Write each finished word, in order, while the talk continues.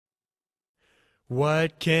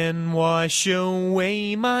What can wash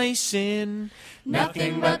away my sin?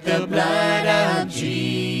 Nothing but the blood of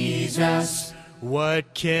Jesus.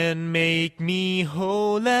 What can make me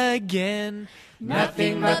whole again?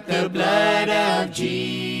 Nothing but the blood of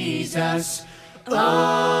Jesus.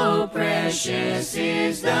 Oh, precious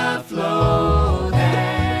is the flow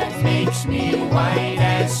that makes me white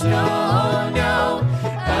as snow. No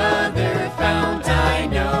other fount I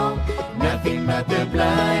know. Nothing but the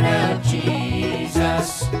blood of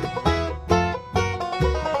Jesus.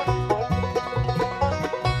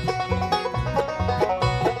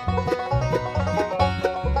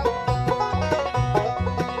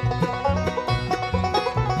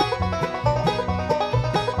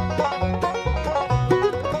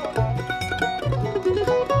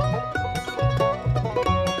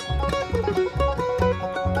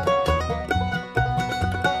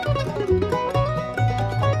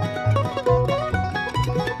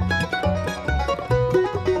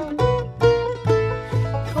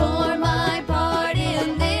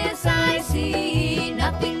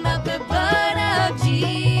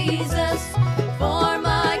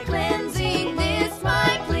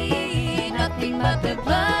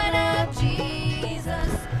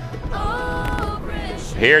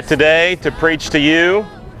 Here today to preach to you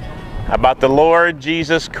about the Lord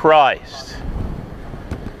Jesus Christ,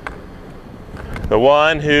 the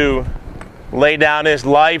one who laid down his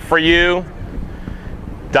life for you,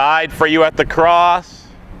 died for you at the cross,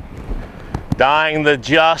 dying the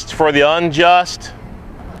just for the unjust,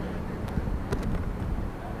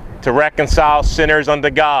 to reconcile sinners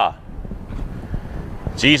unto God.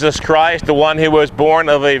 Jesus Christ, the one who was born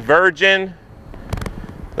of a virgin,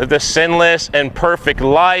 lived a sinless and perfect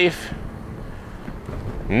life,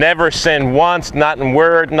 never sinned once, not in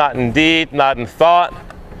word, not in deed, not in thought.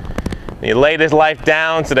 He laid his life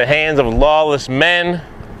down to the hands of lawless men,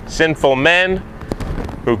 sinful men,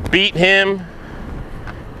 who beat him,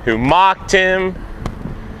 who mocked him,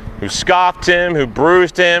 who scoffed him, who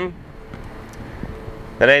bruised him.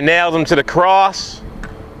 And they nailed him to the cross.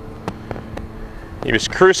 He was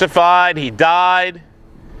crucified, he died,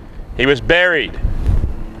 he was buried.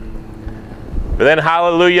 But then,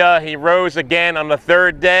 hallelujah, he rose again on the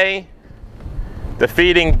third day,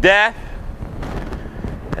 defeating death.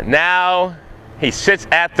 And now he sits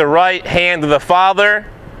at the right hand of the Father,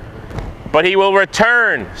 but he will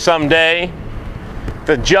return someday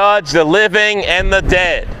to judge the living and the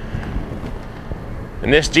dead.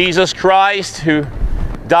 And this Jesus Christ, who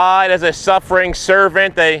died as a suffering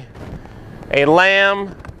servant, a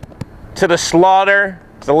lamb to the slaughter,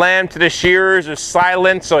 the lamb to the shearers, is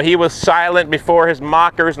silent, so he was silent before his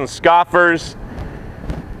mockers and scoffers.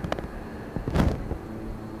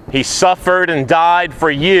 He suffered and died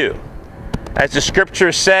for you. As the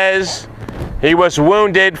scripture says, he was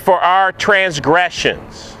wounded for our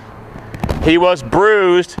transgressions. He was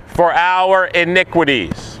bruised for our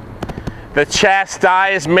iniquities. The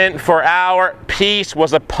chastisement for our peace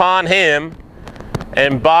was upon him,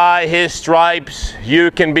 and by his stripes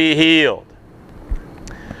you can be healed.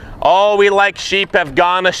 All we like sheep have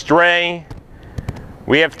gone astray.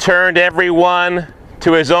 We have turned everyone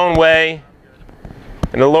to his own way,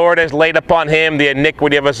 and the Lord has laid upon him the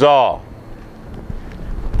iniquity of us all.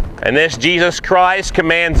 And this Jesus Christ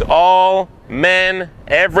commands all men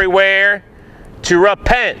everywhere to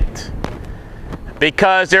repent,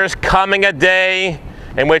 because there's coming a day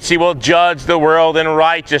in which he will judge the world in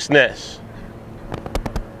righteousness.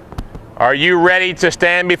 Are you ready to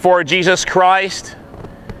stand before Jesus Christ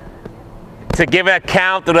to give an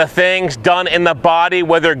account of the things done in the body,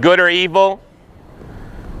 whether good or evil?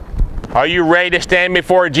 Are you ready to stand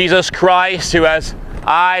before Jesus Christ, who has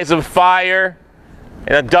eyes of fire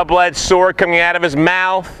and a double-edged sword coming out of his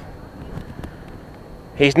mouth?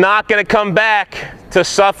 He's not going to come back to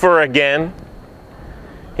suffer again.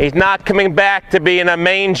 He's not coming back to be in a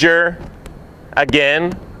manger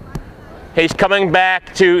again. He's coming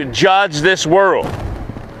back to judge this world.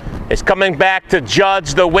 He's coming back to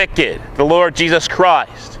judge the wicked, the Lord Jesus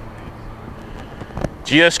Christ.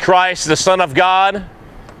 Jesus Christ is the Son of God,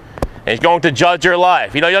 and he's going to judge your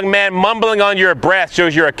life. You know, young man, mumbling under your breath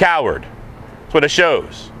shows you're a coward. That's what it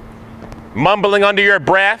shows. Mumbling under your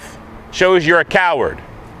breath shows you're a coward.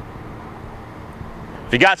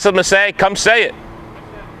 If you got something to say, come say it.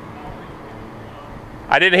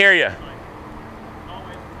 I didn't hear you.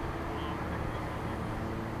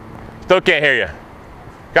 Still can't hear you.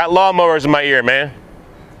 Got lawnmowers in my ear, man.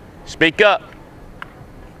 Speak up.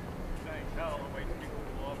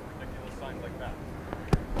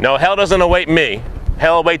 No, hell doesn't await me.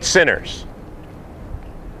 Hell awaits sinners.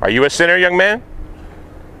 Are you a sinner, young man?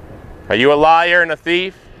 Are you a liar and a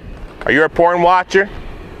thief? Are you a porn watcher?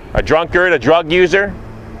 A drunkard? A drug user?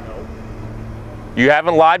 No. You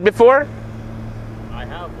haven't lied before? I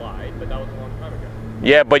have lied, but that was a long time ago.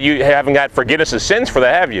 Yeah, but you haven't got forgiveness of sins for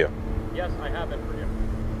that, have you? Yes, I have been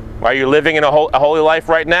forgiven. Are you living in a holy life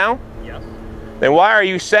right now? Yes. Then why are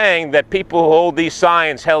you saying that people who hold these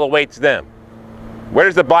signs, hell awaits them? Where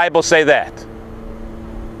does the Bible say that? It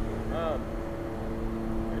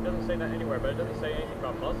doesn't say that anywhere, but it doesn't say anything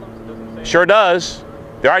about Muslims. It doesn't say. Sure does.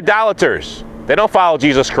 They're idolaters. They don't follow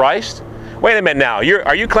Jesus Christ. Wait a minute now.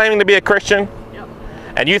 Are you claiming to be a Christian? Yes.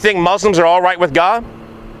 And you think Muslims are all right with God?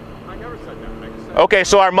 I never said that. I just said Okay,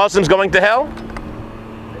 so are Muslims going to hell?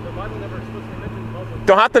 the Bible never explicitly mentions Muslims.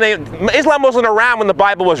 Don't have to name. Islam wasn't around when the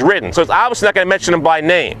Bible was written, so it's obviously not going to mention them by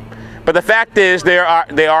name. But the fact is, they are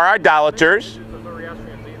idolaters. There's no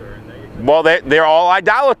Zoroastrians either, and they exist. Well, they're all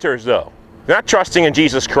idolaters, though. They're not trusting in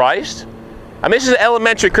Jesus Christ. I mean, this is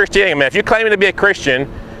elementary Christianity, man. If you're claiming to be a Christian,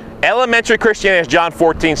 elementary Christianity is John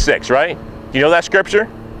 14:6, right? Do you know that scripture?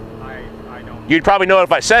 I don't. You'd probably know it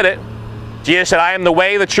if I said it. Jesus said, I am the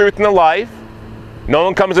way, the truth, and the life. No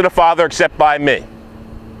one comes to the Father except by me.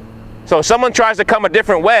 So if someone tries to come a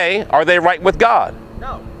different way, are they right with God?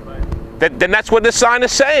 No, but Then that's what this sign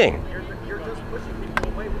is saying. you're just pushing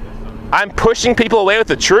people away with this stuff. I'm pushing people away with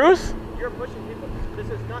the truth? You're pushing people. This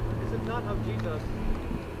is not how Jesus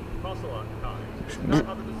proselytized. This is not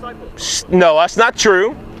how the disciples. No, that's not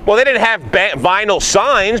true. Well, they didn't have vinyl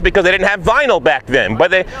signs because they didn't have vinyl back then.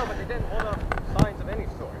 But they No, but they didn't hold up signs of any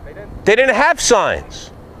sort. They didn't have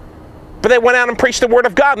signs. But they went out and preached the Word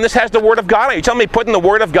of God, and this has the Word of God on it. You telling me putting the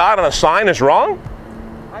Word of God on a sign is wrong?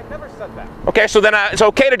 I never said that. Okay, so then it's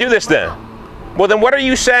okay to do this then. Well, then what are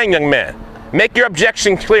you saying, young man? Make your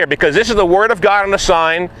objection clear, because this is the Word of God on a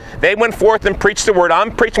sign. They went forth and preached the Word.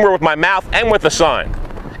 I'm preaching the Word with my mouth and with the sign,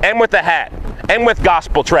 and with the hat, and with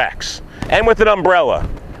gospel tracts, and with an umbrella,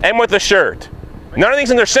 and with a shirt. None of these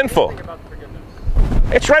things are sinful. Think about forgiveness.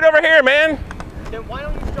 It's right over here, man. Then why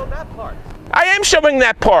don't you show that part? I am showing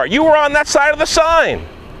that part. You were on that side of the sign.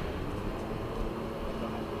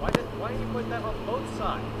 Why didn't you put that on both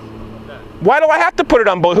sides of that? Why do I have to put it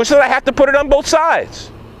on both? Who said I have to put it on both sides?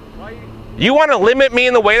 Why? You want to limit me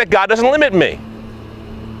in the way that God doesn't limit me.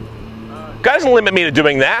 God doesn't limit me to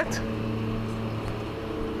doing that.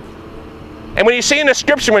 And when you see in the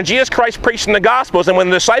scripture, when Jesus Christ preached in the Gospels and when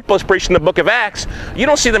the disciples preached in the book of Acts, you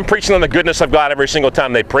don't see them preaching on the goodness of God every single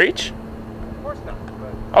time they preach. Of course not.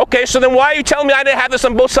 Okay, so then why are you telling me I didn't have this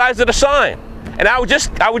on both sides of the sign? And I was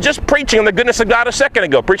just preaching on the goodness of God a second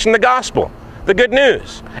ago, preaching the gospel, the good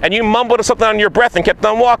news. And you mumbled something under your breath and kept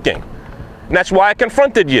on walking. And that's why I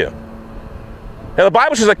confronted you. Now the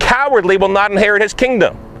Bible says a cowardly will not inherit his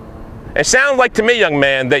kingdom. It sounds like to me, young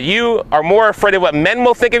man, that you are more afraid of what men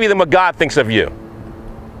will think of you than what God thinks of you.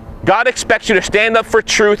 God expects you to stand up for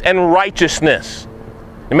truth and righteousness,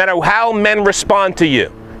 no matter how men respond to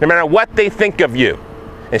you, no matter what they think of you.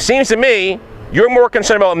 It seems to me you're more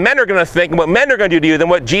concerned about what men are going to think and what men are going to do to you than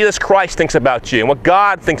what Jesus Christ thinks about you and what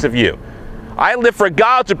God thinks of you. I live for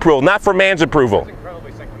God's approval, not for man's approval. It's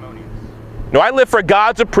incredibly sanctimonious. No, I live for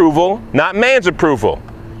God's approval, not man's approval.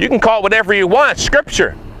 You can call it whatever you want.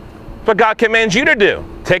 Scripture. That's what God commands you to do.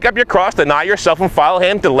 Take up your cross, deny yourself, and follow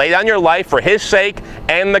Him, to lay down your life for His sake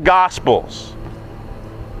and the Gospels.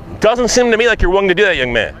 Doesn't seem to me like you're willing to do that,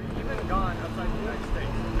 young man. Have you even gone outside the United States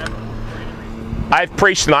ever for any reason? I've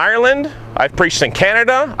preached in Ireland. I've preached in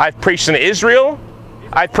Canada. I've preached in Israel.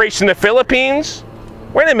 I've preached in the Philippines.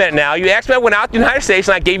 Wait a minute now. You asked me if I went out to the United States,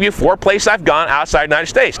 and I gave you 4 places I've gone outside the United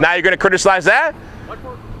States. Now you're going to criticize that? For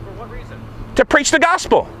what reason? To preach the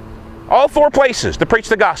gospel. All 4 places to preach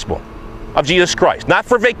the gospel of Jesus Christ. Not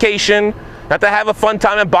for vacation, not to have a fun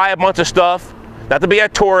time and buy a bunch of stuff, not to be a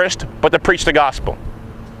tourist, but to preach the gospel.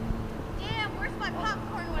 Damn, where's my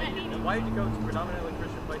popcorn when I need it? And why did you go to predominantly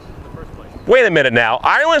Christian places in the first place? Wait a minute now.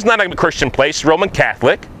 Ireland's not a Christian place, it's Roman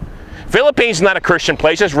Catholic. Philippines is not a Christian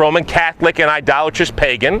place, it's Roman Catholic and idolatrous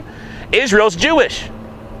pagan. Israel's Jewish.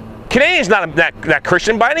 Canadian's not that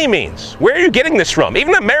Christian by any means. Where are you getting this from?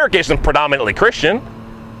 Even America isn't predominantly Christian.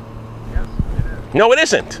 Yes, it is. No, it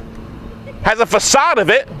isn't. Has a facade of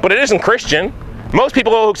it, but it isn't Christian. Most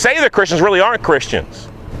people who say they're Christians really aren't Christians.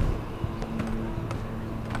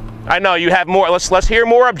 I know you have more. Let's hear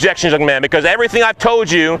more objections, young man, because everything I've told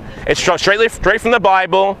you is straight from the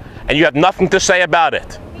Bible, and you have nothing to say about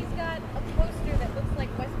it. He's got a poster that looks like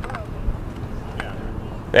Westboro.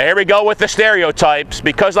 Now, here we go with the stereotypes.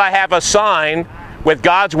 Because I have a sign with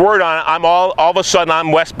God's word on it, I'm all of a sudden I'm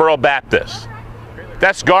Westboro Baptist.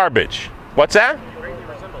 That's garbage. What's that? You greatly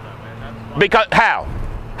resemble that, man. That's why. Because how?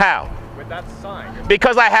 How? With that sign.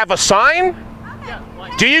 Because I have a sign?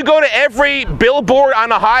 Do you go to every billboard on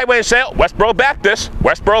the highway and say, Westboro Baptist,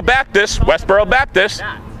 Westboro Baptist, Westboro Baptist?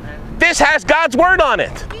 This has God's word on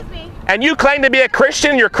it. Excuse me. And you claim to be a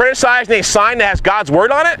Christian, you're criticizing a sign that has God's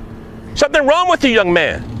word on it? Something wrong with you, young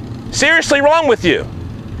man. Seriously wrong with you.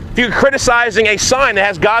 If you're criticizing a sign that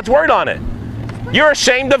has God's word on it. You're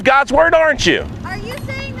ashamed of God's word, aren't you? Are you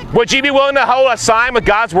saying that? Would you be willing to hold a sign with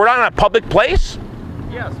God's word on in a public place?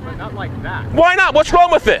 Yes, but not like that. Why not? What's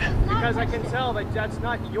wrong with it? Because I can tell that that's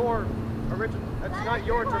not your original. That's not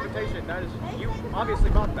your interpretation. That is, you obviously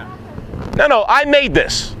bought that. No, I made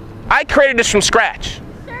this. I created this from scratch.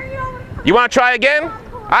 Sir, you don't. You want to try again?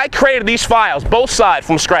 I created these files, both sides,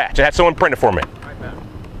 from scratch. I had someone print it for me. I bet.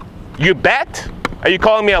 You bet? Are you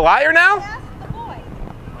calling me a liar now? Ask the boy.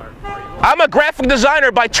 I'm a graphic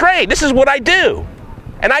designer by trade. This is what I do.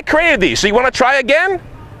 And I created these. So you want to try again?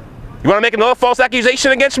 You want to make another false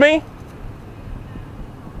accusation against me?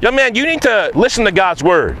 Young man, you need to listen to God's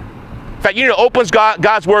word. In fact, you need to open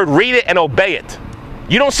God's word, read it, and obey it.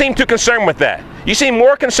 You don't seem too concerned with that. You seem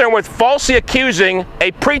more concerned with falsely accusing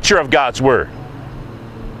a preacher of God's word.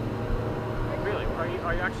 Really? Are you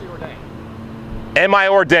actually ordained? Am I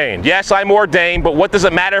ordained? Yes, I'm ordained, but what does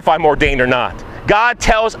it matter if I'm ordained or not? God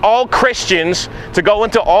tells all Christians to go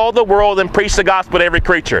into all the world and preach the gospel to every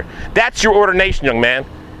creature. That's your ordination, young man.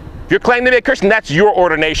 If you're claiming to be a Christian, that's your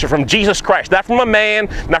ordination from Jesus Christ. Not from a man,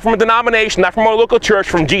 not from a denomination, not from a local church,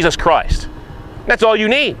 from Jesus Christ. That's all you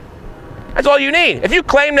need. That's all you need. If you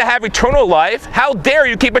claim to have eternal life, how dare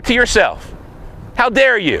you keep it to yourself? How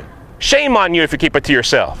dare you? Shame on you if you keep it to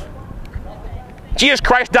yourself. Jesus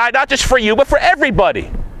Christ died not just for you, but for everybody.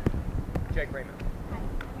 Jake Raymond.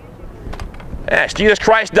 Yes, Jesus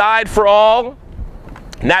Christ died for all,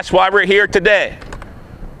 and that's why we're here today,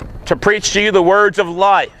 to preach to you the words of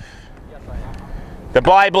life. The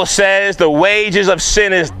Bible says the wages of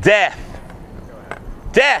sin is death.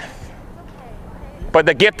 Death. But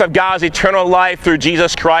the gift of God is eternal life through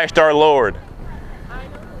Jesus Christ our Lord.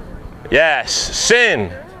 Yes,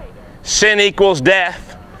 sin. Sin equals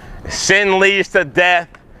death. Sin leads to death.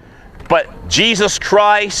 But Jesus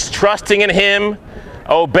Christ, trusting in Him,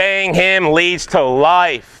 obeying Him, leads to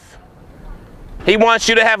life. He wants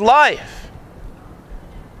you to have life.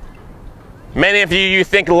 Many of you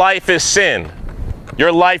think life is sin.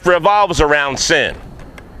 Your life revolves around sin.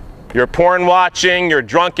 Your porn watching, your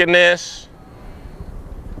drunkenness,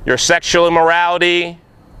 your sexual immorality,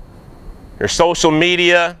 your social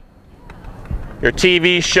media, your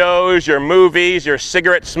TV shows, your movies, your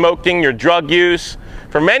cigarette smoking, your drug use.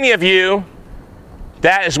 For many of you,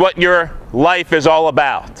 that is what your life is all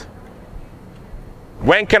about.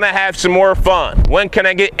 When can I have some more fun? When can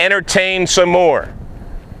I get entertained some more?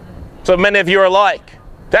 So many of you are like,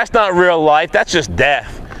 that's not real life, that's just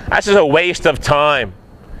death. That's just a waste of time.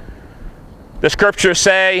 The scriptures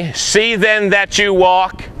say, see then that you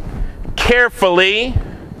walk carefully,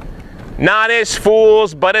 not as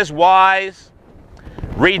fools, but as wise,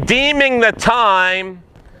 redeeming the time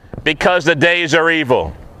because the days are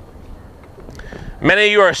evil. Many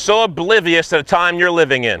of you are so oblivious to the time you're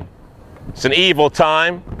living in. It's an evil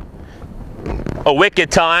time, a wicked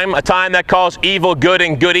time, a time that calls evil good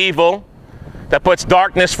and good evil, that puts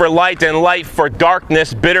darkness for light and light for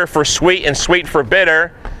darkness, bitter for sweet and sweet for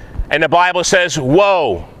bitter. And the Bible says,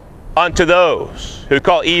 woe unto those who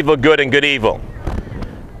call evil good and good evil.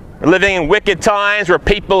 We're living in wicked times where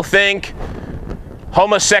people think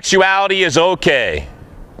homosexuality is okay.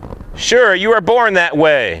 Sure, you were born that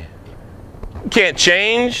way. You can't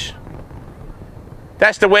change.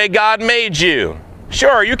 That's the way God made you.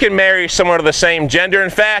 Sure, you can marry someone of the same gender. In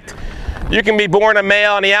fact, you can be born a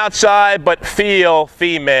male on the outside, but feel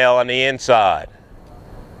female on the inside.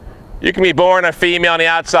 You can be born a female on the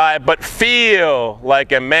outside, but feel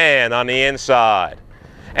like a man on the inside.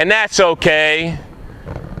 And that's okay.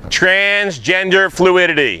 Transgender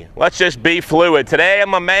fluidity. Let's just be fluid. Today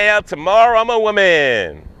I'm a male, tomorrow I'm a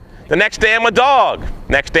woman. The next day I'm a dog.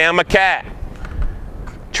 Next day I'm a cat.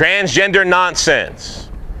 Transgender nonsense.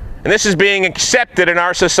 And this is being accepted in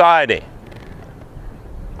our society.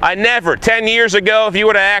 I never, 10 years ago, if you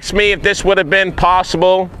would have asked me if this would have been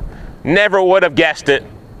possible, never would have guessed it.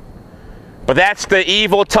 But that's the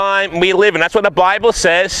evil time we live in. That's what the Bible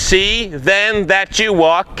says. See then that you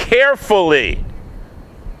walk carefully.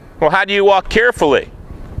 Well, how do you walk carefully?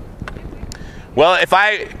 Well, if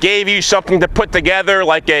I gave you something to put together,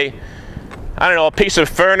 like a piece of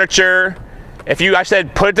furniture, I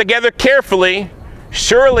said put it together carefully,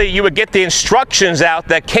 surely you would get the instructions out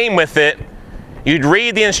that came with it. You'd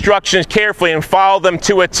read the instructions carefully and follow them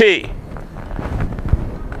to a T.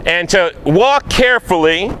 And to walk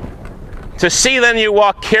carefully, to see then you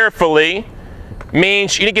walk carefully,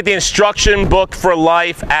 means you need to get the instruction book for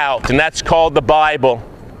life out, and that's called the Bible.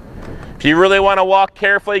 If you really want to walk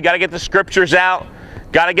carefully, you got to get the scriptures out,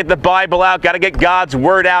 got to get the Bible out, got to get God's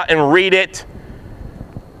word out and read it,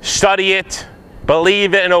 study it,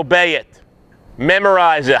 believe it, and obey it.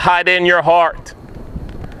 Memorize it, hide it in your heart.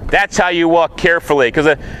 That's how you walk carefully,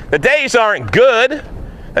 because the days aren't good,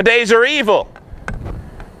 the days are evil.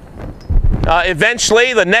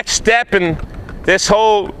 Eventually, the next step in this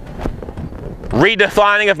whole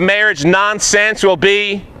redefining of marriage nonsense will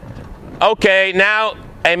be, okay, now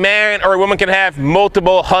a man or a woman can have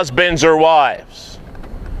multiple husbands or wives.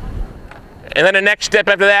 And then the next step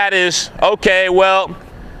after that is, okay, well,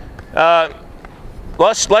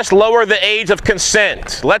 let's lower the age of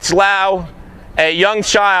consent. Let's allow a young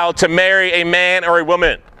child to marry a man or a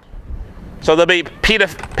woman. So there'll be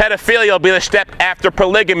pedophilia will be the step after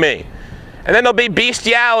polygamy. And then there'll be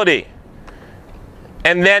bestiality.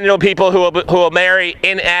 And then there'll be people who will marry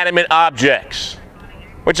inanimate objects,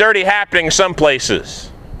 which is already happening in some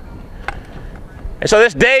places. And so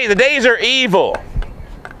the days are evil.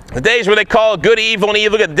 The days where they call good evil and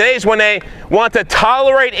evil good. The days when they want to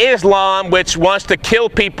tolerate Islam, which wants to kill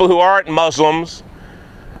people who aren't Muslims.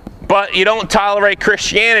 But you don't tolerate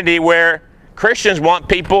Christianity, where Christians want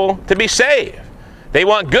people to be saved. They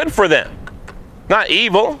want good for them, not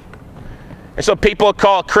evil. And so people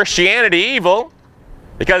call Christianity evil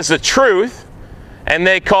because it's the truth, and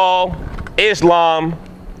they call Islam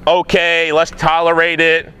okay, let's tolerate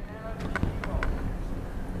it.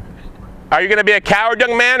 Are you going to be a coward,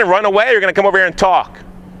 young man, and run away, or are you going to come over here and talk?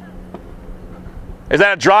 Is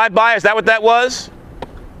that a drive-by? Is that what that was?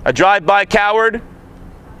 A drive-by coward?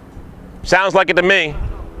 Sounds like it to me.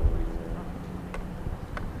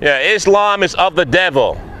 Yeah, Islam is of the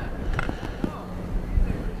devil.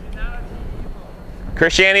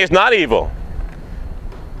 Christianity is not evil.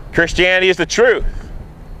 Christianity is the truth.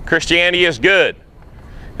 Christianity is good,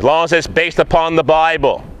 as long as it's based upon the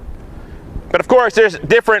Bible. But of course, there's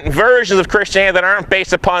different versions of Christianity that aren't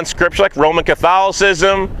based upon Scripture, like Roman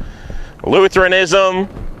Catholicism, Lutheranism,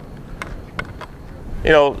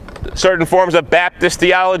 certain forms of Baptist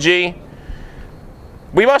theology.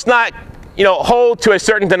 We must not, hold to a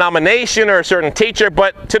certain denomination or a certain teacher,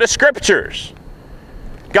 but to the Scriptures,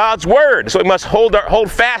 God's Word. So we must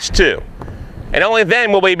hold fast to. And only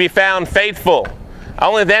then will we be found faithful.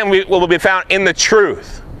 Only then will we be found in the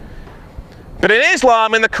truth. But in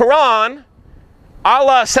Islam, in the Quran,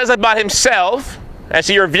 Allah says about himself, as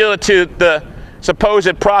he revealed it to the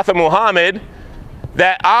supposed Prophet Muhammad,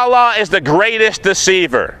 that Allah is the greatest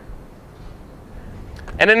deceiver.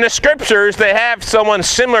 And in the Scriptures, they have someone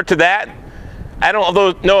similar to that. I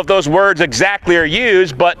don't know if those words exactly are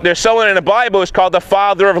used, but there's someone in the Bible who's called the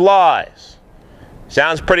father of lies.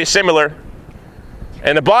 Sounds pretty similar.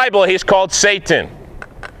 In the Bible, he's called Satan.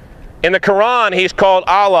 In the Quran, he's called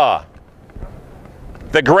Allah,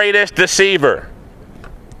 the greatest deceiver.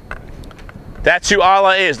 That's who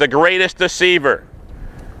Allah is, the greatest deceiver.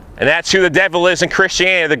 And that's who the devil is in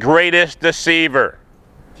Christianity, the greatest deceiver.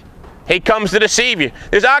 He comes to deceive you.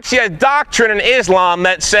 There's actually a doctrine in Islam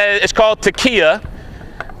that says, it's called taqiyya,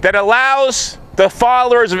 that allows the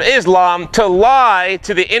followers of Islam to lie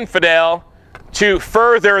to the infidel to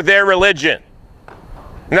further their religion.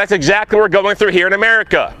 And that's exactly what we're going through here in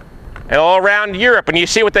America and all around Europe. And you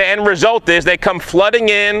see what the end result is. They come flooding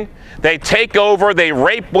in, they take over, they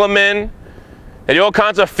rape women, they do all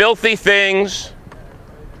kinds of filthy things.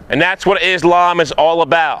 And that's what Islam is all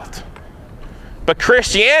about. But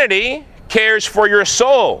Christianity cares for your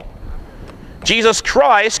soul. Jesus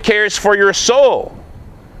Christ cares for your soul.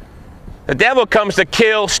 The devil comes to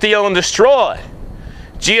kill, steal, and destroy.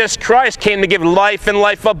 Jesus Christ came to give life and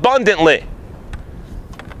life abundantly.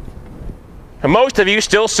 And most of you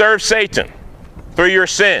still serve Satan through your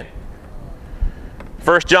sin.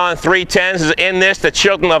 1 John 3:10 says, in this the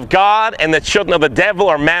children of God and the children of the devil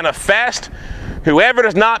are manifest. Whoever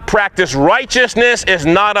does not practice righteousness is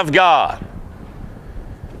not of God,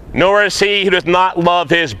 nor is he who does not love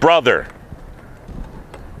his brother.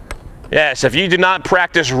 Yes, if you do not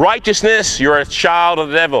practice righteousness, you're a child of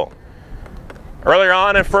the devil. Earlier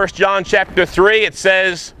on in 1 John chapter 3, it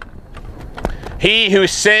says, he who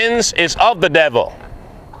sins is of the devil,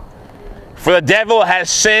 for the devil has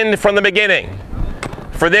sinned from the beginning.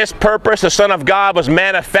 For this purpose the Son of God was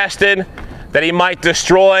manifested, that he might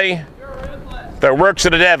destroy the works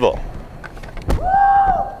of the devil.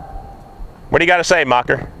 What do you got to say,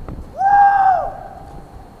 mocker?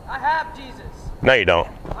 I have Jesus. No, you don't.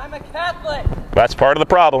 I'm a Catholic. That's part of the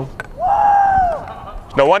problem.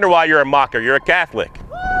 No wonder why you're a mocker. You're a Catholic.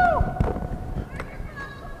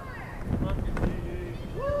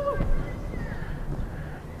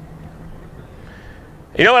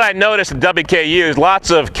 You know what I noticed at WKU is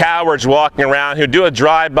lots of cowards walking around who do a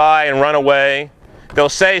drive-by and run away. They'll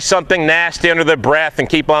say something nasty under their breath and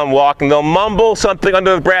keep on walking. They'll mumble something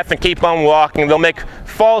under their breath and keep on walking. They'll make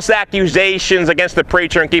false accusations against the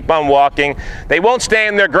preacher and keep on walking. They won't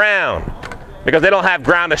stand their ground because they don't have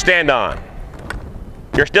ground to stand on.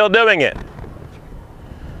 You're still doing it.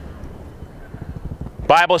 The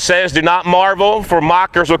Bible says, do not marvel, for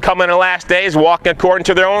mockers will come in the last days walking according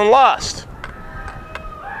to their own lust.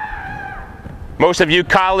 Most of you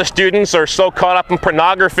college students are so caught up in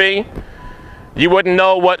pornography, you wouldn't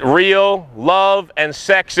know what real love and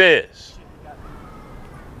sex is.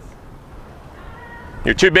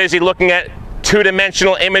 You're too busy looking at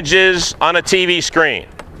two-dimensional images on a TV screen,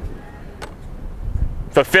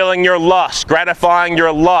 fulfilling your lust, gratifying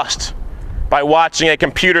your lust by watching a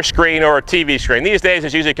computer screen or a TV screen. These days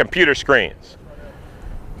it's usually computer screens.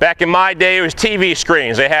 Back in my day it was TV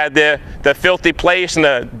screens. They had the filthy place in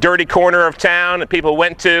the dirty corner of town that people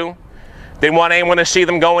went to. Didn't want anyone to see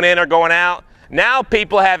them going in or going out. Now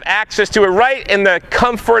people have access to it right in the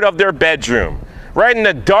comfort of their bedroom, right in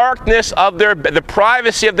the darkness of the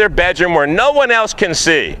privacy of their bedroom where no one else can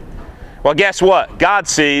see. Well, guess what? God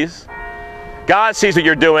sees. God sees what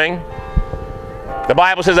you're doing. The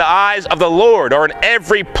Bible says the eyes of the Lord are in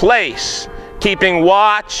every place, keeping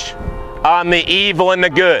watch on the evil and the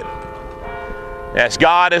good. Yes,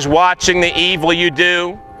 God is watching the evil you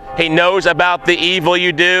do. He knows about the evil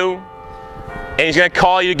you do. And He's going to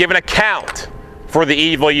call you to give an account for the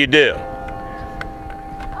evil you do.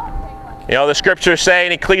 You know, the scriptures say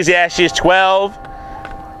in Ecclesiastes 12,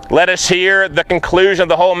 let us hear the conclusion of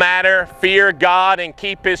the whole matter. Fear God and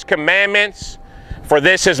keep His commandments, for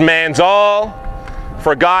this is man's all.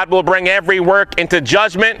 For God will bring every work into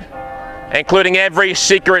judgment, including every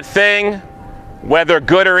secret thing, whether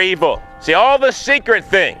good or evil. See, all the secret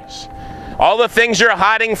things, all the things you're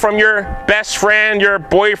hiding from your best friend, your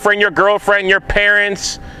boyfriend, your girlfriend, your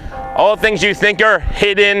parents, all the things you think are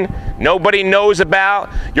hidden, nobody knows about,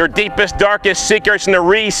 your deepest, darkest secrets in the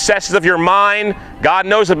recesses of your mind, God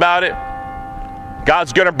knows about it.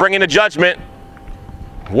 God's going to bring into judgment.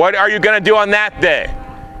 What are you going to do on that day?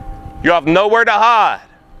 You have nowhere to hide.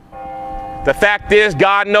 The fact is,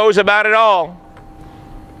 God knows about it all.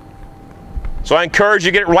 So I encourage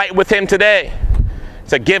you to get right with Him today,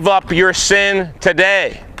 to give up your sin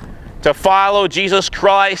today, to follow Jesus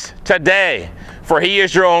Christ today, for He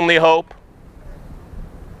is your only hope.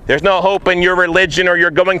 There's no hope in your religion or you're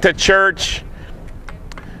going to church.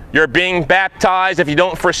 You're being baptized if you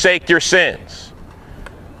don't forsake your sins.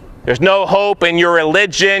 There's no hope in your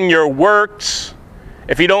religion, your works,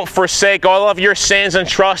 if you don't forsake all of your sins and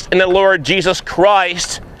trust in the Lord Jesus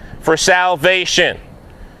Christ for salvation.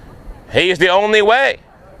 He is the only way.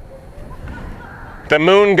 The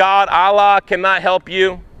moon god Allah cannot help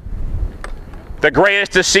you. The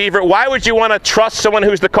greatest deceiver. Why would you want to trust someone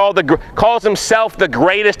who's calls himself the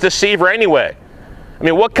greatest deceiver anyway? I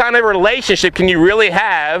mean, what kind of relationship can you really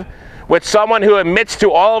have with someone who admits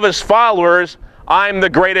to all of his followers, I'm the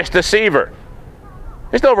greatest deceiver?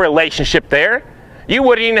 There's no relationship there. You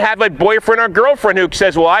wouldn't even have a boyfriend or girlfriend who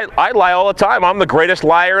says, well, I lie all the time. I'm the greatest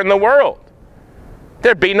liar in the world.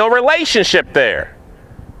 There'd be no relationship there.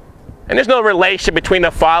 And there's no relationship between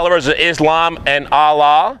the followers of Islam and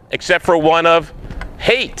Allah except for one of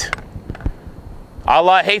hate.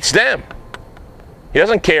 Allah hates them. He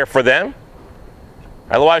doesn't care for them.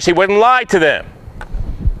 Otherwise, He wouldn't lie to them.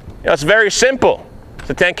 You know, it's very simple.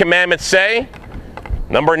 The Ten Commandments say,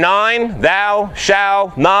 number 9, thou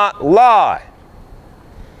shalt not lie.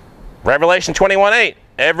 Revelation 21:8,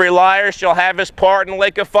 every liar shall have his part in the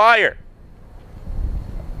lake of fire.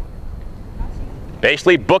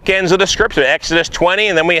 Basically, bookends of the scripture, Exodus 20,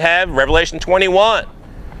 and then we have Revelation 21.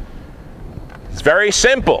 It's very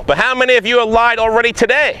simple. But how many of you have lied already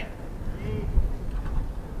today?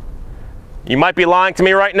 You might be lying to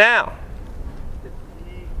me right now.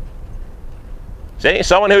 See,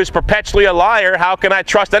 someone who's perpetually a liar, how can I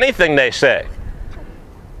trust anything they say?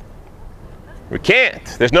 We can't.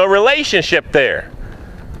 There's no relationship there.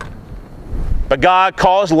 But God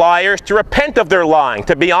calls liars to repent of their lying,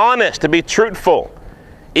 to be honest, to be truthful,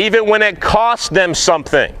 even when it costs them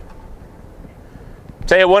something. I'll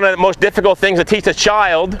tell you, one of the most difficult things to teach a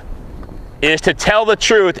child is to tell the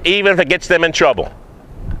truth, even if it gets them in trouble.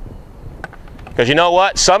 Because you know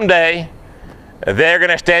what? Someday, they're going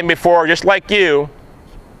to stand before, just like you,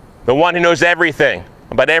 the one who knows everything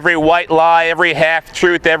about every white lie, every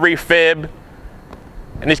half-truth, every fib,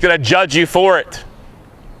 and He's going to judge you for it.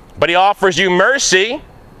 But He offers you mercy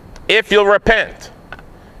if you'll repent.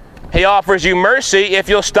 He offers you mercy if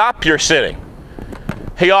you'll stop your sinning.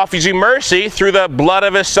 He offers you mercy through the blood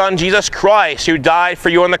of his Son, Jesus Christ, who died for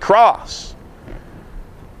you on the cross.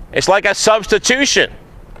 It's like a substitution.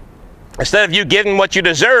 Instead of you getting what you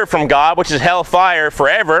deserve from God, which is hellfire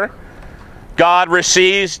forever, God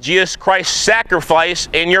receives Jesus Christ's sacrifice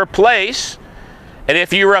in your place. And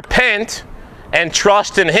if you repent and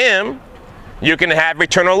trust in him, you can have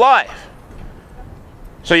eternal life.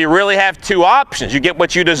 So you really have two options. You get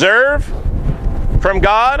what you deserve from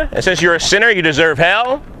God, and since you're a sinner, you deserve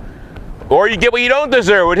hell. Or you get what you don't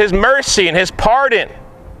deserve with his mercy and his pardon,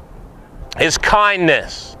 his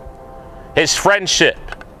kindness, his friendship.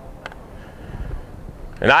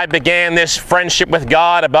 And I began this friendship with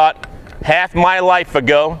God about half my life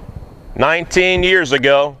ago, 19 years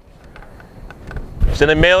ago. I was in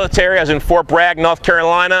the military. I was in Fort Bragg, North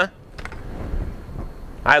Carolina.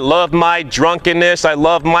 I loved my drunkenness. I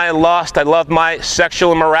loved my lust. I loved my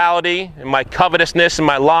sexual immorality and my covetousness and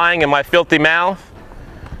my lying and my filthy mouth.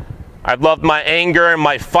 I loved my anger and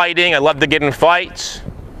my fighting. I loved to get in fights.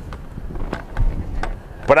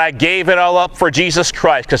 But I gave it all up for Jesus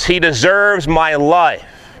Christ because he deserves my life.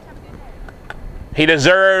 He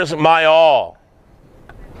deserves my all.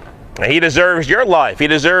 And he deserves your life. He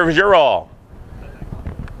deserves your all.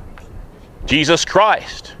 Jesus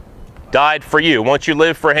Christ died for you. Won't you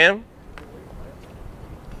live for him?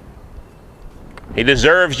 He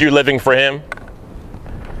deserves you living for him.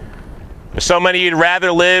 So many you'd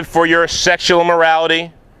rather live for your sexual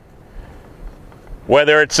immorality,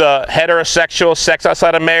 whether it's heterosexual sex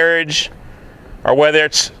outside of marriage, or whether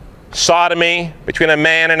it's sodomy between a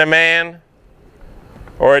man and a man,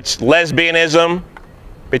 or it's lesbianism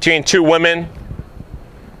between two women.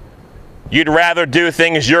 You'd rather do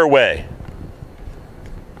things your way.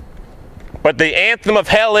 But the anthem of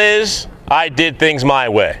hell is, I did things my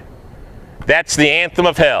way. That's the anthem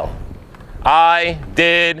of hell. I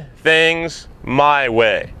did things my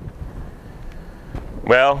way.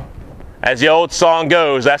 Well, as the old song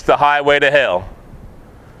goes, that's the highway to hell.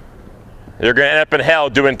 You're going to end up in hell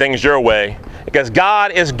doing things your way. Because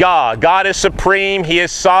God is God. God is supreme. He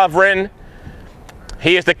is sovereign.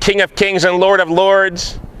 He is the King of kings and Lord of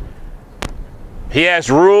lords. He has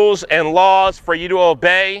rules and laws for you to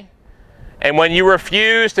obey. And when you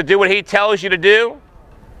refuse to do what he tells you to do,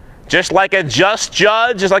 just like a just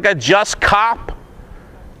judge, just like a just cop,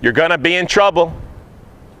 you're going to be in trouble.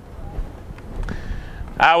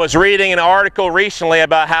 I was reading an article recently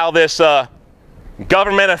about how this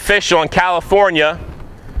government official in California,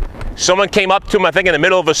 someone came up to him, I think in the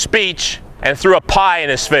middle of a speech, and threw a pie in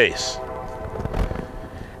his face.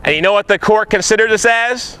 And you know what the court considered this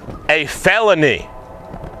as? A felony.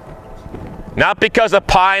 Not because a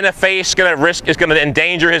pie in the face is going to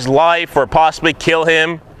endanger his life or possibly kill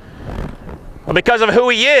him, but because of who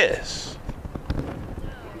he is.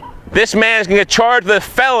 This man is going to get charged with a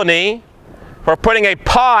felony for putting a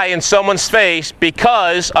pie in someone's face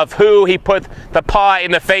because of who he put the pie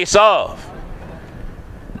in the face of.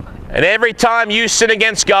 And every time you sin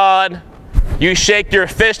against God, you shake your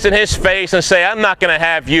fist in his face and say, I'm not going to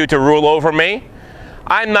have you to rule over me.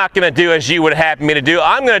 I'm not going to do as you would have me to do.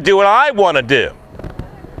 I'm going to do what I want to do.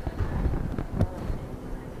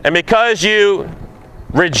 And because you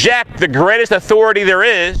reject the greatest authority there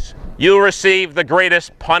is, you'll receive the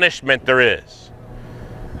greatest punishment there is.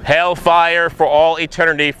 Hellfire for all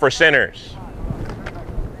eternity for sinners.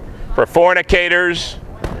 For fornicators,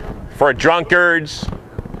 for drunkards,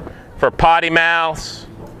 for potty mouths,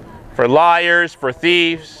 for liars, for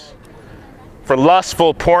thieves, for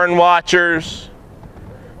lustful porn watchers,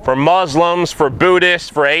 for Muslims, for Buddhists,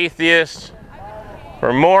 for atheists,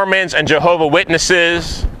 for Mormons and Jehovah's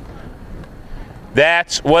Witnesses.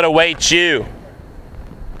 That's what awaits you.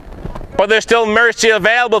 But there's still mercy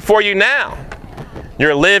available for you now.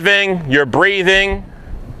 You're living, you're breathing,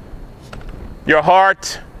 your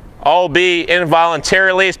heart, albeit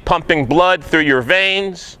involuntarily, is pumping blood through your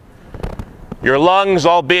veins. Your lungs,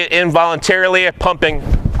 albeit involuntarily, are pumping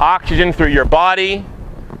oxygen through your body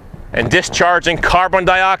and discharging carbon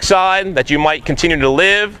dioxide that you might continue to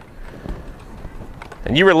live.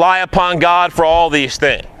 And you rely upon God for all these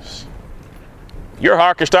things. Your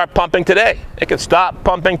heart can start pumping today. It can stop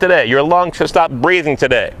pumping today. Your lungs can stop breathing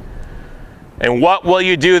today. And what will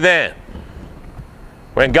you do then?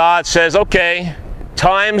 When God says, okay,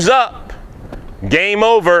 time's up, game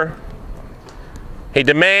over. He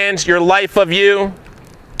demands your life of you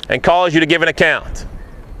and calls you to give an account.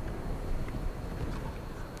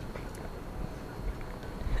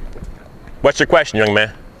 What's your question, young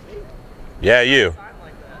man? Yeah, you.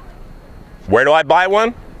 Where do I buy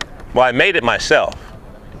one? Well, I made it myself.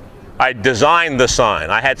 I designed the sign.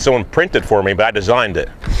 I had someone print it for me, but I designed it.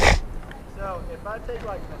 So if I take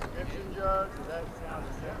like prescription drugs, does that sound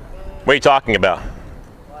the same thing? What are you talking about?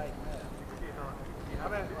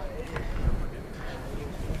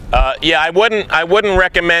 Yeah, I wouldn't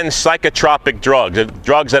recommend psychotropic drugs,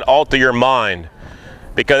 drugs that alter your mind,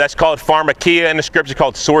 because that's called pharmakia in the scriptures,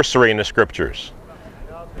 called sorcery in the scriptures.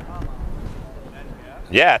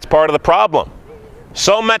 Yeah, it's part of the problem.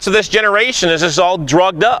 So much of this generation is just all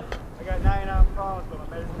drugged up. I got 99 problems, but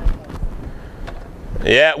my medicine ain't.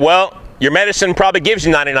 Yeah, well, your medicine probably gives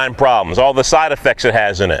you 99 problems, all the side effects it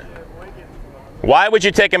has in it. Why would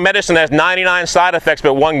you take a medicine that has 99 side effects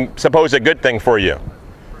but one supposed good thing for you?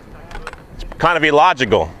 It's kind of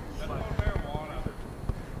illogical.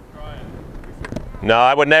 No,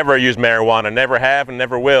 I would never use marijuana. Never have and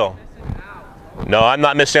never will. No, I'm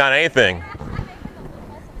not missing out on anything.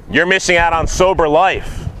 You're missing out on sober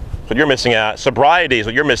life. That's what you're missing out. Sobriety is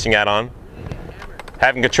what you're missing out on.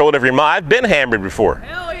 Having control over your mind. I've been hammered before.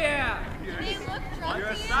 Hell yeah!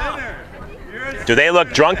 Do they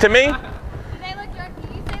look drunk to me? Do they look drunk? You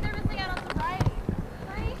say they're missing out on sobriety.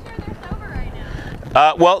 Pretty sure they're sober right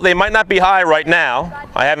now. Well, they might not be high right now.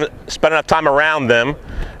 I haven't spent enough time around them.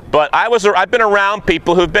 But I've been around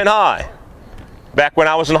people who've been high. Back when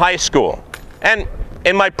I was in high school. And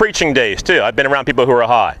in my preaching days too. I've been around people who are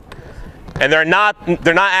high. And they're not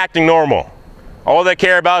acting normal. All they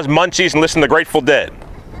care about is munchies and listening to Grateful Dead.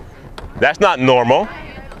 That's not normal.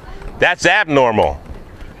 That's abnormal.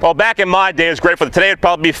 Well, back in my day, it was Grateful Dead. Today it would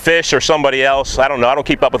probably be Fish or somebody else. I don't know. I don't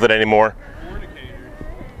keep up with it anymore.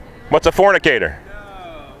 What's a fornicator?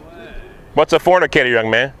 What's a fornicator, young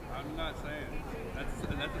man? I'm not saying. That's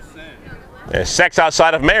a sin. Yeah, sex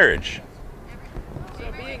outside of marriage.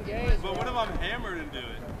 So being gay is But what if I'm hammered and do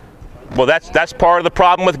it? Well, that's part of the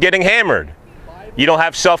problem with getting hammered. You don't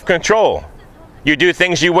have self-control. You do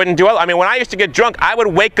things you wouldn't do. I mean, when I used to get drunk, I would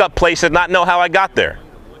wake up places and not know how I got there.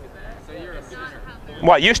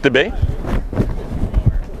 Well, I used to be.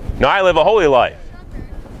 No, I live a holy life.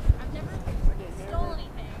 I've never stole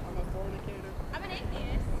anything. I'm an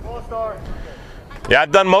atheist. Yeah,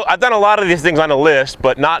 I've done a lot of these things on the list,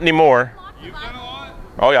 but not anymore. You've done a lot?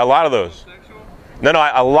 Oh yeah, a lot of those. Sexual? No,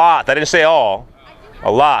 a lot. I didn't say all.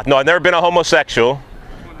 A lot. No, I've never been a homosexual.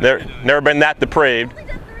 Never been that depraved.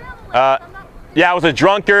 Yeah, I was a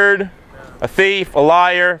drunkard, a thief, a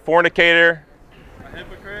liar, fornicator. A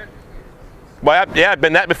hypocrite? Well, yeah, I've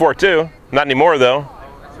been that before too. Not anymore though.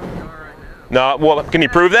 No, well, can you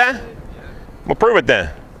prove that? Well, prove it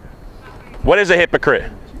then. What is a hypocrite?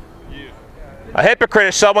 A hypocrite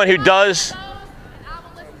is someone who does.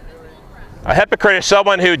 A hypocrite is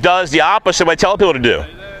someone who does the opposite of what I tell people to do.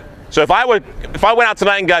 So if I went out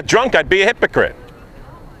tonight and got drunk, I'd be a hypocrite.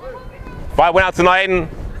 If I went out tonight and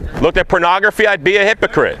looked at pornography, I'd be a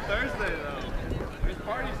hypocrite. Thursday, though. There's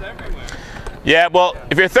parties everywhere. Yeah, well,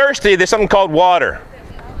 if you're thirsty, there's something called water.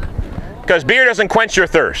 Because beer doesn't quench your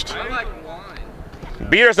thirst. I like wine.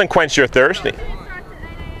 Beer doesn't quench your thirst. Are you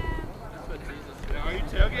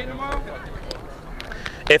tailgating tomorrow?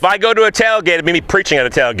 If I go to a tailgate, it'd be me preaching at a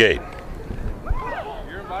tailgate.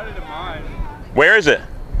 You're invited to mine. Where is it?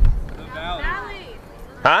 The Valley.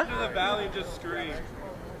 Huh? To the Valley, just scream.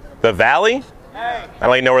 The Valley? Hey. I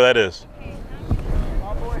don't even know where that is.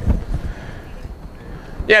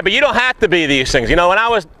 Yeah, but you don't have to be these things. You know, when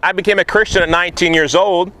I became a Christian at 19 years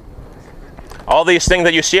old, all these things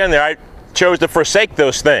that you see in there, I chose to forsake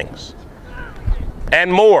those things.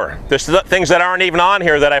 And more. There's things that aren't even on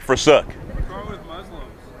here that I forsook. What's wrong with Muslims?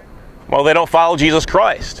 Well, they don't follow Jesus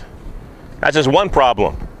Christ. That's just one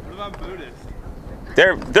problem. What about Buddhists?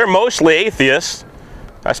 They're mostly atheists.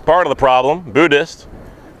 That's part of the problem, Buddhist.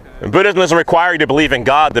 And Buddhism doesn't require you to believe in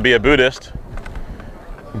God to be a Buddhist.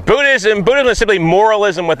 Buddhism is simply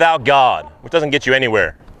moralism without God, which doesn't get you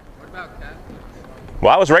anywhere. What about Catholics?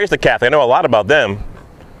 Well, I was raised a Catholic. I know a lot about them.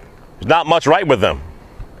 There's not much right with them.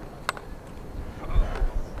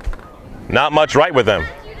 Not much right with them.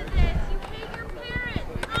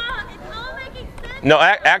 No,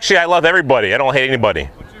 actually, I love everybody. I don't hate anybody.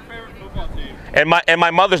 What's your favorite football team? And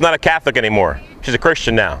my mother's not a Catholic anymore. She's a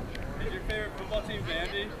Christian now. Is your favorite football team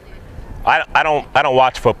Vandy? I don't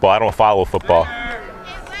watch football. I don't follow football.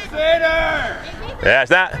 Sinner! Yeah,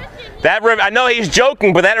 it's not. I know he's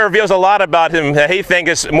joking, but that reveals a lot about him. That he thinks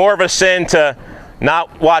it's more of a sin to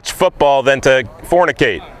not watch football than to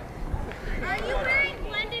fornicate. Are you wearing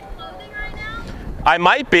blended clothing right now? I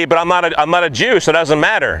might be, but I'm not a Jew, so it doesn't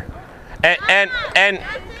matter. And That's in the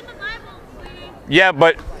Bible, sweetie. yeah,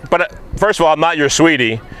 but first of all, I'm not your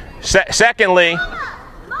sweetie. Secondly, Mama,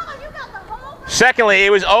 you got the whole.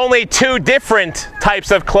 it was only two different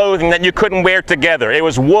types of clothing that you couldn't wear together. It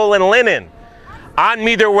was wool and linen. I'm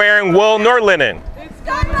neither wearing wool nor linen. It's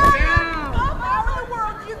going down.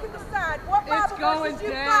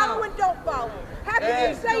 follow and don't follow. How can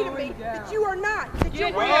you say to me that you are not? That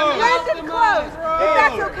you're wearing branded clothes? If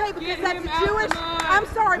that's okay because that's Jewish, I'm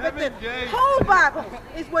sorry, but the whole Bible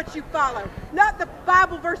is what you follow, not the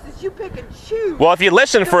Bible verses you pick and choose. Well, if you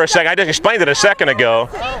listen for a second, I just explained it a second ago,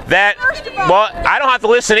 that, well, I don't have to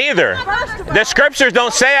listen either. The scriptures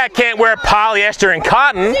don't say I can't wear polyester and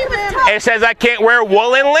cotton. It says I can't wear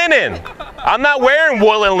wool and linen. I'm not wearing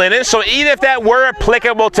wool and linen, so even if that were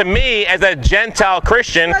applicable to me as a Gentile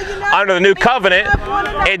Christian under the new covenant,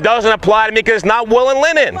 it doesn't apply to me because it's not wool and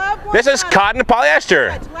linen. This is cotton and polyester.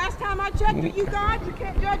 Last time I checked with you guys, you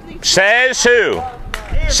can't judge these. Says who?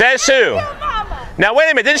 Says who? Now wait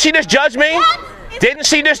a minute, didn't she just judge me? Didn't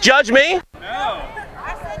she just judge me?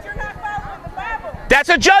 I said you're not following the Bible. That's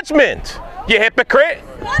a judgment, you hypocrite.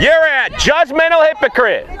 You're a judgmental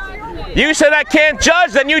hypocrite. You said I can't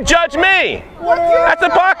judge, then you judge me. That's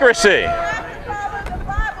hypocrisy.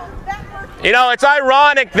 You know, it's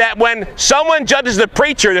ironic that when someone judges the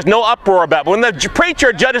preacher, there's no uproar about it. But when the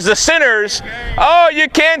preacher judges the sinners, oh, you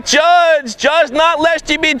can't judge. Judge not lest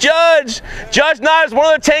you be judged. Judge not is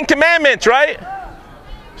one of the 10 Commandments, right?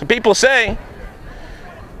 So people say.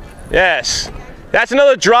 Yes. That's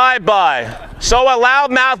another drive-by. So a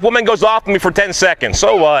loudmouth woman goes off me for 10 seconds.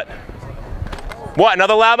 So what? What,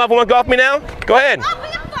 another loudmouth woman go off me now? Go ahead. I'll be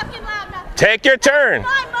a fucking loudmouth. Take your turn.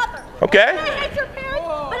 My mother. Okay. I hate your parents,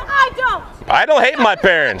 but I don't. I don't hate my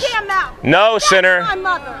parents. No, sinner.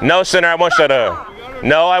 No, sinner, I won't shut up.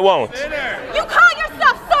 No, I won't. You call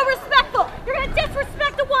yourself so respectful. You're going to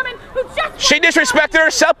disrespect a woman who just... She disrespected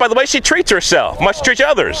herself by the way she treats herself, much treats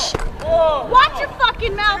others. Watch your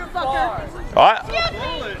fucking mouth, fucker. Excuse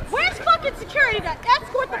me. Where's fucking security to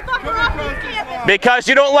escort the fucker off this campus? Because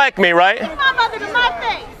you don't like me, right? My mother to my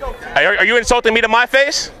face. Are you insulting me to my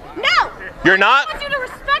face? No. You're not? I want you to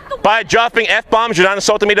respect the... By dropping F-bombs, you're not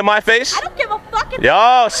insulting me to my face? I don't give a fucking...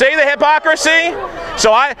 Oh, see the hypocrisy?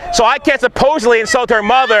 So I can't supposedly insult her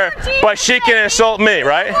mother, but she can insult me,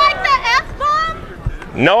 right? You like the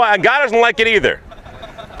F-bomb? No, God doesn't like it either.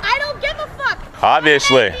 I don't give a fuck.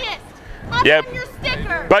 Obviously. I'm yep. on your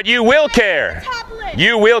sticker. But you will care.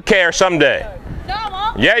 You will care someday. No, I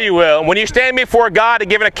won't. Yeah, you will. When you stand before God to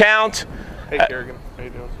give an account. Hey, Kerrigan. How you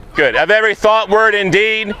doing? Good. Of every thought, word, and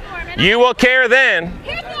deed, you will care then.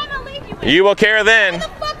 Here's what I'm gonna leave you with. You will care then. Why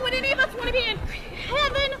the fuck would any of us want to be in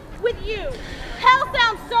heaven with you? Hell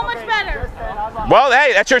sounds so much better. Well,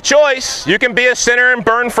 hey, that's your choice. You can be a sinner and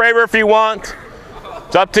burn forever if you want.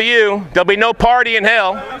 It's up to you. There'll be no party in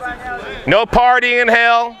hell. No partying in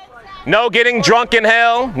hell. No getting drunk in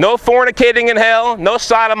hell. No fornicating in hell. No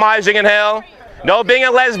sodomizing in hell. No being a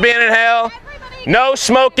lesbian in hell. No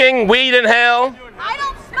smoking weed in hell. I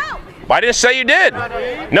don't smoke. I didn't say you did.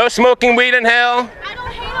 No smoking weed in hell. I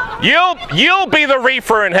don't hate all the... You'll be the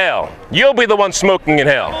reefer in hell. You'll be the one smoking in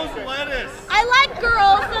hell. I like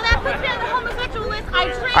girls, so that puts me on the homosexual list. I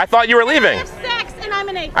drink. I thought you were leaving. I have sex, and I'm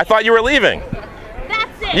an atheist. I thought you were leaving.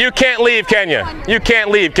 That's it. You can't leave, can you? You can't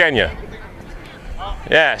leave, can you?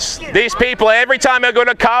 Yes. These people, every time I go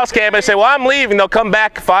to a college campus, say, well, I'm leaving. They'll come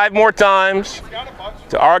back 5 more times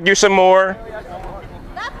to argue some more.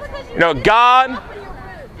 You know, God,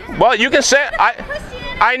 well, you can say,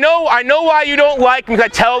 I know why you don't like me, because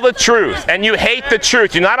I tell the truth, and you hate the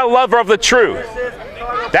truth. You're not a lover of the truth.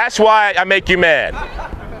 That's why I make you mad.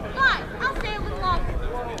 I'll stay a little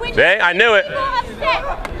longer. See, I knew it.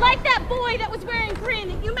 Upset, like that boy that was wearing green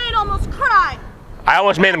that you made almost cry. I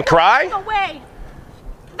almost made him cry? Away.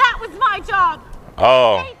 That was my job.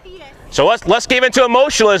 Oh. So let's give into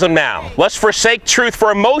emotionalism now. Let's forsake truth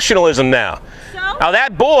for emotionalism now. Now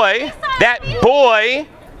that boy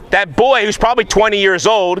who's probably 20 years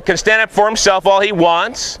old can stand up for himself all he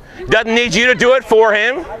wants. Doesn't need you to do it for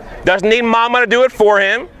him. Doesn't need mama to do it for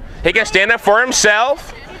him. He can stand up for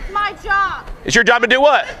himself. It's my job. It's your job to do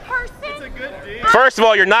what? First of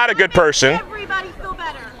all, you're not a good person. Everybody feel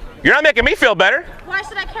better. You're not making me feel better. Why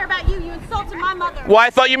should I care about you? You insulted my mother. Well, I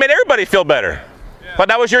thought you made everybody feel better. But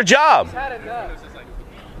that was your job.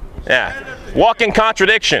 Yeah. Walk in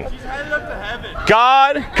contradiction.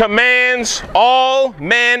 God commands all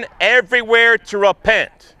men everywhere to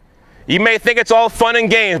repent. You may think it's all fun and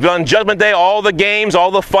games, but on Judgment Day, all the games,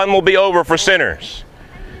 all the fun will be over for sinners.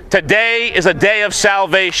 Today is a day of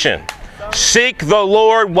salvation. Seek the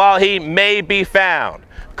Lord while he may be found.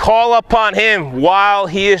 Call upon him while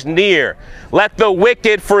he is near. Let the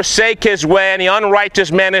wicked forsake his way, and the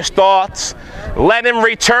unrighteous man his thoughts. Let him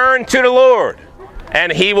return to the Lord,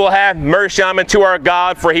 and he will have mercy on him, and to our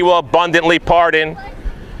God, for he will abundantly pardon.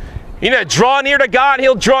 You know, draw near to God,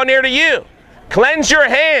 he'll draw near to you. Cleanse your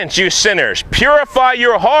hands, you sinners. Purify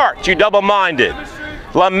your heart, you double-minded.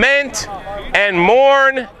 Lament and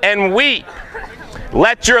mourn and weep.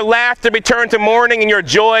 Let your laughter be turned to mourning and your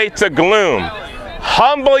joy to gloom.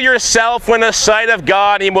 Humble yourself in the sight of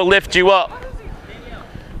God, and He will lift you up.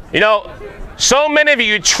 You know, so many of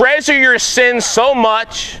you treasure your sins so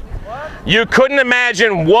much, you couldn't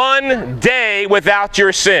imagine one day without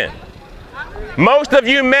your sin. Most of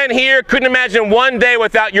you men here couldn't imagine one day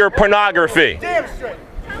without your pornography.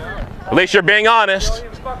 At least you're being honest.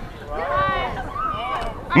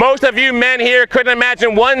 Most of you men here couldn't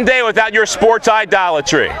imagine one day without your sports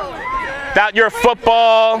idolatry, without your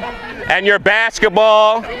football and your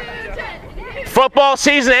basketball. Football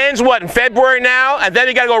season ends, what, in February now? And then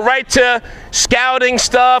you got to go right to scouting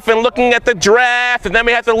stuff and looking at the draft, and then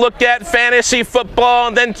we have to look at fantasy football,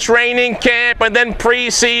 and then training camp, and then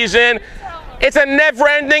preseason. It's a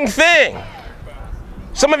never-ending thing.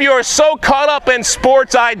 Some of you are so caught up in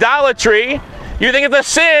sports idolatry, you think it's a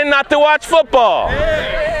sin not to watch football.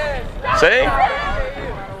 See?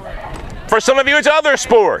 For some of you, it's other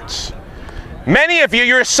sports. Many of you,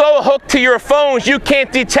 you're so hooked to your phones, you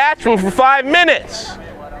can't detach them for 5 minutes.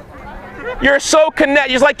 You're so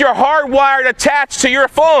connected, it's like you're hardwired attached to your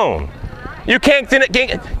phone. You can't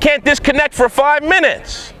disconnect for 5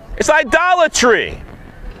 minutes. It's idolatry.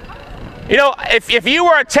 You know, if you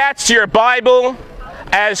were attached to your Bible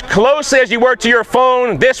as closely as you were to your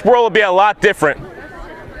phone, this world would be a lot different.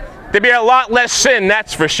 There'd be a lot less sin,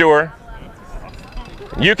 that's for sure.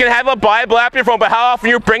 You can have a Bible app on your phone, but how often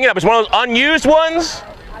you bring it up? Is one of those unused ones,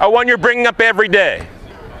 or one you're bringing up every day?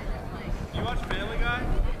 You watch Family Guy?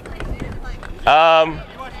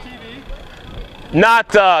 You watch TV? Not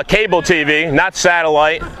cable TV, not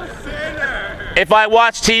satellite. If I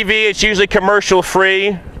watch TV, it's usually commercial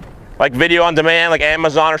free, like video on demand, like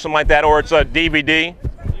Amazon or something like that, or it's a DVD.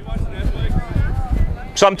 You watch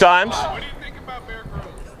Netflix? Sometimes. What do you think about Bear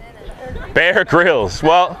Grylls? Bear Grylls.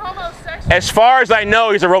 Well, as far as I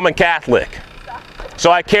know, he's a Roman Catholic.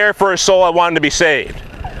 So I care for his soul. I want him to be saved.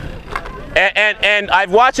 And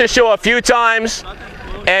I've watched his show a few times,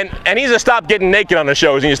 and he needs to stop getting naked on the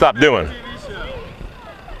shows. He needs to stop doing.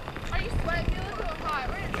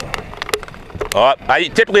 I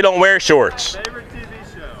typically don't wear shorts. Favorite TV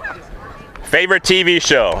show? Favorite TV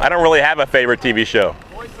show? I don't really have a favorite TV show.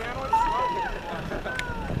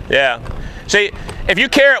 Yeah. See, if you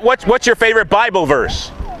care, what's your favorite Bible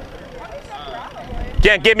verse?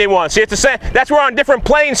 Can't give me one. See, it's the same. That's where we're on different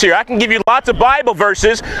planes here. I can give you lots of Bible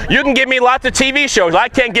verses. You can give me lots of TV shows. I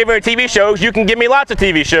can't give you any TV shows. You can give me lots of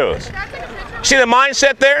TV shows. See the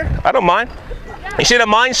mindset there? I don't mind. You see the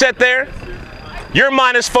mindset there? Your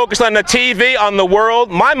mind is focused on the TV, on the world.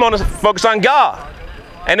 My mind is focused on God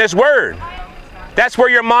and His Word. That's where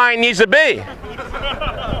your mind needs to be.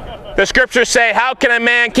 The scriptures say, how can a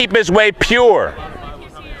man keep his way pure?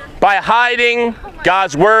 By hiding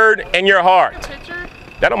God's Word in your heart.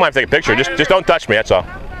 I don't mind if I take a picture. Just don't touch me, that's all.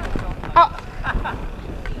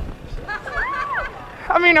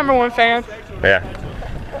 I'm your #1 fan. Yeah.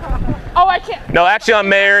 Oh, I can't. No, actually I'm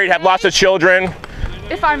married, have lots of children.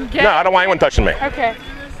 If I'm gay. No, I don't want anyone touching me. Okay.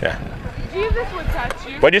 Yeah. Jesus would touch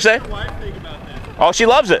you. What'd you say? Oh, she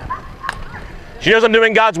loves it. She knows I'm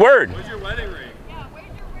doing God's Word. Where's your wedding ring?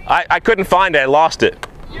 I couldn't find it, I lost it.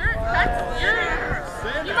 You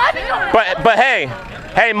might be going. But hey,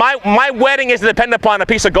 my wedding is dependent upon a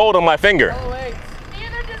piece of gold on my finger.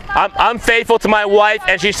 I'm faithful to my wife,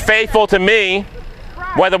 and she's faithful to me,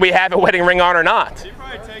 whether we have a wedding ring on or not. She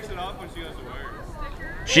probably takes it off when she goes to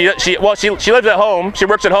work. She lives at home. She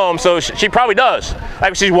works at home, so she probably does.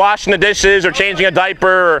 Like if she's washing the dishes or changing a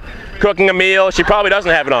diaper or cooking a meal, she probably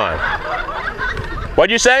doesn't have it on.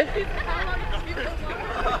 What'd you say?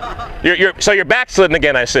 So you're backslidden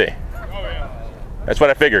again, I see. That's what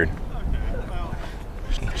I figured.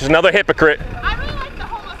 She's another hypocrite.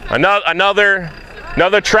 Another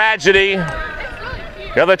tragedy.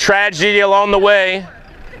 Another tragedy along the way.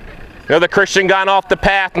 Another Christian gone off the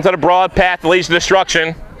path into the broad path that leads to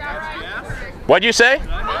destruction. What'd you say?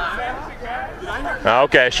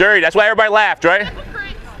 Okay, sure. That's why everybody laughed, right?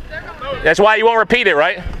 That's why you won't repeat it,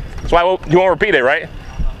 right? That's why you won't repeat it, right?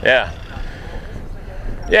 Yeah.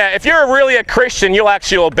 Yeah, if you're really a Christian, you'll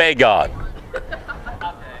actually obey God.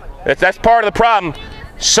 That's part of the problem.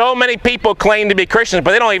 So many people claim to be Christians,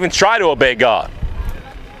 but they don't even try to obey God.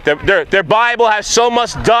 Their Bible has so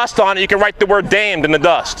much dust on it, you can write the word damned in the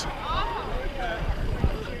dust.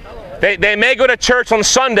 They may go to church on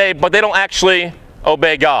Sunday, but they don't actually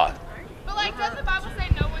obey God. But like, does the Bible say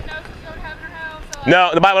no one knows who's going to heaven or hell? So like,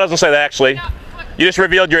 No, the Bible doesn't say that actually. You just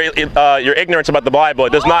revealed your ignorance about the Bible.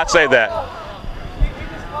 It does not say that.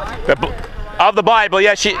 Of the Bible,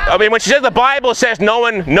 yeah. When she says the Bible says no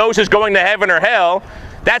one knows who's going to heaven or hell,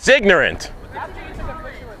 that's ignorant.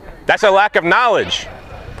 That's a lack of knowledge.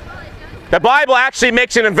 The Bible actually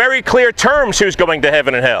makes it in very clear terms who's going to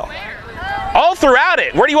heaven and hell. All throughout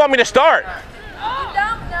it. Where do you want me to start? You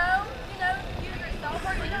don't know. You know, you yourself,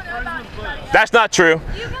 or you don't know about anybody else. That's not true.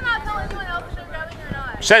 You cannot tell anyone else if they're going or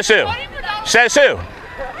not. Says who? Says who?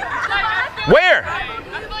 Where?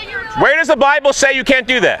 Where does the Bible say you can't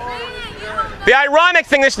do that? The ironic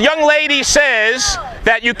thing, this young lady says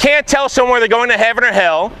that you can't tell someone they're going to heaven or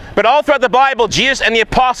hell, but all throughout the Bible, Jesus and the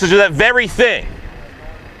apostles do that very thing.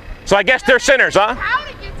 So I guess they're sinners, huh? How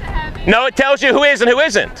to get to heaven? No, it tells you who is and who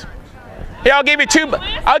isn't. Here, I'll give you two.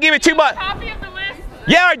 I'll give you two. Copy of the list?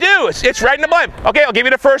 Yeah, I do. It's right in the Bible. Okay, I'll give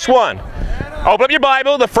you the first one. Open up your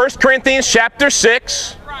Bible, the 1 Corinthians chapter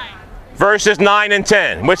 6, verses 9 and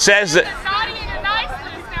 10, which says that. It's not even a nice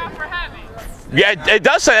list now for heaven. Yeah, it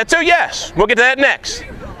does say that too, yes. We'll get to that next.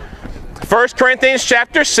 1 Corinthians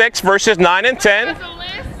chapter 6, verses 9 and 10.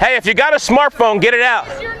 Hey, if you got a smartphone, get it out.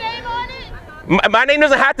 Is your name on it? My name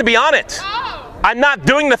doesn't have to be on it. Oh. I'm not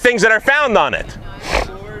doing the things that are found on it.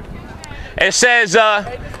 It says,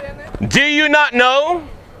 do you not know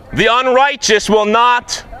the unrighteous will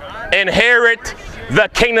not inherit the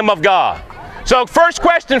kingdom of God? So first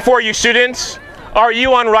question for you students, are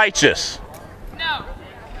you unrighteous? No.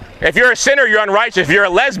 If you're a sinner, you're unrighteous. If you're a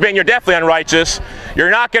lesbian, you're definitely unrighteous.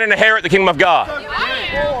 You're not going to inherit the kingdom of God. I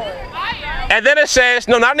am. And then it says,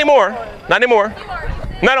 no, not anymore. Not anymore.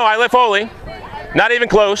 No, I live holy. Not even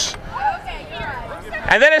close.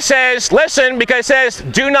 And then it says, listen, because it says,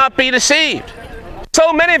 do not be deceived.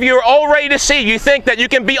 So many of you are already deceived. You think that you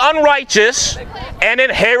can be unrighteous and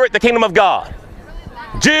inherit the kingdom of God.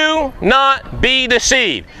 Do not be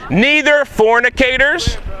deceived. Neither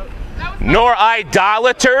fornicators, nor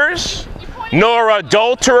idolaters, nor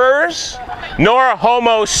adulterers, nor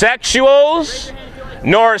homosexuals,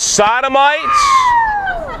 nor sodomites,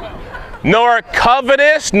 nor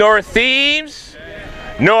covetous, nor thieves,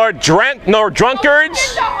 nor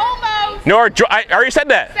drunkards, I already said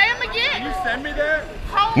that. Say them again. You send me there?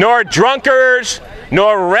 Nor drunkards,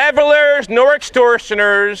 nor revelers, nor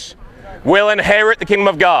extortioners will inherit the kingdom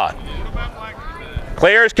of God.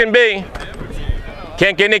 Clear as can be.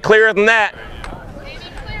 Can't get any clearer than that.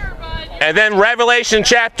 And then Revelation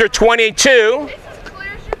chapter 22. Can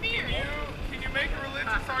you make a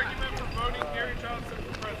religious argument for voting Harry Johnson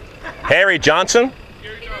for president? Harry Johnson?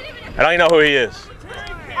 I don't even know who he is.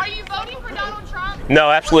 Are you voting for Donald Trump? No,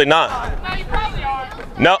 absolutely not. No, you probably are.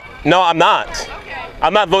 No, I'm not. Okay.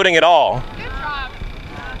 I'm not voting at all. Good job.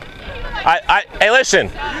 Hey,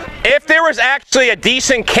 listen. If there was actually a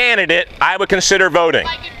decent candidate, I would consider voting.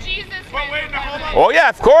 Like if Jesus ran for president. Oh yeah,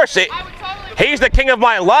 of course. I would totally He's the king of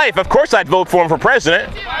my life. Of course I'd vote for him for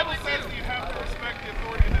president. The Bible says you have to respect the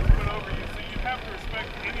authority that's put over you, so you have to respect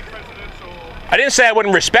any presidential. I didn't say I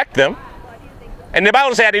wouldn't respect them. And the Bible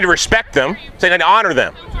doesn't say I need to respect them. It says I need to honor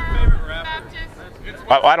them.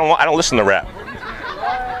 I don't listen to rap.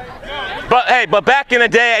 But back in the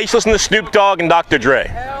day, I used to listen to Snoop Dogg and Dr. Dre.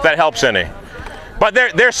 If that helps any. But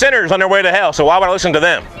they're sinners on their way to hell, so why would I listen to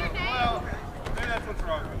them?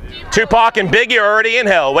 Tupac and Biggie are already in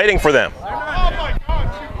hell, waiting for them. Oh my God,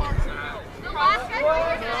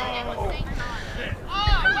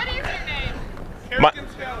 what is your name? Kerrigan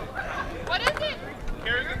Skelly. What is it?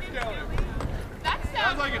 Kerrigan Skelly. That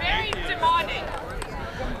sounds like very demonic.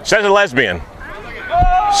 Says a lesbian.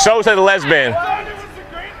 So says a lesbian.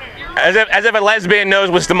 As if a lesbian knows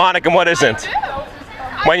what's demonic and what isn't.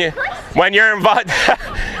 When you're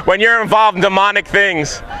involved in demonic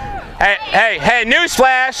things. Hey,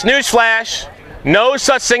 newsflash. No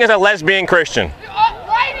such thing as a lesbian Christian.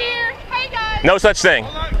 Right here. Hey guys. No such thing.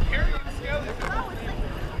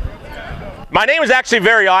 My name is actually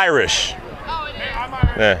very Irish. Oh, it is. I'm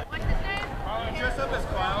Irish. Yeah. What's his name? Dress up as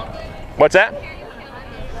clown. What's that?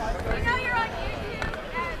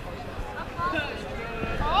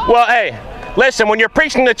 Well, hey, listen, when you're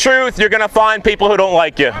preaching the truth, you're going to find people who don't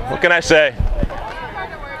like you. What can I say?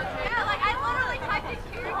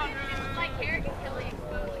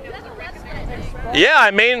 Yeah, I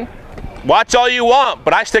mean, watch all you want,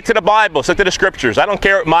 but I stick to the Bible, stick to the scriptures. I don't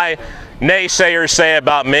care what my naysayers say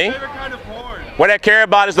about me. What I care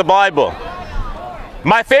about is the Bible.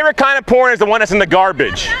 My favorite kind of porn is the one that's in the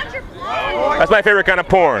garbage. That's my favorite kind of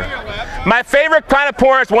porn. My favorite kind of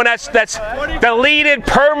porn is one that's deleted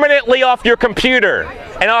permanently off your computer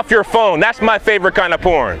and off your phone. That's my favorite kind of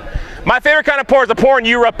porn. My favorite kind of porn is the porn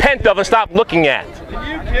you repent of and stop looking at.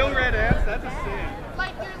 Can you kill red ants? That's a sin.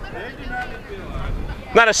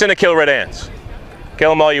 Not a sin to kill red ants.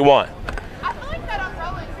 Kill them all you want. I feel like that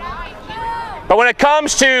umbrella is mine. But when it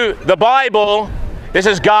comes to the Bible, this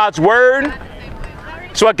is God's word.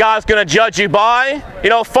 It's what God's going to judge you by.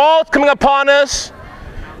 You know, fall's coming upon us.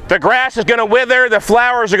 The grass is going to wither, the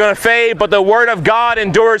flowers are going to fade, but the word of God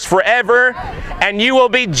endures forever, and you will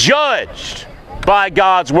be judged by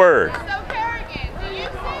God's word. So, Kerrigan, do you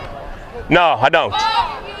sin? No, I don't.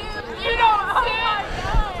 You don't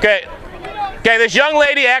sin? Okay. Okay, this young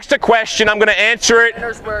lady asked a question. I'm going to answer it.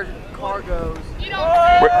 There's where the car goes. You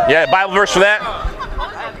don't sin? Yeah, Bible verse for that?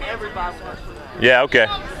 I have every Bible verse for that. Yeah, okay.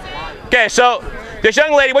 Okay, so this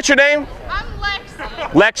young lady, what's your name? I'm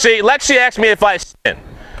Lexi. Lexi asked me if I sin.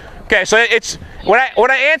 Okay, so it's when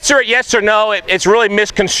I answer it yes or no, it's really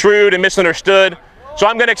misconstrued and misunderstood. So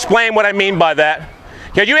I'm going to explain what I mean by that.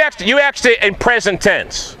 Okay, you asked it in present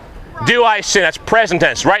tense. Do I sin? That's present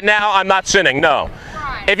tense. Right now, I'm not sinning. No.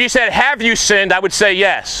 If you said, have you sinned, I would say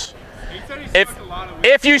yes.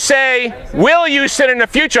 If you say, will you sin in the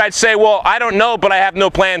future, I'd say, well, I don't know, but I have no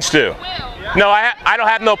plans to. No, I don't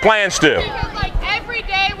have no plans to. Because, like, every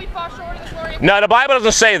day we fall short of the glory of God. No, the Bible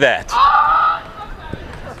doesn't say that.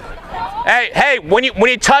 Hey, when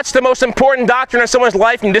you touch the most important doctrine of someone's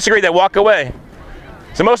life and you disagree, they walk away.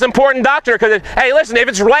 It's the most important doctrine because, hey, listen, if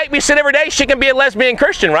it's right we sin every day, she can be a lesbian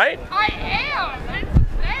Christian, right? I am. That's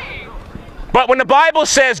insane. But when the Bible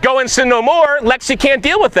says go and sin no more, Lexi can't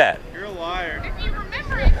deal with that. You're a liar. If you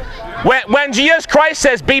remember it. When Jesus Christ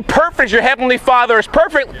says be perfect as your heavenly Father is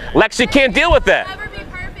perfect, Lexi can't deal with that. Never be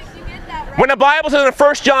perfect. You get that right. When the Bible says in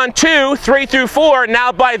 1 John 2, 3 through 4,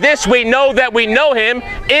 now by this we know that we know him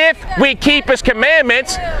if we keep his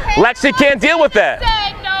commandments, Lexi can't deal with that.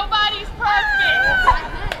 Said nobody's perfect.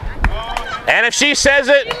 And if she says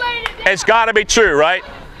it, it's got to be true, right?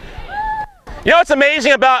 You know what's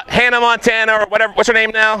amazing about Hannah Montana or whatever, what's her name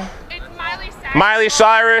now? It's Miley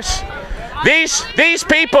Cyrus. These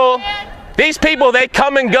people, they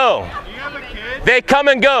come and go. They come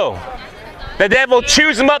and go. The devil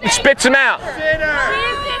chews them up and spits them out.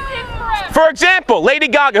 For example, Lady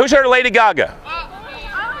Gaga. Who's heard of Lady Gaga?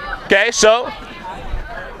 Okay, so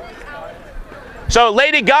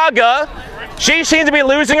Lady Gaga, she seems to be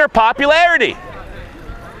losing her popularity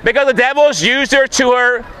because the devil has used her to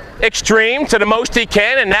her extreme, to the most he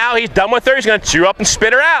can, and now he's done with her. He's going to chew up and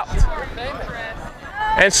spit her out.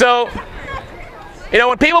 And so, you know,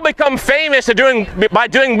 when people become famous by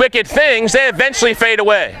doing wicked things, they eventually fade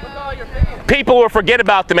away. People will forget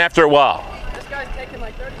about them after a while. This guy's taking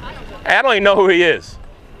like 30 minutes. I don't even know who he is.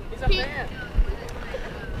 He's a fan.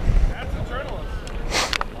 That's a journalist.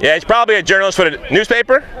 Yeah, he's probably a journalist for the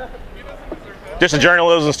newspaper. Just a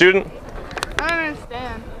journalism student. I don't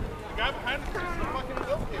understand. The guy behind the curtain is fucking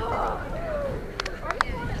guilty.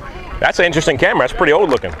 That's an interesting camera. That's pretty old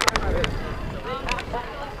looking.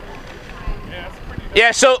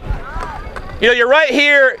 Yeah, so, you know, you're right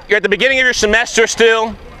here. You're at the beginning of your semester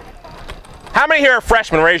still. How many here are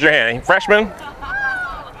freshmen? Raise your hand. Freshmen? Wait,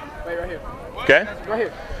 right here. Okay. Right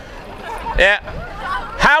here. Yeah.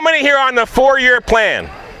 How many here are on the 4-year plan?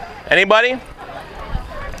 Anybody?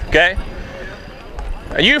 Okay.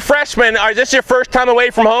 Are you freshmen, is this your first time away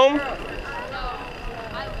from home? No,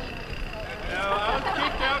 I was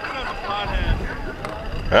kicked out because I was a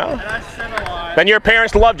pothead. Well, And I sin a lot. then your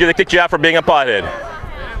parents loved you. They kicked you out for being a pothead.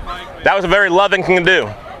 That was a very loving thing to do.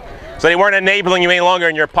 So they weren't enabling you any longer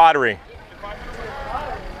in your pottery.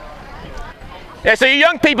 Yeah, so you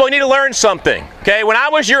young people, you need to learn something. Okay, when I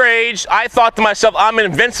was your age, I thought to myself, I'm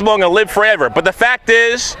invincible and going to live forever. But the fact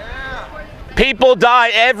is, people die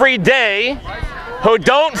every day who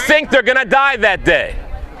don't think they're going to die that day.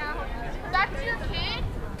 That's your kid?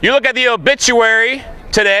 You look at the obituary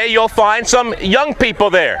today, you'll find some young people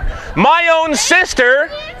there. My own sister,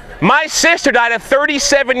 my sister died at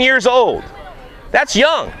 37 years old. That's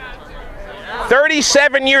young.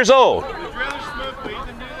 37 years old.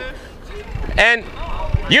 And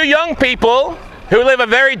you young people who live a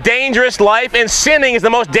very dangerous life, and sinning is the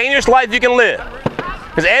most dangerous life you can live.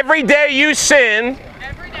 Because every day you sin,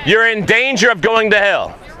 you're in danger of going to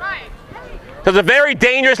hell. So it's a very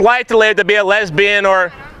dangerous life to live, to be a lesbian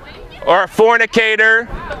or a fornicator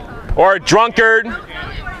or a drunkard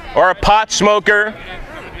or a pot smoker.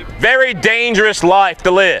 Very dangerous life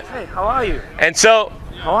to live. Hey, how are you? And so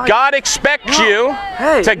God expects you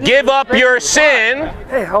to give up your sin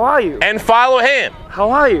Hey, how are you? and follow him.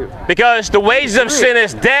 How are you? Because the wages of sin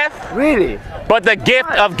is death, Really? but the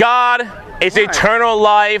gift of God is eternal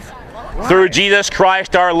life through Jesus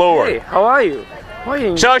Christ our Hey, Lord. how are you? Why are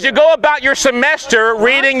you? So as you go about your semester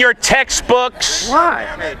reading your textbooks,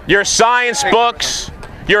 Why? your science books,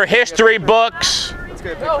 your history books,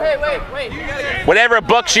 Oh, hey, wait. whatever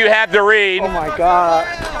books you have to read, Oh my God.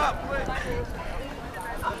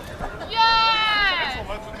 Yes!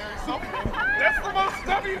 That's the most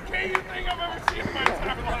WKU thing I've ever seen in my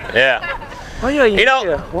entire Yeah. You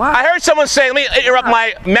know, I heard someone say, let me interrupt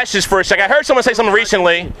my message for a second. I heard someone say something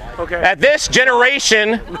recently that this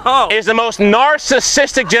generation is the most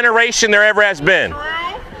narcissistic generation there ever has been.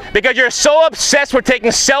 Because you're so obsessed with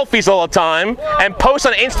taking selfies all the time and post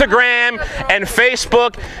on Instagram and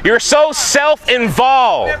Facebook. You're so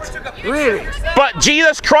self-involved. Really? But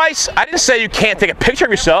Jesus Christ, I didn't say you can't take a picture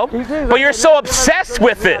of yourself, but you're so obsessed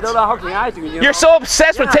with it. You're so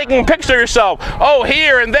obsessed with taking a picture of yourself. Oh,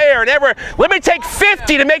 here and there and ever. Let me take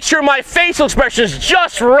 50 to make sure my facial expression is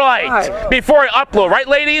just right before I upload. Right,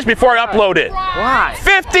 ladies? Before I upload it. Why?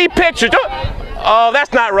 50 pictures. Oh,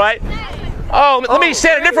 that's not right. Oh, let me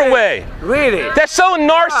say it a different way. Really? That's so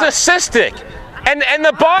narcissistic. And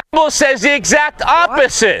the Bible says the exact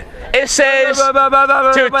opposite. It says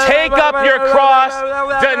to take up your cross,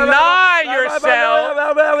 deny yourself,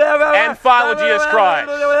 and follow Jesus Christ.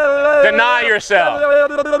 Deny yourself.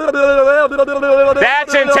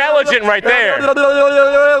 That's intelligent right there.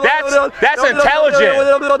 That's intelligent.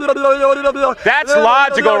 That's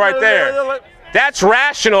logical right there. That's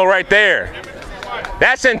rational right there.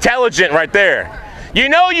 That's intelligent right there. You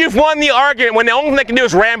know you've won the argument when the only thing they can do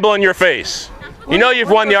is ramble in your face. You know you've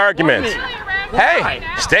won the argument. Hey,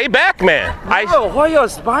 stay back, man. No, why you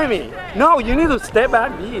spy me? No, you need to stay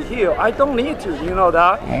back here. I don't need to, you know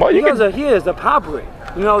that? Well, you because here is the public,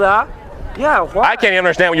 you know that? Yeah, why? I can't even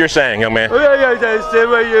understand what you're saying, young man. I understand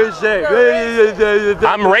what you're saying.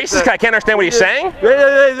 I'm racist? I can't understand what he's saying?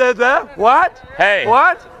 What? Hey.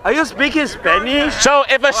 What? Are you speaking Spanish? So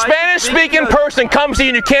if a Spanish-speaking person comes to you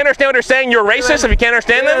and you can't understand what they're saying, you're racist if you can't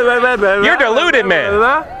understand them? You're deluded, man.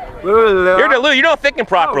 You're deluded. You're not thinking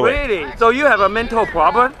properly. Oh, really? So you have a mental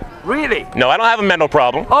problem? Really? No, I don't have a mental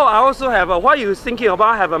problem. Oh, I also have a, why are you thinking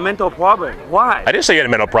about have a mental problem? Why? I didn't say you had a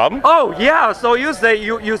mental problem. Oh, yeah, so you say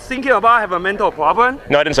you thinking about have a mental problem?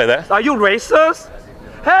 No, I didn't say that. Are you racist?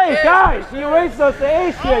 Hey, guys, you racist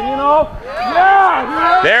Asian, you know?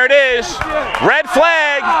 Yeah! There it is. Red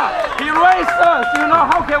flag. He racist, you know?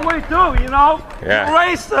 How can we do, you know? Yeah.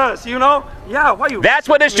 He racist, you know? Yeah, why you... That's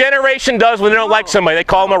what this generation does when they don't like somebody. They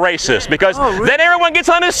call them a racist because then everyone gets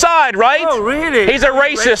on his side, right? Oh, really? He's a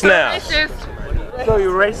racist now. So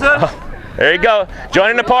you racist? There you go.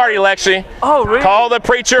 Joining the party, Lexi. Oh, really? Call the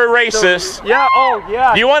preacher a racist. So, yeah, oh,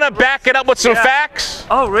 yeah. You want to back it up with some facts?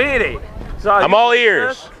 Oh, really? So I'm all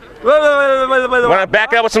ears. Want to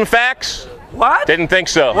back it up with some facts? What? Didn't think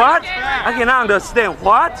so. What? I cannot understand.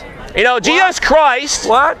 What? You know, Jesus Christ,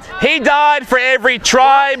 He died for every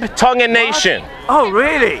tribe, tongue, and nation. Oh,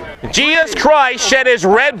 really? Jesus Christ shed His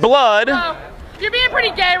red blood You're being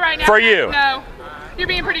pretty gay right now. for you. No. You're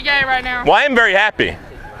being pretty gay right now. Well, I am very happy.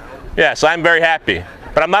 Yes, I'm very happy.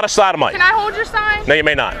 But I'm not a sodomite. Can I hold your sign? No, you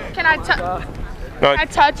may not. Can I No, can I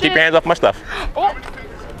touch keep it? your hands off my stuff. Oh.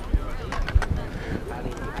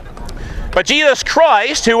 But Jesus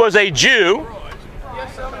Christ, who was a Jew,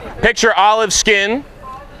 picture olive skin,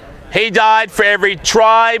 He died for every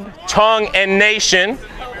tribe, tongue, and nation.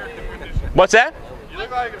 What's that?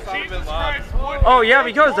 Oh yeah,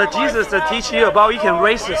 because the Jesus teach you about you can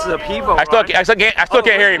racist the people. I still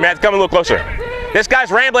can't hear you, man. Come a little closer. This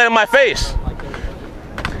guy's rambling in my face.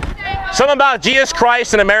 Something about Jesus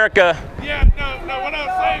Christ in America. Yeah, no, what I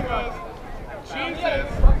was saying was, Jesus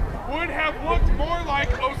would have looked more like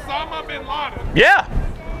Osama bin Laden Yeah.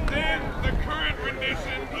 than the current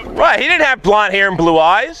rendition of... Right, he didn't have blonde hair and blue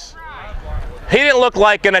eyes. He didn't look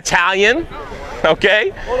like an Italian, okay?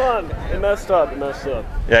 Hold on, it messed up,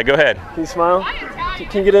 Yeah, go ahead. Can you smile?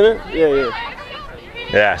 Can you get in it? Yeah.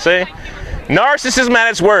 Yeah, see? Narcissism at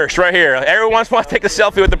its worst, right here. Everyone wants to take a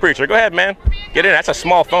selfie with the preacher. Go ahead, man. Get in. That's a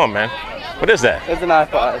small phone, man. What is that? It's an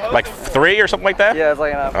iPod. Like 3 or something like that? Yeah, it's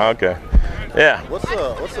like an iPod. Oh, okay. Yeah. What's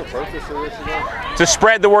the purpose of this again? To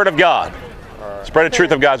spread the word of God. Spread the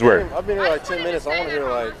truth of God's word. I've been here like 10 minutes. I want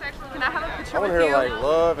to hear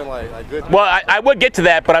love and like good. Well, I would get to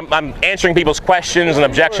that, but I'm answering people's questions and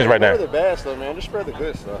objections right now. Ignore the bad stuff, man. Just spread the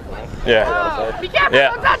good stuff, man. Yeah. Be careful,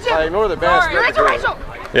 don't touch him. Ignore the bad You're stuff.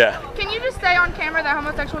 interracial. Yeah. Can you just say on camera that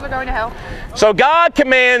homosexuals are going to hell? So God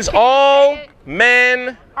commands all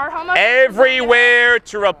men everywhere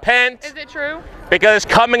to repent. Is it true? Because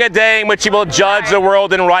it's coming a day in which He will judge the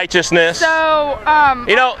world in righteousness. So,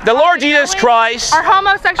 you know, the Lord Jesus Christ, are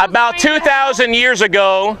homosexuals about 2,000 years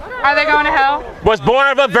ago, are they going to hell? Was born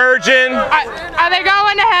of a virgin. Are they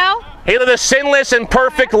going to hell? He lived a sinless and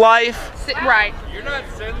perfect life. Right. You're not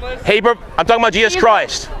sinless. I'm talking about Jesus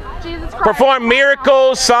Christ. Jesus Christ. Performed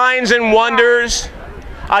miracles, signs, and wonders,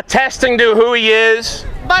 attesting to who He is.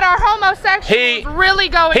 But our homosexuals really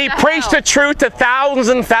going He preached the truth to thousands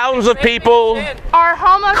and thousands of people, our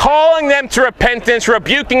homosexuals calling them to repentance,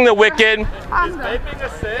 rebuking the wicked.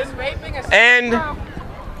 And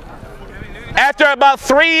after about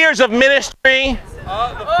 3 years of ministry,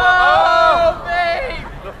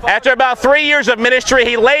 after about 3 years of ministry,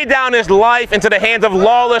 he laid down his life into the hands of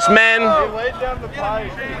lawless men.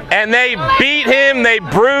 And they beat him, they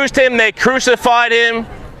bruised him, they crucified him.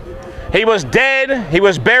 He was dead, he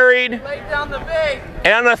was buried.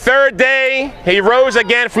 And on the third day, he rose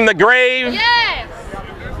again from the grave.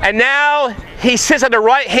 And now he sits at the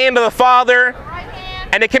right hand of the Father,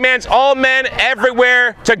 and he commands all men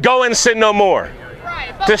everywhere to go and sin no more.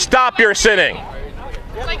 To stop your sinning.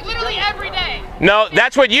 Like literally every day. No,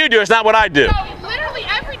 that's what you do. It's not what I do. No, literally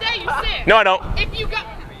every day you sin. No, I don't. If you go.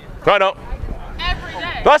 No, I don't. Every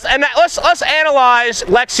day. Let's analyze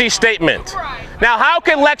Lexi's statement. Right. Now, how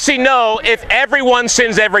can Lexi know if everyone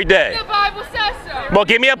sins every day? The Bible says so. Well,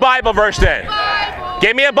 give me a Bible verse then.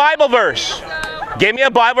 Give me a Bible verse. Give me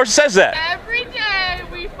a Bible verse that says that. Every day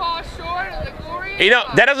we fall short of the glory of You know,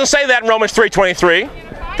 God. that doesn't say that in Romans 3:23.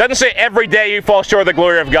 Doesn't say every day you fall short of the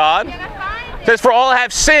glory of God. It says, for all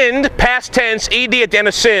have sinned, past tense, ed at the end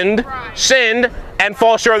of sinned, sinned, and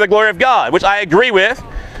fall short of the glory of God, which I agree with.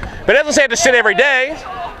 But it doesn't say I have to sin every day.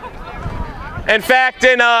 In fact,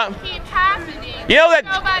 you know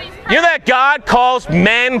that God calls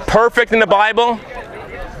men perfect in the Bible?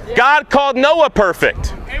 God called Noah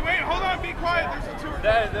perfect. Hey, wait, hold on, be quiet.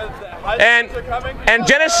 There's a tour. And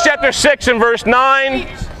Genesis chapter 6 and verse 9,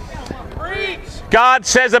 God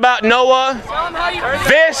says about Noah,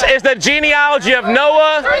 this is the genealogy of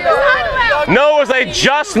Noah. Noah was a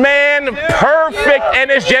just man, perfect in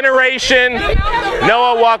his generation.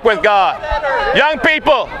 Noah walked with God. Young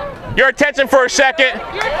people, your attention for a second.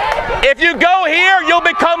 If you go here, you'll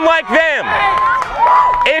become like them.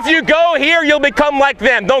 If you go here, you'll become like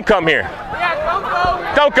them. Don't come here.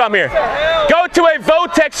 Don't come here. Go to a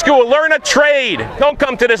Votech school. Learn a trade. Don't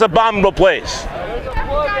come to this abominable place.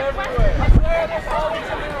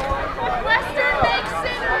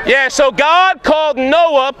 Yeah, so God called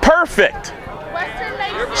Noah perfect.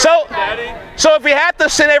 So if we have to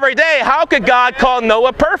sin every day, how could God call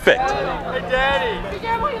Noah perfect?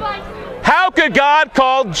 How could God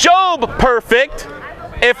call Job perfect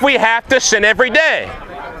if we have to sin every day?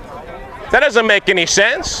 That doesn't make any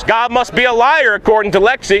sense. God must be a liar, according to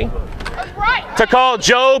Lexi, to call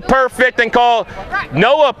Job perfect and call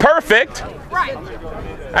Noah perfect.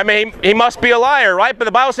 I mean, he must be a liar, right? But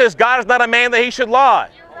the Bible says God is not a man that he should lie.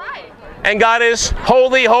 And God is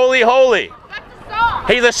holy, holy, holy.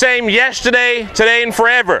 He's the same yesterday, today, and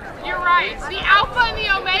forever. You're right. The Alpha and the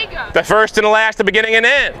Omega. The first and the last, the beginning and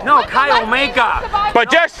end. No, Chi Omega.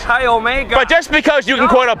 But just because you can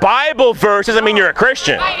quote a Bible verse doesn't mean you're a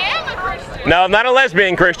Christian. I am a Christian. No, I'm not a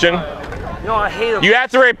lesbian Christian. No, I hate a You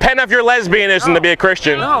have to repent of your lesbianism to be a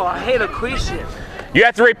Christian. No, I hate a Christian. You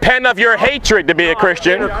have to repent of your hatred to be a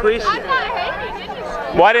Christian. I'm not hating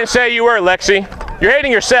anyone. Well, I didn't say you were, Lexi. You're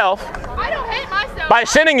hating yourself. I don't hate myself. By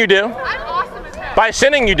sinning, you do. I'm awesome as hell. By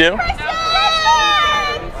sinning, you do.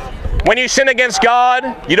 When you sin against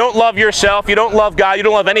God, you don't love yourself, you don't love God, you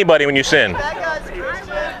don't love anybody when you sin.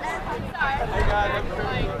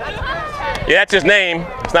 Yeah, that's his name.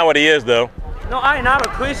 It's not what he is, though. No, I'm not a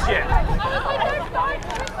Christian.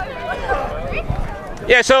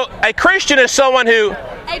 Yeah, so a Christian is someone who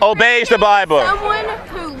obeys the Bible. Someone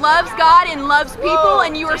who loves God and loves people,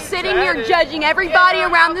 and you are sitting here judging everybody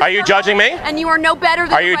around this. Are you judging me? And you are no better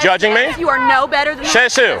than Are you judging me? You are no better than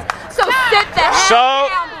Says who? So sit the hell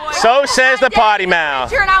down, boy. So says the potty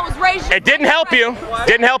mouth. And I was raised. It didn't help you.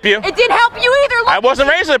 Didn't help you. It didn't help you either. Look, I wasn't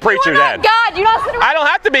raised as a preacher you are then. not God. You not sit around. I don't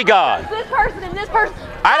have to be God. This person and this person.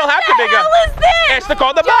 I don't have to be God. What the hell is this? It's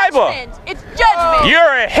called the Bible. It's judgment.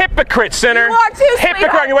 You're a hypocrite, sinner. You are too,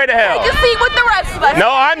 Hypocrite on your way to hell. Take a seat with the rest of us.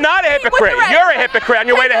 No, I'm not a hypocrite. You're a hypocrite on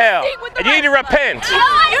your way to hell. And you need to repent.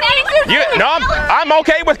 I'm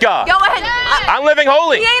okay with God. Go ahead. I'm living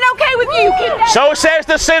holy. He ain't okay with you. So says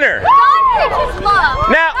the sinner.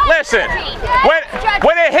 Now, listen.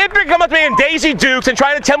 When a hypocrite comes up to me in Daisy Dukes and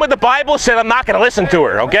trying to tell me what the Bible said, I'm not going to listen to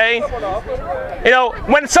her, okay? You know,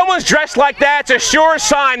 when someone's dressed like that, it's a sure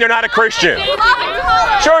sign they're not a Christian.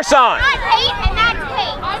 Sure sign.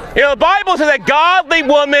 You know, the Bible says that godly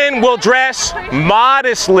woman will dress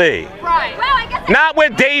modestly. Right. Well, I guess not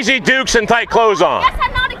with Daisy Dukes and tight clothes on. I guess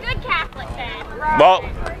I'm not a good Catholic then. Right. Well,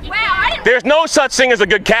 there's no such thing as a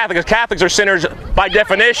good Catholic, because Catholics are sinners by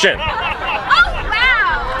definition. Oh,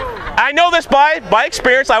 wow. I know this by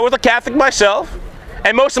experience. I was a Catholic myself,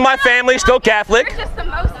 and most of my family is still Catholic. You're just the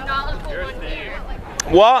most knowledgeable one here.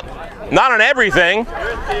 Well, Not on everything,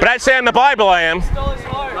 but I'd say in the Bible I am. God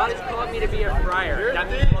has called me to be a friar. That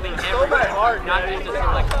means loving everyone, not just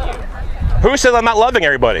select few. Who said I'm not loving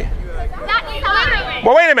everybody?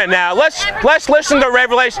 Well, wait a minute now. Let's listen to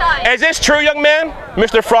Revelation. Is this true, young man?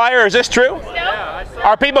 Mr. Fryer, is this true?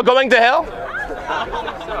 Are people going to hell?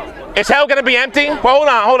 Is hell going to be empty? Well,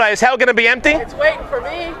 hold on. Is hell going to be empty? It's waiting for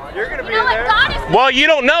me. You're going to be in there. Well, you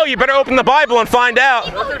don't know. You better open the Bible and find out.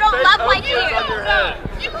 People who don't love like you.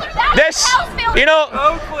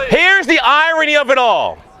 Here's the irony of it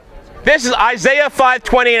all. This is Isaiah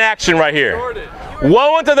 5:20 in action right here.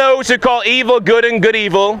 Woe unto those who call evil good and good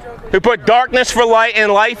evil, who put darkness for light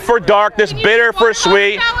and light for darkness, bitter for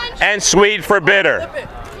sweet, and sweet for bitter.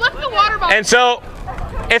 And so,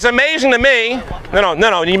 it's amazing to me.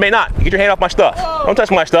 No, you may not. Get your hand off my stuff. Don't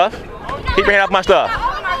touch my stuff. Keep your hand off my stuff.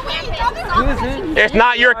 It's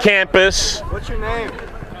not your campus. What's your name?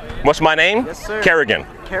 What's my name? Yes, sir. Kerrigan.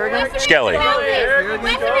 Kerrigan? Skelly.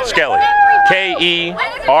 Skelly. Kerrigan.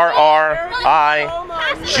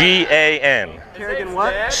 Kerrigan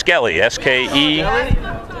what? Skelly. Skelly.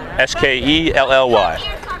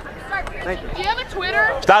 Thank you. Do you have a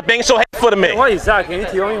Twitter? Stop being so hateful to me. What is that? Can you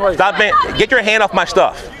tell me what? Stop being. Get your hand off my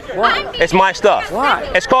stuff. Why? It's my stuff. Why?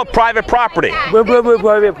 It's called private property.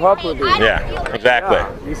 Private property. Yeah, exactly.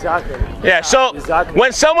 Yeah, exactly. Yeah, so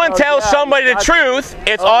when someone tells somebody the truth,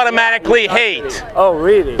 it's automatically hate. Oh,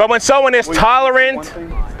 really? But when someone is tolerant,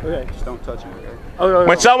 Okay. Just don't touch him, okay?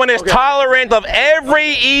 when someone is tolerant of every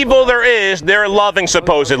evil there is, they're loving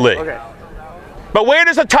supposedly. Okay. But where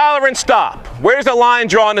does the tolerance stop? Where's the line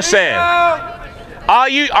drawn in the sand? Are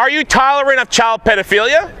you tolerant of child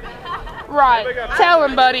pedophilia? Right. Tell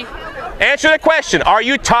him, buddy. Answer the question. Are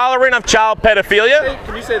you tolerant of child pedophilia? Hey,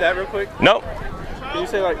 can you say that real quick? Nope. Can you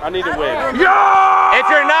say, like, I need to win?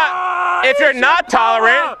 If you're not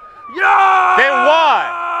tolerant, then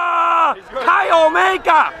why? Chi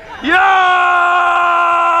Omega!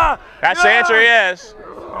 Yeah! That's the answer, yes.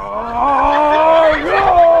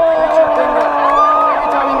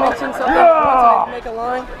 Make a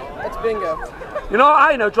line. That's bingo. You know,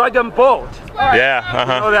 I know Dragon Boat. Yeah,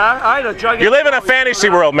 You know that? I know Dragon. You live in a fantasy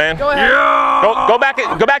world, man. Go ahead. Yeah.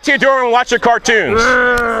 Go back to your dorm and watch your cartoons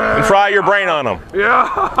and fry your brain on them.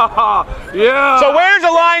 Yeah. Yeah. So where's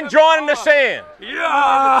the line drawn in the sand?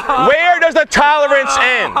 Yeah. Where does the tolerance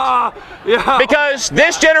end? Yeah. Because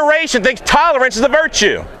this generation thinks tolerance is a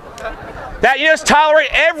virtue. That you just tolerate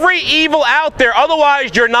every evil out there,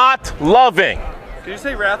 otherwise you're not loving. Can you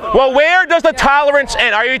say wrath of Well, where does the tolerance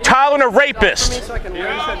end? Are you tolerant of rapists?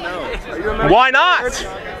 Why not?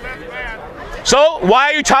 So,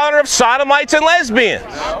 why are you tolerant of sodomites and lesbians?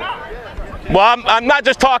 Well, I'm not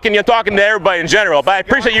just talking, you're talking to everybody in general, but I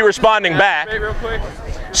appreciate you responding back.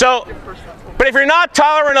 So, but if you're not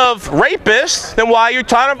tolerant of rapists, then why are you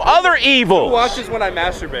tolerant of other evils? Who watches when I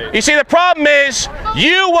masturbate? You see, the problem is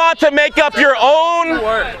you want to make up your own.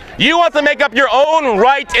 You want to make up your own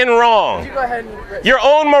right and wrong. Your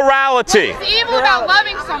own morality. It's evil about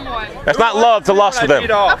loving someone. That's not love to lust for them.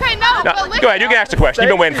 Okay, no, but listen. Go ahead, you can ask the question.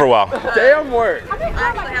 You've been waiting for a while. Damn work. I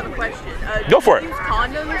actually have a question. Go for it. Do you use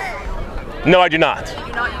condoms? No, I do not. Do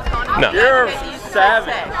you not use condoms? No. You're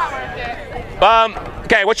savage.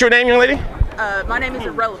 Okay, what's your name, young lady? My name is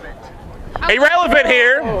Irrelevant. Irrelevant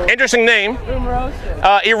here, interesting name.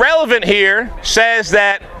 Irrelevant here says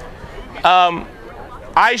that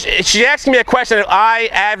she asked me a question if I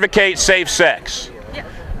advocate safe sex.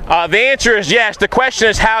 The answer is yes. The question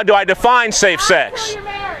is, how do I define safe sex?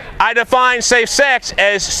 I define safe sex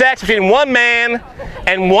as sex between one man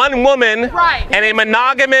and one woman in a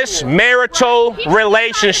monogamous marital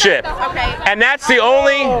relationship. And that's the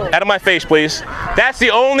only, out of my face please, that's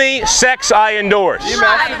the only sex I endorse.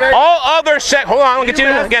 All other sex, hold on, I'll get you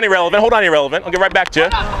again irrelevant, hold on irrelevant, I'll get right back to you.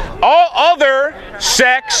 All other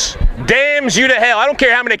sex damns you to hell. I don't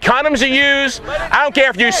care how many condoms you use, I don't care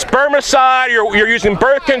if you use spermicide, you're using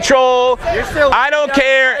birth control, I don't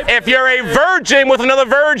care if you're a virgin with another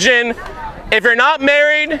virgin. If you're not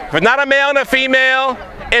married, if it's not a male and a female,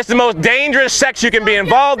 it's the most dangerous sex you can be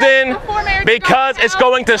involved in because it's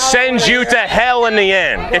going to send you to hell in the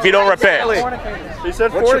end if you don't repent. He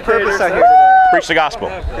said, what's your purpose out here? Preach the gospel.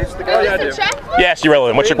 Yes, you're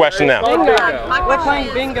relevant. What's your question now? We're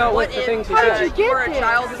playing bingo with the things you said. For a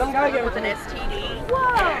child who's born with an STD,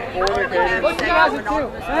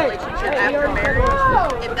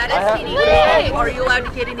 if that STD, are you allowed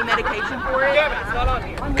to get any medication for it?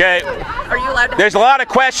 Okay. Are you allowed to? There's a lot of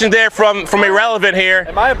questions there from Irrelevant here.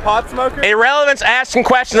 Am I a pot smoker? Irrelevant's asking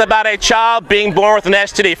questions about a child being born with an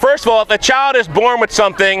STD. First of all, if the child is born with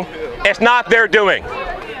something, it's not their doing.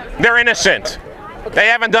 They're innocent. They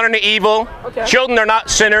haven't done any evil. Children are not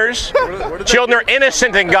sinners. Children are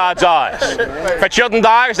innocent in God's eyes. If a children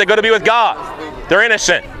dies, they go to be with God. They're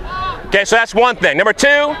innocent. Okay, so that's one thing. Number two,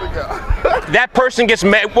 that person gets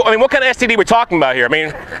married. I mean, what kind of STD we're talking about here? I mean,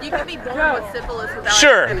 you can be born with syphilis without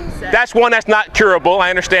sure, having sex. that's one that's not curable. I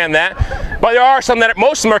understand that, but there are some that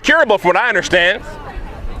most of them are curable, from what I understand.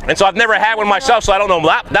 And so I've never had one myself, so I don't know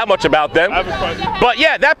that much about them. But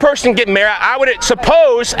yeah, that person getting married, I would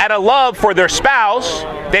suppose out of love for their spouse,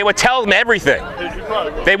 they would tell them everything.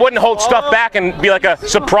 They wouldn't hold stuff back and be like a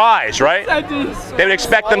surprise, right? They would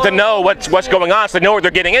expect them to know what's going on, so they know what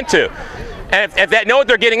they're getting into. And if they know what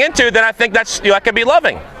they're getting into, then I think that's, that can be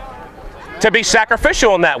loving. To be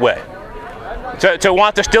sacrificial in that way. To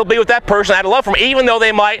want to still be with that person out of love for them, even though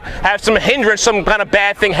they might have some hindrance, some kind of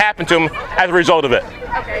bad thing happen to them as a result of it.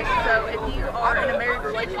 Okay, so if you are in a married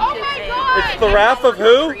relationship, it's the wrath of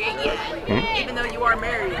who? Even though you are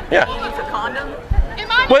married, yeah. you use a condom?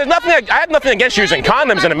 Well, there's nothing. I have nothing against using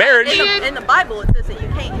condoms in a marriage. In the Bible, it says that you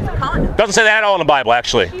can't use a condom. Doesn't say that at all in the Bible,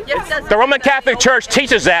 actually. Yes, it does. The Roman Catholic Church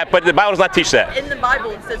teaches that, but the Bible does not teach that. In the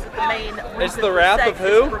Bible, it says that the main reason it's the wrath of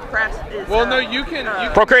who? Well, no, you can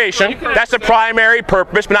procreation. That's the primary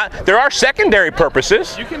purpose, but not. There are secondary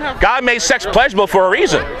purposes. God made sex pleasurable for a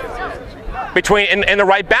reason. In the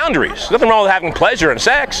right boundaries. There's nothing wrong with having pleasure in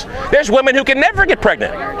sex. There's women who can never get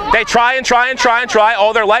pregnant. They try and try and try and try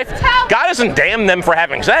all their life. God doesn't damn them for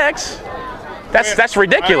having sex. That's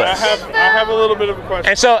ridiculous. I have a little bit of a question.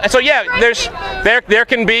 And so yeah, there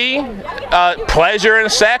can be pleasure in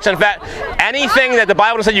sex. In fact, anything that the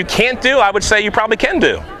Bible said you can't do, I would say you probably can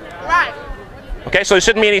do. Right. Okay, so there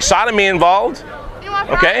shouldn't be any sodomy involved.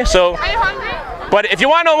 Okay, so. Are you hungry? But if you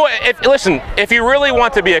want to know, listen, if you really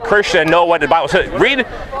want to be a Christian and know what the Bible says, read.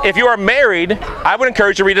 If you are married, I would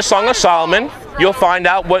encourage you to read the Song of Solomon. You'll find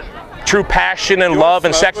out what true passion and love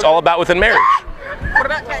and sex is all about within marriage. What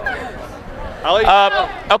about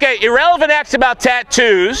tattoos? Okay, irrelevant acts about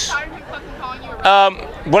tattoos. Well,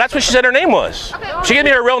 that's what she said her name was. She gave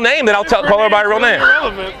me her real name, then I'll call her by her real name.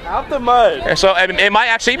 Out the mud. And so it might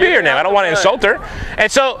actually be her name. I don't want to insult her.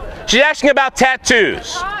 And so she's asking about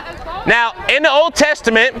tattoos. Now, in the Old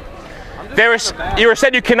Testament, you were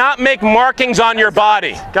said you cannot make markings on your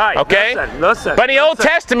body. Guys, okay? Listen, but in the Old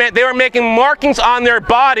Testament, they were making markings on their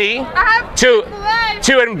body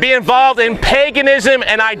to be involved in paganism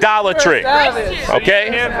and idolatry. Okay?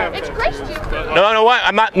 It's Christian. No, what?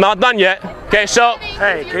 I'm not done yet. Okay, so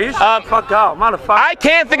hey, can you shut the fuck up, motherfucker? I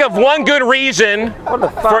can't think of one good reason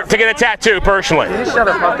to get a tattoo personally. Can you shut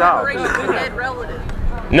the fuck up?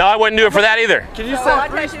 No, I wouldn't do it for that either. Can you say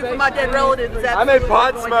tattoo for my dead relatives? I'm a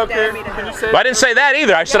pot smoker. Can you say but I didn't say that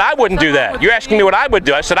either. I said I wouldn't do that. You're asking me what I would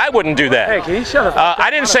do. I said I wouldn't do that. Hey, can you shut the fuck up? I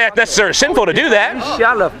didn't say it's necessarily sinful to do that. Can you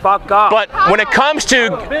shut the fuck up? But when it comes to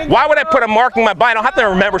why would I put a mark in my body? I don't have to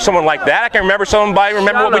remember someone like that. I can remember someone by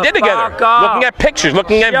remember what we did together. Looking at pictures,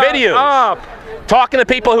 looking at videos. Talking to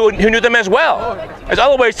people who knew them as well. There's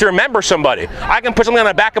other ways to remember somebody. I can put something on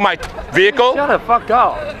the back of my vehicle. Shut the fuck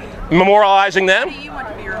up. Memorializing them. How do you want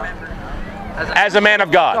to be remembered? As a man of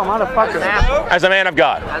God. As a man of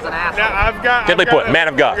God. As an asshole. I've got. Diddly put, man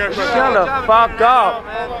of God. Shut the fuck up.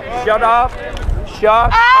 Shut up.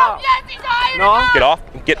 Shut up. Yes, he's hired. No. Get off.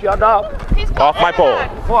 Get Shut up. off my pole.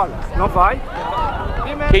 What? No fight.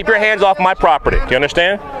 Keep your hands off my property. Do you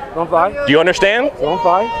understand? Don't fight. Do you understand? Don't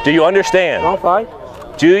fight. Do you understand? Don't fight.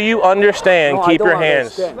 Do you understand? No, Keep I don't your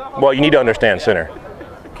hands. understand. Well, you need to understand, sinner.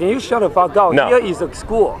 Can you shut the fuck up? No. Here is a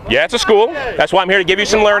school. Yeah, it's a school. That's why I'm here to give you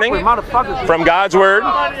some learning from God's Word.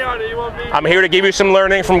 I'm here to give you some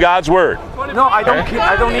learning from God's Word. No, I don't care.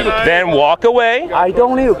 I don't need to care. Then walk away. I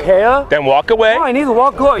don't need to care. Then walk away. No, I need to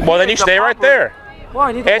walk away. Well, then you stay right there. Well,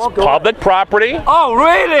 I need to It's walk away. public property. Oh,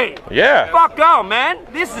 really? Yeah. Fuck out, man.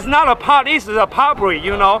 This is not a part. This is a public,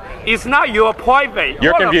 you know. It's not your private.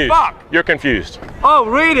 You're what confused. The fuck? You're confused. Oh,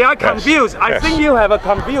 really? I'm confused. I think you have a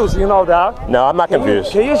confused, you know that? No, I'm not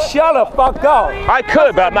confused. Can you shut the fuck up? I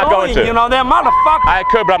could, but I'm not going to. You know that motherfucker. I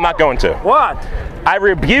could, but I'm not going to. What? I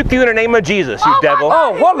rebuke you in the name of Jesus, you devil.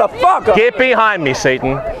 Oh, what the fuck? Get behind me,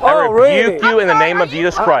 Satan. I rebuke you in the name of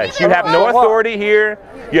Jesus Christ. You have no authority here.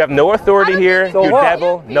 You have no authority here, you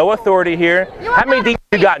devil. No authority here. How many demons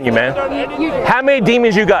you got in you, man? How many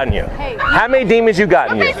demons you got in you? How many demons you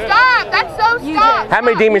got in you? Stop. That's so stop. How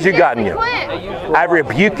many demons you got in you? I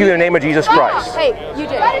rebuke you in the name of Jesus Christ. Hey, you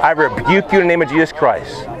did. I rebuke you in the name of Jesus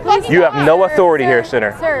Christ. You have no authority here,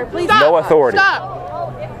 sinner. Sir, please. No authority.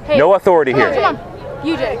 Hey, no authority here. Come on.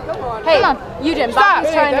 Eugene. Hey, Eugene,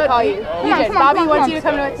 Bobby's trying to call you. Eugene, Bobby wants you to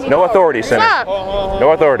come to a team. No authority, sinner.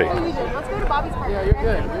 No authority. Let's go to Bobby's party. Yeah, you're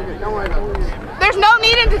good. Don't worry about it. there's no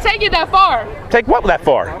needing to take it that far. Take what that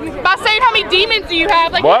far? By saying how many demons do you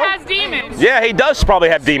have, like Well, he has demons. Yeah, he does probably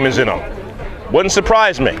have demons in him. Wouldn't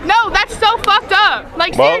surprise me. No, that's so fucked up.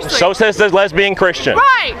 Like, Well, seriously. so says the lesbian Christian.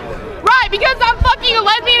 Right, right, because I'm fucking a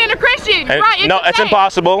lesbian and a Christian. And right, it's no, the that's same.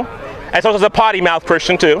 impossible. And so says a potty mouth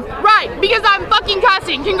Christian too. Right, because I'm fucking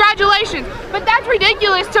cussing. Congratulations. But that's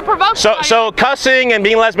ridiculous to provoke somebody. So cussing and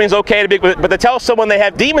being lesbian is okay to be, but to tell someone they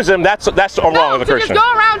have demons in them, that's wrong with a Christian. Just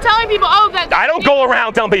go around telling people, oh, that. I don't go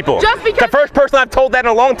around telling people. Just because. The first person I've told that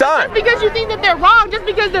in a long time. Just because you think that they're wrong, just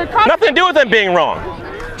because they're. Nothing to do with them being wrong.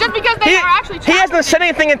 Just because they are actually. He hasn't said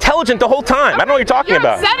anything intelligent the whole time. I don't know what you're talking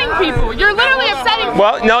about. You're upsetting people. You're literally upsetting people.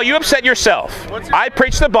 Well, no, you upset yourself. I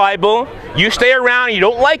preach the Bible. You stay around. You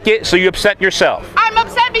don't like it, so you upset yourself. I'm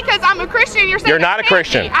upset because I'm a Christian. You're saying You're not a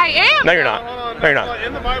Christian. I am. No, you're not. No, you're not.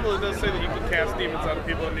 In the Bible, it does say that you can cast demons out of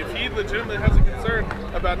people, and if he legitimately has a concern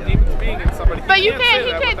about demons being in somebody, but you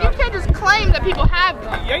can't just claim that people have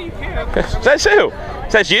them. Yeah, you can. Says who?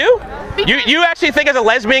 Says you? You actually think as a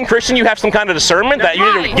lesbian Christian you have some kind of discernment that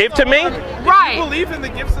you need to give to me? Right. If you believe in the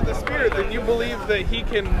gifts of the Spirit, then you believe that he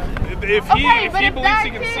can. If he believes he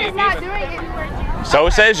can see a demon. So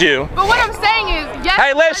says you. But what I'm saying is, yes.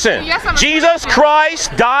 Hey, listen. Yes, I'm a Jesus Christian.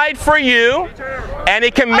 Christ died for you, and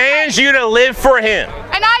he commands you to live for him.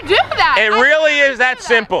 And I do that. It really is that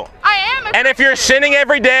simple. I am. And if you're sinning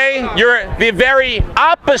every day, you're the very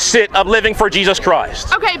opposite of living for Jesus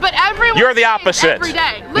Christ. Okay, but everyone. You're the opposite. Every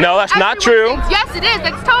day. No, that's not true. Sins. Yes, it is.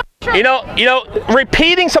 That's totally true. You know,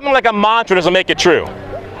 repeating something like a mantra doesn't make it true.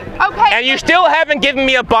 Okay. And you still haven't given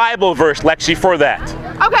me a Bible verse, Lexi, for that.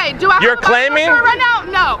 Okay, do I have You're a Bible claiming? verse right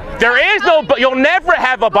now? No. There is no, you'll never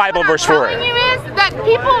have a Bible verse for it. What I'm telling you is that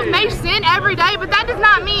people may sin every day, but that does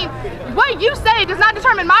not mean what you say does not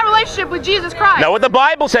determine my relationship with Jesus Christ. No, what the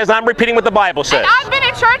Bible says, I'm repeating what the Bible says. And I've been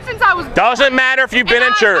in church since I was. Doesn't matter if you've been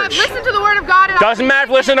in church. I've listened to the Word of God. And Doesn't matter if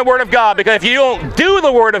you listen to the Word of God, because if you don't do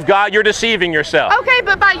the Word of God, you're deceiving yourself. Okay,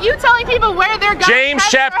 but by you telling people where they're going, James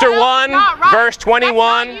chapter 1, verse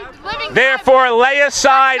 21, therefore lay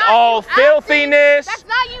aside all filthiness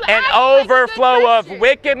and overflow of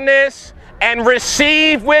wickedness, and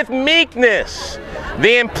receive with meekness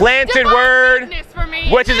the implanted word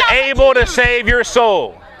which is able to save your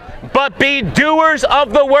soul. But be doers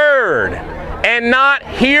of the word and not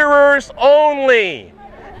hearers only,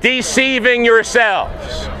 deceiving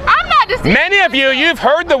yourselves. I'm not deceiving. Many of you, you've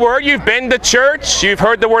heard the word, you've been to church, you've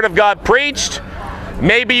heard the word of God preached.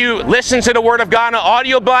 Maybe you listen to the word of God in an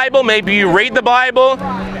audio Bible, maybe you read the Bible,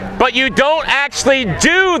 but you don't actually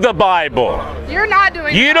do the Bible. You're not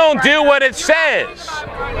doing. You don't do what it says.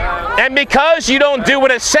 And because you don't do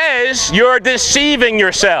what it says, you're deceiving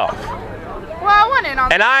yourself. Well, I want in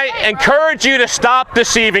on and I encourage you to stop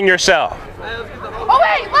deceiving yourself. Oh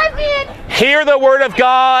wait, lesbian! Hear the word of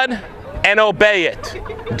God and obey it.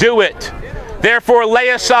 Do it. Therefore lay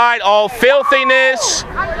aside all filthiness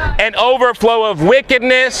and overflow of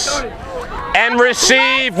wickedness, and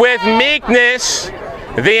receive with meekness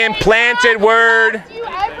the implanted word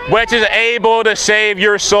which is able to save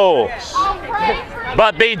your souls.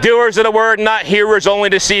 But be doers of the word, not hearers only,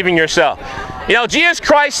 deceiving yourself. You know, Jesus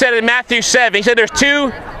Christ said in Matthew 7, he said there's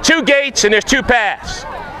two gates and there's two paths.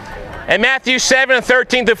 In Matthew 7,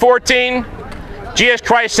 13 to 14, Jesus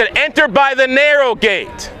Christ said, enter by the narrow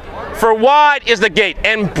gate, for wide is the gate,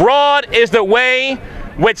 and broad is the way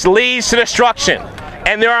which leads to destruction,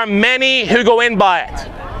 and there are many who go in by it.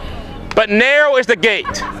 But narrow is the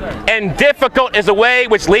gate, and difficult is the way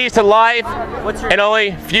which leads to life, and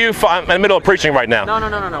only few I'm in the middle of preaching right now.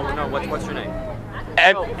 No. What's your name?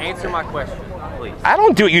 Answer my question, please. I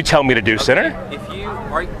don't do what you tell me to do, sinner. If you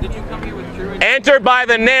did you come here with true intention? Enter by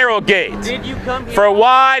the narrow gate. Did you come here? For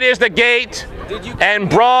wide is the gate, and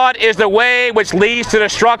broad is the way which leads to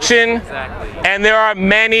destruction, and there are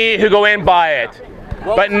many who go in by it.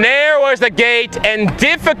 But narrow is the gate, and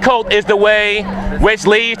difficult is the way which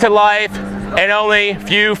leads to life, and only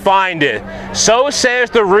few find it. So says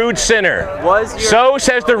the rude sinner. So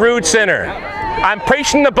says the rude sinner. I'm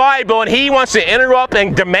preaching the Bible, and he wants to interrupt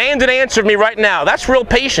and demand an answer of me right now. That's real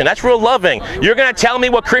patient. That's real loving. You're going to tell me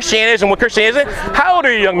what Christianity is and what Christianity isn't? How old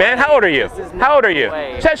are you, young man? How old are you? How old are you?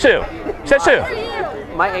 Says who? Says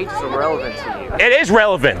who? My age is irrelevant to you. It is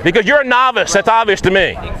relevant, because you're a novice. That's obvious to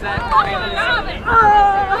me.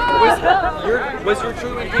 Was your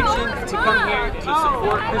true intention to come here to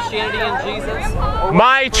support Christianity and Jesus?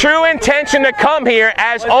 My true intention to come here,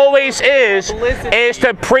 as always, is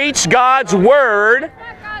to preach God's word,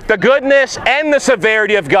 the goodness and the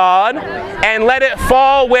severity of God, and let it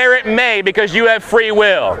fall where it may, because you have free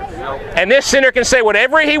will. And this sinner can say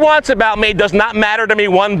whatever he wants about me, does not matter to me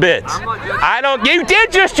one bit. You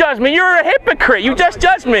did just judge me. You're a hypocrite. You just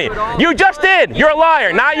judged me. You just did. You're a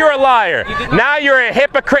liar. Now you're a liar. Now you're a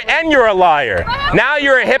hypocrite and you're a liar. Now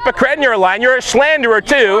you're a hypocrite and you're a liar. And you're a slanderer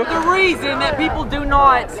too. The reason that people do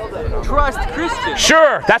not trust Christians.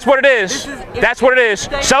 Sure, that's what it is. That's what it is.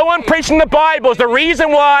 Someone preaching the Bible is the reason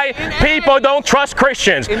why people don't trust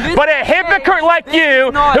Christians. But a hypocrite like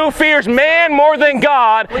you, who fears man more than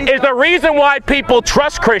God, is the reason why people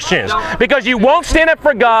trust Christians. Because you won't stand up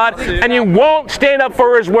for God and you won't stand up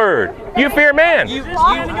for His Word. You fear man. You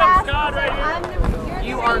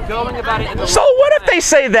are going about it in the So what if they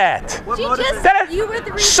say that?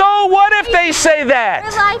 So what if they say that?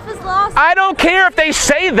 Your life is lost. I don't care if they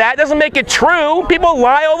say that. It doesn't make it true. People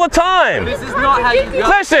lie all the time. This is not how you go.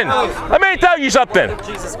 Listen, let me tell you something.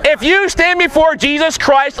 If you stand before Jesus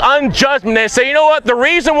Christ on judgment day and say, you know what, the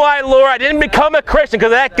reason why, Lord, I didn't become a Christian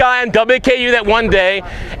because of that guy in WKU that one day,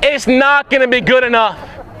 it's not going to be good enough.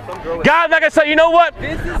 God's not going to say, you know what?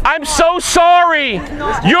 I'm so sorry.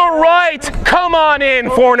 You're right. Come on in,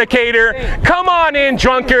 fornicator. Come on in,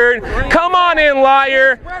 drunkard. Come on in,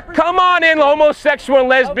 liar. Come on in, homosexual and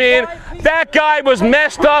lesbian. That guy was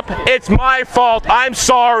messed up. It's my fault. I'm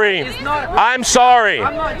sorry. I'm sorry.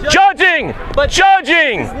 Judging.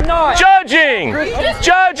 Judging. Judging.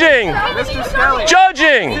 Judging.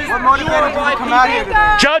 Judging. What motivated you to come out here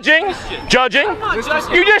today? Judging. Judging.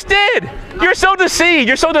 You just did. You're so deceived.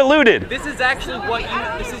 You're so deluded. This is actually what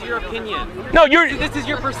you. This is your opinion. No, This is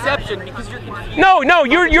your perception because you're confused. No,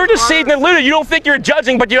 you're deceived and deluded. You don't think you're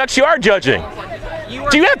judging, but you actually are judging.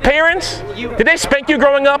 Do you have parents? Did they spank you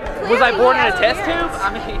growing up? Was I born in a test tube? I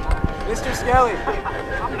mean, Mr. Skelly.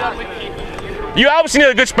 You obviously need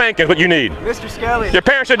a good spanking. Is what you need. Mr. Skelly. Your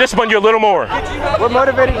parents should discipline you a little more. What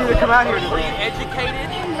motivated you to come out here today? were you educated?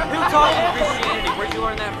 Who taught you Christianity? Where'd you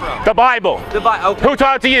learn that from? The Bible. The Bible. Okay. Who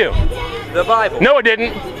taught it to you? The Bible. No, it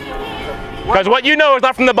didn't. Because what you know is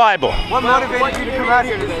not from the Bible. What motivated you to come out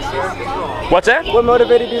here today, sir? What's that? What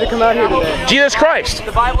motivated you to come out here today? Jesus Christ.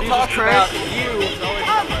 The Bible talks about you.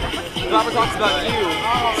 The Bible talks about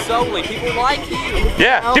you solely. People like you.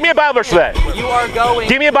 Yeah. Give me a Bible verse for that. You are going.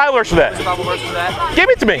 Give me a Bible verse for that. What's the Bible verse for that? Give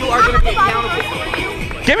it to me. You are going to be accountable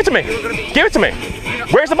for it. Give it to me. Give it to me.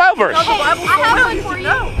 Where's the Bible verse? Hey, I have one for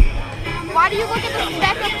you. Why do you look at the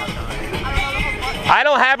speck of... I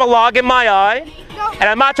don't have a log in my eye. And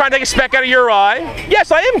I'm not trying to take a speck out of your eye.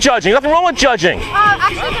 Yes, I am judging. Nothing wrong with judging.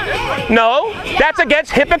 Actually there is. No, that's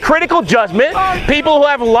against hypocritical judgment. People who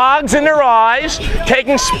have logs in their eyes,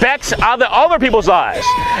 taking specks out of the other people's eyes.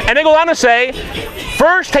 And they go on to say,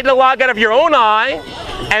 first take the log out of your own eye,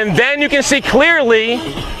 and then you can see clearly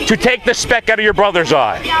to take the speck out of your brother's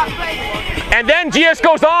eye. And then Jesus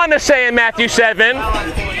goes on to say in Matthew 7,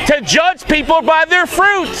 to judge people by their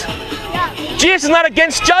fruit. Jesus is not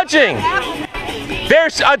against judging.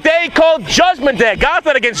 There's a day called Judgment Day. God's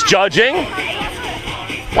not against judging.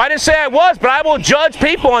 Well, I didn't say I was, but I will judge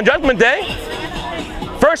people on Judgment Day.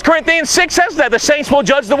 1 Corinthians 6 says that. The saints will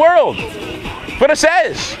judge the world. That's what it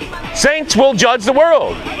says. Saints will judge the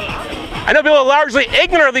world. I know people are largely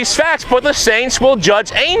ignorant of these facts, but the saints will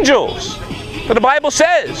judge angels. That's what the Bible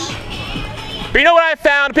says. But you know what I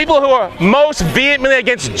found? People who are most vehemently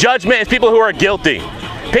against judgment is people who are guilty.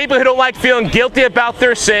 People who don't like feeling guilty about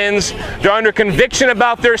their sins, they're under conviction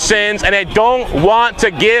about their sins, and they don't want to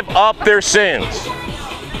give up their sins.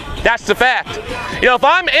 That's the fact. You know, if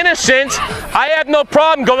I'm innocent, I have no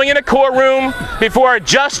problem going in a courtroom before a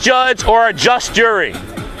just judge or a just jury.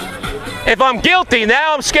 If I'm guilty,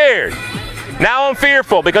 now I'm scared. Now I'm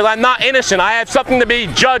fearful because I'm not innocent. I have something to be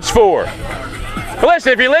judged for. But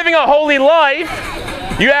listen, if you're living a holy life,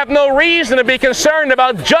 you have no reason to be concerned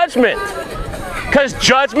about judgment. Because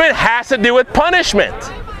judgment has to do with punishment.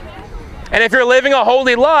 And if you're living a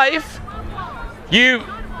holy life, you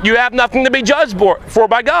have nothing to be judged for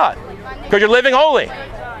by God. Because you're living holy.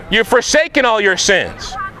 You've forsaken all your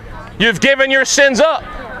sins. You've given your sins up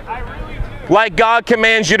like God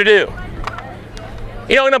commands you to do.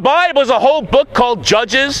 You know, in the Bible there's a whole book called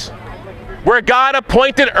Judges, where God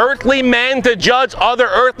appointed earthly men to judge other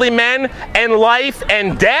earthly men in life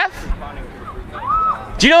and death.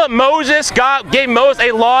 Do you know that Moses, God gave Moses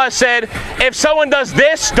a law that said, if someone does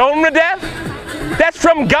this, stone them to death? That's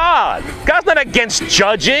from God. God's not against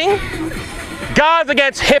judging. God's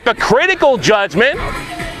against hypocritical judgment.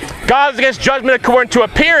 God's against judgment according to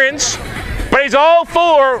appearance, but He's all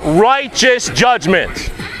for righteous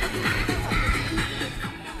judgment.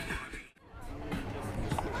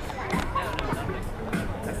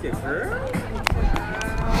 That's it, girl.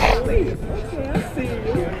 Wait, okay, I see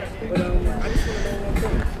you. But,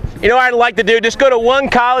 You know what I'd like to do? Just go to one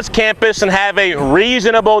college campus and have a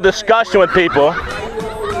reasonable discussion with people.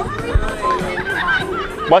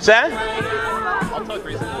 What's that?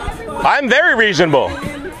 I'm very reasonable.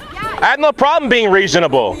 I have no problem being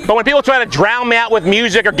reasonable. But when people try to drown me out with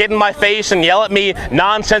music or get in my face and yell at me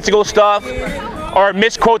nonsensical stuff or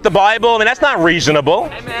misquote the Bible, I mean, that's not reasonable.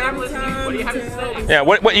 Hey man, I'm listening. What do you have to say? Yeah,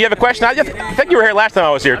 what you have a question? I think you were here last time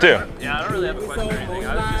I was here too. Yeah, I don't really have a question or anything.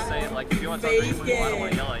 I was just saying, like, if you want to talk reasonable, I don't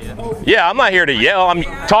want to yell at you. Yeah, I'm not here to yell. I'm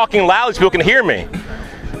talking loud so people can hear me.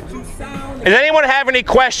 Does anyone have any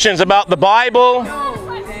questions about the Bible?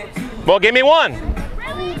 Well, give me one.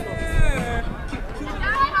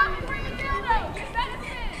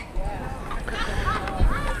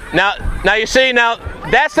 Now you see,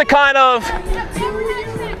 that's the kind of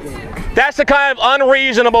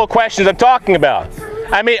unreasonable questions I'm talking about.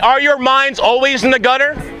 I mean, are your minds always in the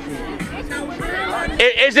gutter?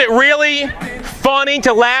 Is it really funny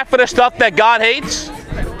to laugh at the stuff that God hates?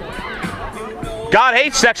 God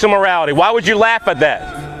hates sexual morality. Why would you laugh at that?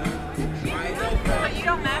 But you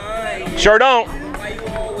don't laugh. Sure don't.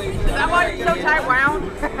 Is that why you're so tight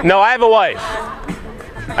wound? No, I have a wife.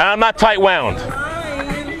 And I'm not tight wound.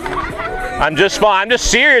 I'm just fine. I'm just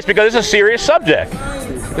serious because it's a serious subject.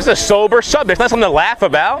 This is a sober subject. It's not something to laugh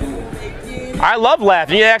about. I love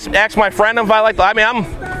laughing. You ask my friend if I like to. I mean,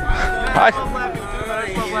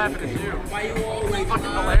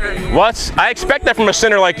 I expect that from a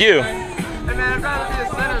sinner like you. Hey man, I'd rather be a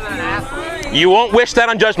sinner than an asshole. You won't wish that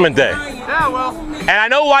on Judgment Day. Yeah, well. And I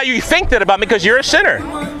know why you think that about me, because you're a sinner.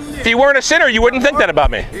 If you weren't a sinner, you wouldn't think that about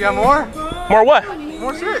me. You got more? More what?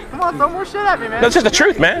 More shit. Come on, throw more shit at me, man. No, it's just the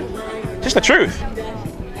truth, man. Just the truth.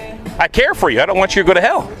 I care for you. I don't want you to go to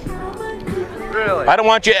hell. Really? I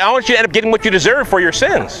want you to end up getting what you deserve for your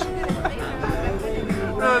sins.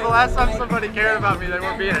 Really, the last time somebody cared about me, they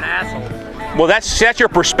weren't being an asshole. Well, that's your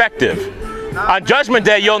perspective. On Judgment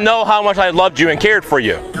Day, you'll know how much I loved you and cared for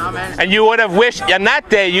you. No, man. And you would have wished, on that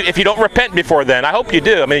day, if you don't repent before then, I hope you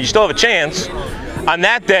do. I mean, you still have a chance. On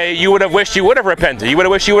that day, you would have wished you would have repented. You would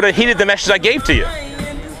have wished you would have heeded the message I gave to you.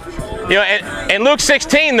 You know, in Luke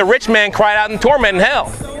 16, the rich man cried out in torment in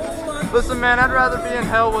hell. Listen, man, I'd rather be in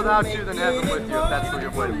hell without you than heaven with you, if that's what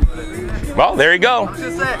your way to put it. Well, there you go. I'm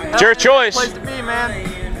just saying, It's your choice. Place to be, man. It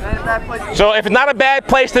ain't a bad place to be. So if it's not a bad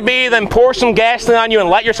place to be, then pour some gasoline on you and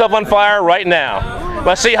light yourself on fire right now.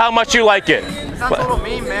 Let's see how much you like it. Sounds a little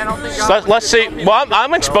mean, man. I don't think So let's see. Well,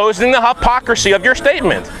 I'm exposing the hypocrisy of your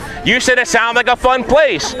statement. You said it sounded like a fun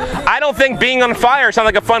place. I don't think being on fire sounds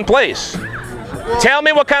like a fun place. Tell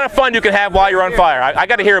me what kind of fun you can have while you're on fire. I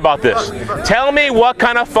got to hear about this. Tell me what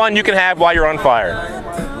kind of fun you can have while you're on fire.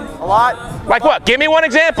 A lot. Like what? Give me one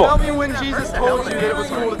example. Tell me when Jesus told you that it was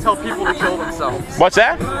cool to tell people to kill themselves. What's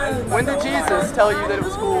that? When did Jesus tell you that it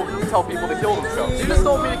was cool to tell people to kill themselves? Jesus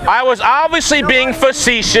told me to kill I was obviously being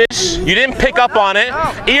facetious. You didn't pick up on it.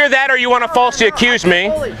 Either that or you want to falsely accuse me.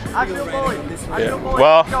 I feel bullied.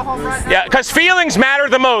 Well, yeah, because feelings matter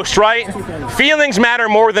the most, right? Feelings matter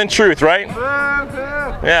more than truth, right?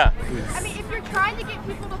 Yeah. I mean, if you're trying to get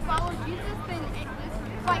people to follow Jesus, then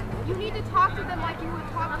it's like you need to talk to them like you would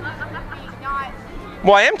talk to them, not.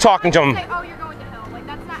 Well, I am talking to them. Say, oh, you're going to hell. Like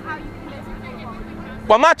that's not how you convince people to follow Jesus.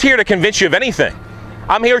 Well, I'm not here to convince you of anything.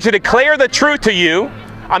 I'm here to declare the truth to you.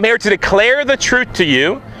 I'm here to declare the truth to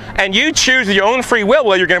you, and you choose your own free will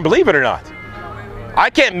whether you're going to believe it or not. I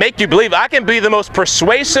can't make you believe. I can be the most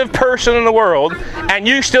persuasive person in the world, and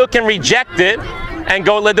you still can reject it and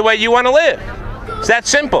go live the way you want to live. It's that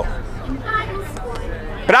simple.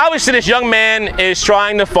 But obviously this young man is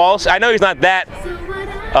trying to I know he's not that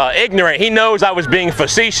ignorant. He knows I was being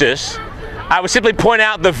facetious. I was simply pointing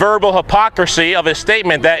out the verbal hypocrisy of his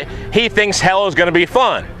statement that he thinks hell is going to be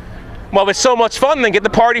fun. Well, if it's so much fun, then get the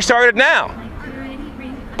party started now.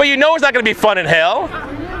 But you know it's not going to be fun in hell.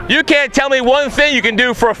 You can't tell me one thing you can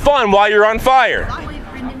do for fun while you're on fire.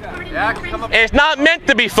 Yeah, I can come up. It's not meant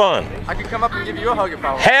to be fun. I can come up and give you a hug if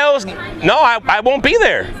I want. No, I won't be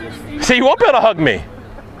there. So you won't be able to hug me.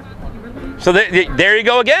 So there you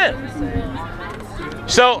go again.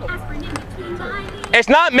 So it's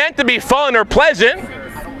not meant to be fun or pleasant.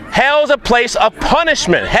 Hell's a place of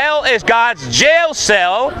punishment. Hell is God's jail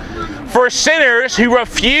cell for sinners who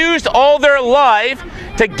refused all their life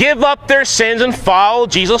to give up their sins and follow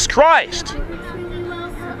Jesus Christ.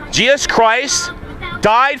 Jesus Christ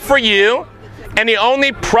died for you, and the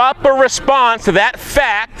only proper response to that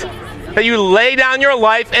fact that you lay down your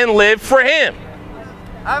life and live for Him.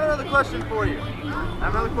 I have another question for you.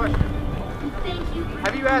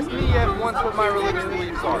 Have you asked me yet once what my religious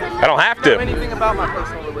beliefs are? I don't have to. Do you know anything about my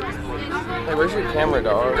personal religious beliefs? Hey, where's your camera,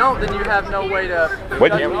 dog? No, then you have no way to...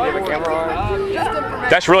 What? You have a camera on? Just information.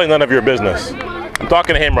 That's really none of your business. I'm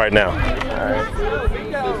talking to him right now.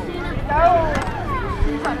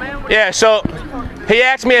 Yeah, so he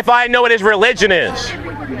asked me if I know what his religion is.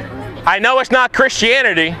 I know it's not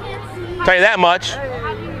Christianity, I'll tell you that much,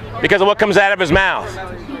 because of what comes out of his mouth.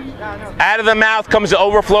 Out of the mouth comes the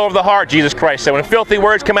overflow of the heart, Jesus Christ said. When filthy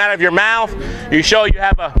words come out of your mouth, you show you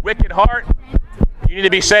have a wicked heart. You need to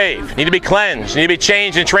be saved, you need to be cleansed, you need to be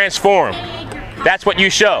changed and transformed. That's what you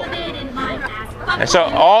show. And so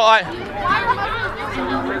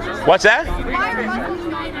what's that?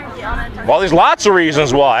 Well, there's lots of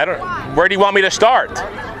reasons why. Where do you want me to start?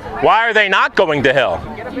 Why are they not going to hell?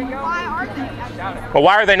 Well,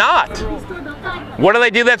 why are they not? What do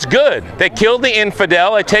they do that's good? They kill the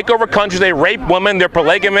infidel, they take over countries, they rape women, they're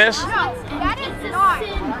polygamous.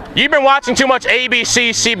 You've been watching too much ABC,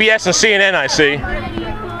 CBS, and CNN, I see.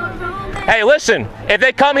 Hey, listen, if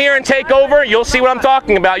they come here and take over, you'll see what I'm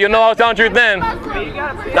talking about. You'll know I was telling the truth then.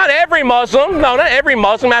 Not every Muslim. No, not every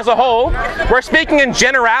Muslim as a whole. We're speaking in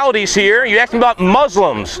generalities here. You asked me about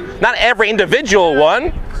Muslims, not every individual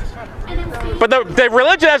one. But the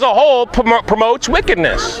religion as a whole promotes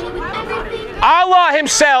wickedness. Allah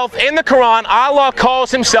himself, in the Quran, Allah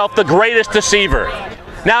calls himself the greatest deceiver.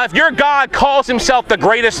 Now, if your God calls himself the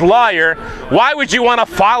greatest liar, why would you want to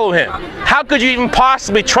follow him? How could you even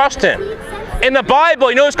possibly trust him? In the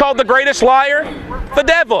Bible, you know who's called the greatest liar? The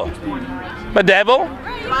devil. The devil?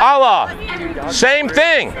 Allah. Same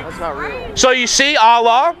thing. So you see,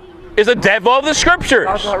 Allah is the devil of the scriptures.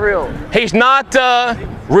 That's not real. He's not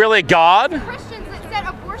really God.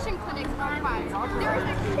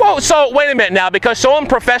 Well, so wait a minute now, because someone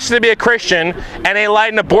professes to be a Christian and they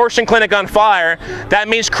light an abortion clinic on fire, that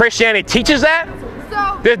means Christianity teaches that?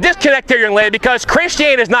 There's a disconnect here, young lady, because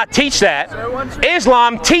Christianity does not teach that.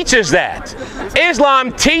 Islam teaches that.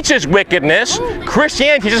 Islam teaches wickedness.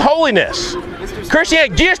 Christianity teaches holiness.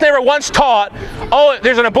 Christianity, Jesus never once taught, oh,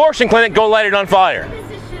 there's an abortion clinic, go light it on fire.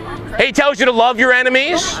 He tells you to love your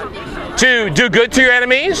enemies, to do good to your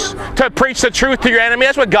enemies, to preach the truth to your enemy.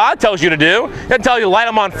 That's what God tells you to do. He doesn't tell you to light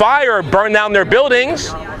them on fire or burn down their buildings.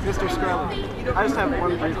 Mr. Skelly, I just have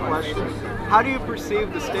one brief question. How do you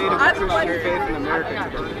perceive the state of the Christian faith in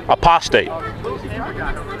America today? Apostate.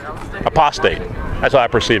 Apostate. That's how I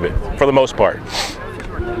perceive it, for the most part.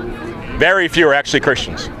 Very few are actually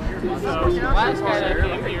Christians. So, last guy that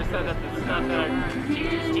came here said that the stuff that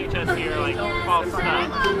teachers teach us here, like false stuff,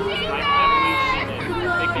 like evolution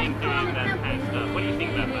and Big Bang Theory and that kind of stuff. What do you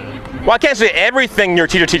think about that? Well, I can't say everything your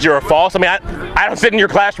teacher teaches are false. I mean, I don't sit in your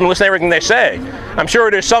classroom and listen to everything they say. I'm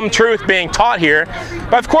sure there's some truth being taught here,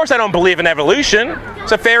 but of course I don't believe in evolution.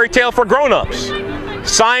 It's a fairy tale for grown-ups.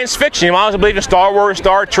 Science fiction. You might as well believe in Star Wars,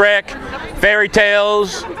 Star Trek, fairy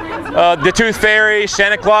tales, the Tooth Fairy,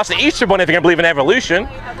 Santa Claus, the Easter Bunny if you're going to believe in evolution.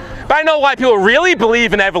 But I know why people really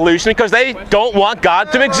believe in evolution, because they don't want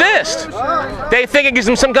God to exist. They think it gives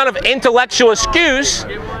them some kind of intellectual excuse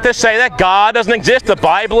to say that God doesn't exist, the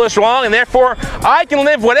Bible is wrong, and therefore I can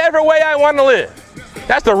live whatever way I want to live.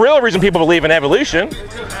 That's the real reason people believe in evolution.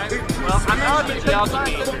 Well, I'm not teaching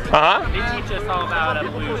theology. They teach us all about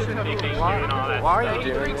evolution, Big Bang Theory, and all that. Why are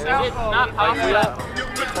you doing this? Is it not possible?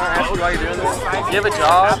 Why are you doing this? Do you have a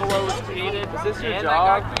job? Is this your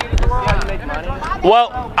job? How do you make money?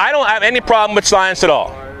 Well, I don't have any problem with science at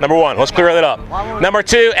all. Number one, let's clear that up. Number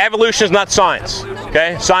two, evolution is not science.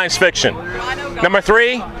 Okay, science fiction. Number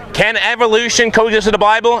three, can evolution coexist with the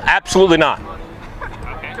Bible? Absolutely not.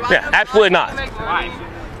 Yeah, absolutely not.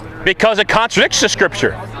 Because it contradicts the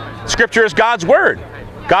Scripture. Scripture is God's Word.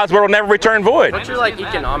 God's Word will never return void. What's your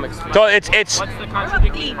economics? So it's. What's the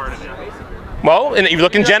contradicting part of it? Well, and if you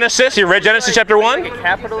look in Genesis, you read Genesis chapter 1?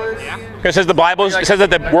 Capitalist? It says the Bible, it says that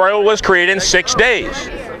the world was created in 6 days.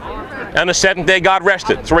 On the 7th day, God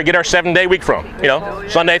rested. That's where we get our 7-day week from. You know,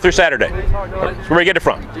 Sunday through Saturday. That's where we get it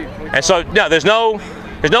from. And so, no, there's no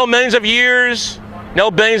millions of years,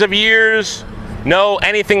 no billions of years, no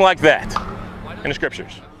anything like that in the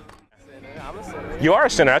Scriptures. You are a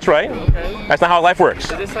sinner, that's right. That's not how life works.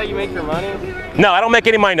 Is this how you make your money? No, I don't make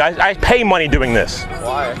any money. I pay money doing this.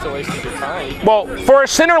 Why? It's a waste of your time. Well, for a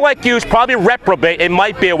sinner like you, it's probably reprobate. It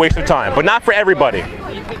might be a waste of time, but not for everybody.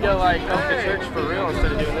 You could go help the church for real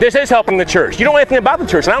instead of doing this is helping the church. You don't know anything about the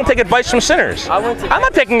church, and I don't take advice from sinners. I'm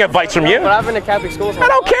not taking advice from you. But I've been to Catholic schools. I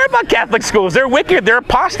don't care about Catholic schools. They're wicked. They're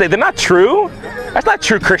apostate. They're not true. That's not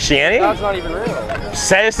true Christianity. God's not even real.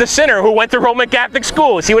 Says the sinner who went to Roman Catholic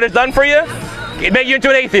school. See what it's done for you? It made you into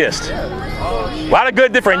an atheist. A lot of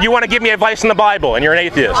good different. You want to give me advice in the Bible, and you're an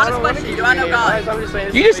atheist. Honest question, do I know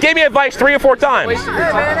God? You just gave me advice 3 or 4 times.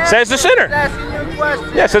 Says the sinner.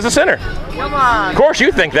 Yeah, says the sinner. Come on. Of course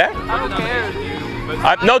you think that. I don't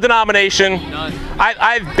care. No denomination.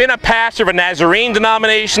 I've been a pastor of a Nazarene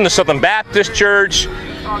denomination, the Southern Baptist Church,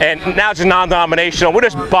 and now it's a non-denominational. We're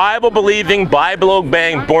just Bible-believing,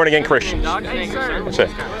 Bible-obeying, born-again Christians. That's it.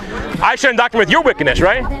 I shouldn't doctrine with your wickedness,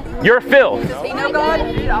 right? You're filled. Does he know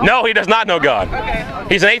God? No, he does not know God. Okay.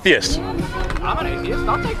 He's an atheist. I'm an atheist.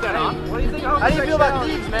 I'll take that on. What do you think? How do you feel about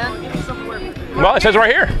thieves, man? Well, it says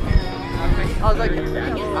right here. I was like,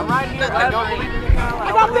 I'm right here. I don't believe in God.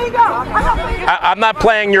 I got bingo! I got bingo! I'm not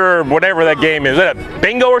playing your whatever that game is. Is that a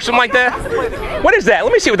bingo or something like that? What is that?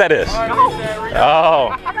 Let me see what that is.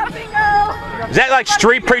 Oh. I got bingo! Is that like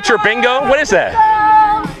street preacher bingo? What is that?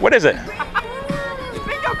 What is it?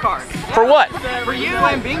 Bingo card. For what? For you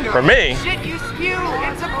and bingo. For me? Shit you spew,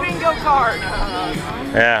 it's a bingo card.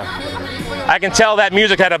 Yeah. I can tell that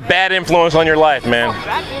music had a bad influence on your life, man.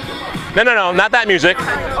 No, not that music.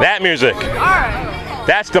 That music. Alright.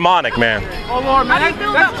 That's demonic, man. Oh Lord, man,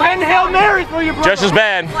 that's 10 Hail Marys for your brother. Just as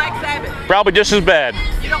bad. Black Sabbath. Probably just as bad.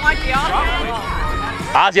 You don't like the Osbourne?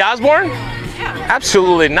 Ozzy Osbourne? Yeah.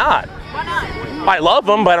 Absolutely not. Why not? I love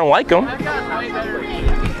him, but I don't like him.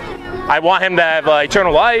 I want him to have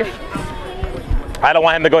eternal life. I don't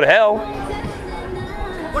want him to go to hell.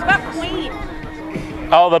 What about Queen?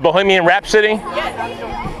 Oh, the Bohemian Rhapsody?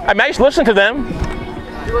 Yes. I might listen to them.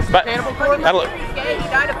 But He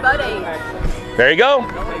died of butt AIDS. there you go.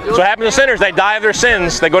 So what happens to sinners? They die of their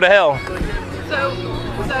sins. They go to hell. So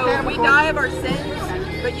we die of our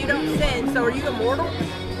sins, but you don't sin. So are you immortal?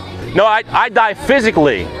 No, I die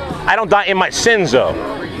physically. I don't die in my sins, though.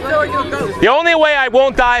 So are you a ghost? The only way I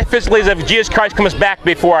won't die physically is if Jesus Christ comes back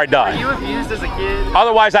before I die. Were you abused as a kid?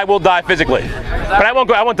 Otherwise, I will die physically. But I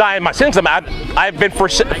won't die in my sins. I've been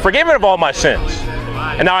forgiven of all my sins,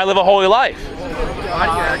 and now I live a holy life.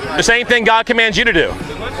 The same thing God commands you to do.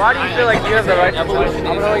 Why do you feel like you have the right evolution?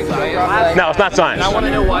 No, it's not science. I want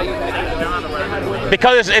to know why you think it's not the right.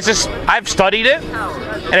 Because it's just, I've studied it,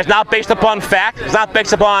 and it's not based upon fact. It's not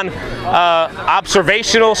based upon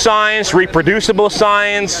observational science, reproducible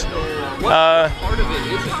science. Where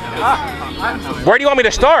do you want me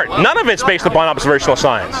to start? None of it's based upon observational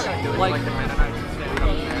science.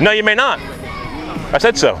 No, you may not. I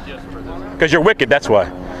said so. Because you're wicked, that's why.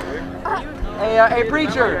 Hey,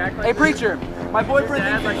 preacher. Hey, preacher. My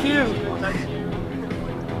boyfriend thinks you're cute.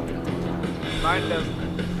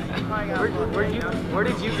 Where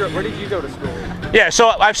did you go to school? Yeah, so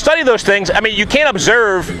I've studied those things. I mean, you can't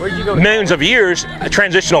observe millions of years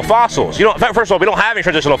transitional fossils. You don't. First of all, we don't have any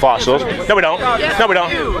transitional fossils. No, we don't. No, we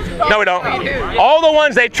don't. No, we don't. All the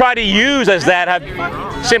ones they try to use as that have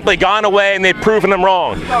simply gone away, and they've proven them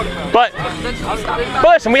wrong. But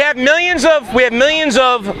listen, we have millions of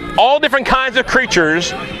all different kinds of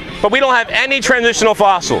creatures, but we don't have any transitional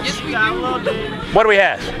fossils. What do we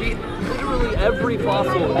have? Literally every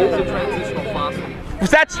fossil is a transitional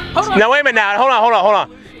fossil. Now wait a minute. Now hold on.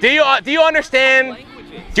 Do you understand?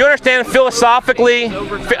 Do you understand philosophically?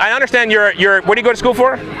 I understand your. What do you go to school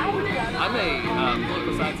for? I'm a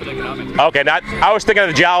political science and economics. Okay, now I was thinking of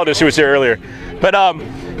the geologist who was here earlier, but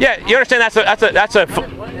yeah, you understand that's a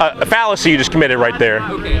fallacy you just committed right there.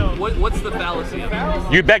 Okay, what's the fallacy of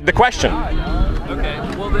it? You begged the question. Okay,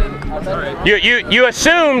 well then, all right. You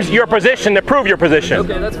assumed your position to prove your position.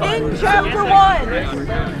 Okay, that's fine. In chapter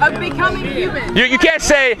 1 of becoming human. You can't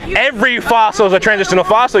say every fossil is a transitional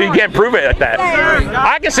fossil. You can't prove it like that.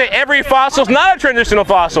 I can say every fossil is not a transitional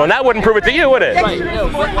fossil, and that wouldn't prove it to you, would it? Right, no,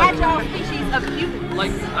 but Agile species of humans.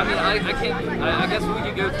 like, I mean, I guess we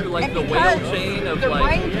could go through like the whale chain of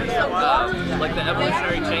like the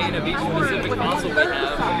evolutionary chain of each specific fossil we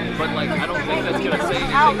have, but like I don't think that's gonna say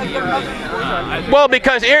anything to you. Well,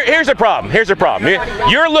 because here's the problem.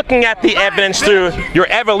 You're looking at the evidence through your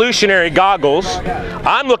evolutionary goggles.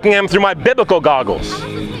 I'm looking at them through my biblical goggles.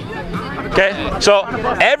 Okay, so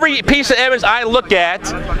every piece of evidence I look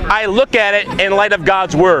at it in light of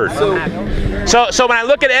God's word. So when I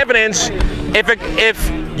look at evidence, if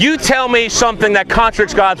you tell me something that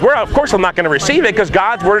contradicts God's word, of course I'm not going to receive it, because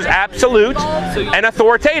God's word is absolute and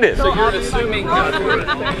authoritative. So you're assuming God's word?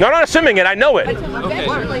 No, I'm not assuming it. I know it. Okay.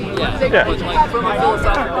 Yeah. But like from a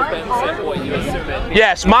philosophical standpoint, you assume it.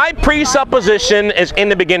 Yes, my presupposition is in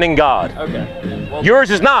the beginning God. Okay. Well, yours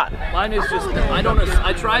is not. Mine is just,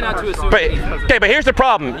 I try not to assume. But here's the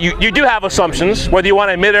problem. You do have assumptions, whether you want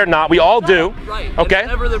to admit it or not. We all do. Right. Okay. And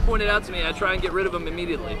whenever they're pointed out to me, I try and get rid of them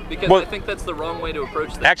immediately, because I think that's the wrong way to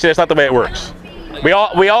approach them. Actually, that's not the way it works. We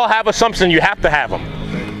all have assumptions. You have to have them.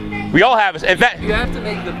 We all have. In fact, you have to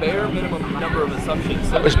make the bare minimum number of assumptions.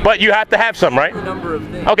 So but you have to have some, right? Number of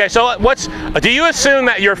things. Okay. So do you assume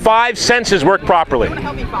that your 5 senses work properly?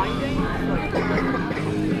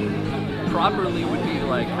 Properly would be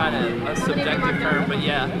like like kind of a subjective term, but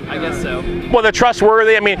yeah, I guess so. Well, they're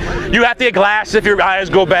trustworthy. I mean, you have to get glasses if your eyes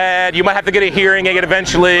go bad. You might have to get a hearing aid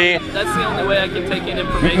eventually. That's the only way I can take in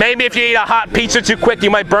information. Maybe if you eat a hot pizza too quick,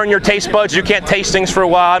 you might burn your taste buds. You can't taste things for a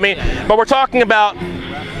while. I mean, but we're talking about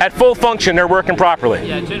at full function, they're working properly.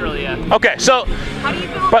 Yeah, generally, yeah. Okay, so, how do you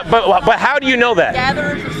feel but how do you know that?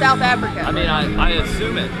 Gatherers of South Africa. I mean, I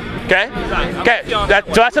assume it. Okay. Okay. So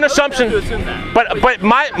that's an assumption. But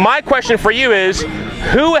my question for you is,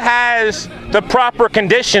 who has the proper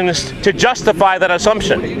conditions to justify that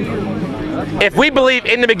assumption? If we believe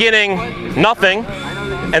in the beginning nothing,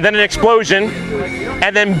 and then an explosion,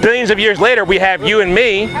 and then billions of years later we have you and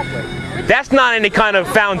me, that's not any kind of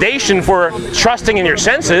foundation for trusting in your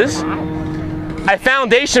senses. A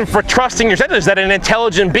foundation for trusting your senses is that an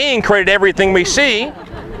intelligent being created everything we see,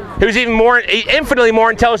 who's even infinitely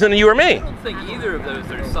more intelligent than you or me. I don't think either of those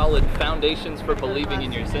are solid foundations for believing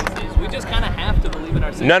in your senses. We just kind of have to believe in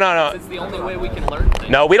our senses. No. It's the only way we can learn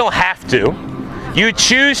things. No, we don't have to. You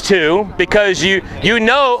choose to because you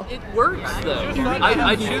know. It works though.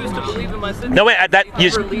 I choose to believe in my senses. No, wait.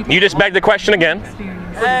 You just begged the question again.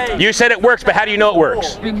 Hey. You said it works, but how do you know it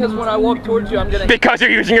works? Because when I walk towards you, I'm gonna. Because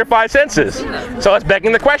you're using your 5 senses. So it's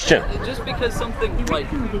begging the question. Just because something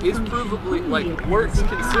like is provably like works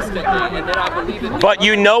consistently, and then I believe it. But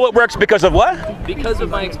you know it works because of what? Because of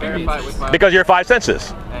my experience. Because of your 5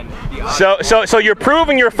 senses. So you're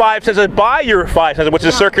proving your 5 senses by your 5 senses, which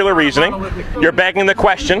is circular reasoning. You're begging the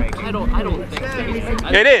question. I don't think so.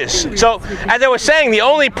 It is. So as I was saying, the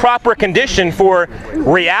only proper condition for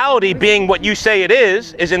reality being what you say it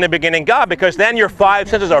is in the beginning God, because then your 5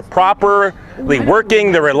 senses are properly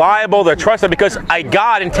working, they're reliable, they're trusted, because a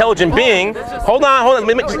God, intelligent being, hold on,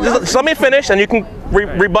 let me finish and you can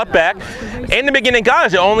rebut back. In the beginning God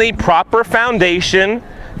is the only proper foundation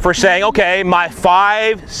for saying, okay, my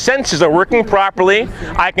 5 senses are working properly.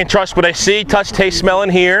 I can trust what I see, touch, taste, smell,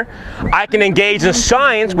 and hear. I can engage in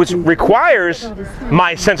science, which requires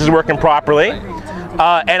my senses working properly.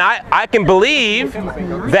 And I can believe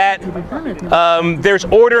that there's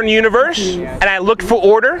order in the universe, and I look for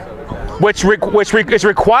order, which is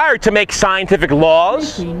required to make scientific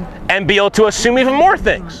laws and be able to assume even more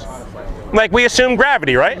things. Like we assume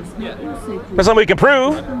gravity, right? Yeah. That's something we can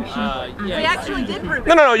prove. We actually did prove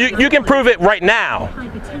it. No, you can prove it right now.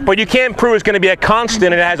 But you can't prove it's going to be a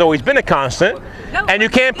constant, and it has always been a constant. No, and you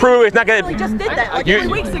can't prove it's not going to. We just did that like 3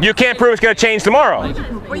 weeks ago. You can't prove it's going to change tomorrow.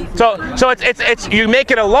 So it's you make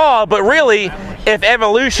it a law, but really, if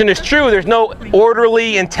evolution is true, there's no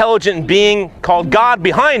orderly, intelligent being called God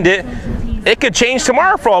behind it. It could change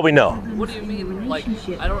tomorrow for all we know. What do you mean? Like,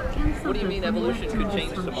 what do you mean evolution could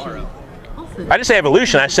change tomorrow? I didn't say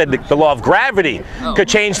evolution. I said the law of gravity could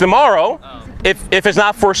change tomorrow if it's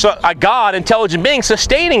not for a God, intelligent being,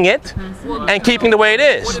 sustaining it and keeping the way it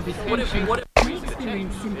is. What if reason to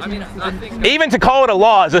change? I mean, I think even to call it a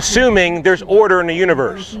law is assuming there's order in the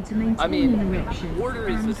universe. I mean, order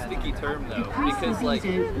is a sticky term though, because like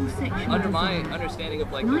under my understanding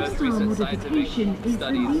of like the most recent scientific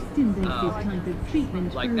studies,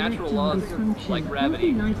 like natural laws like gravity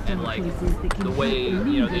and like the way,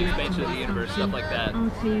 you know, the expansion of the universe, stuff like that,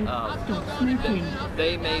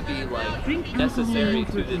 they may be like necessary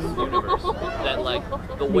to this universe. That like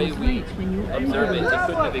the way we observe it, it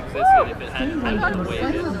couldn't have existed if it hadn't happened the way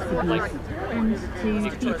it is. Like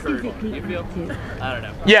it occurred. You feel? I don't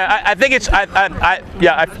know. Yeah, I think it's.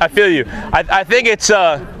 I feel you. I think it's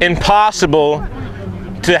impossible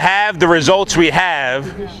to have the results we have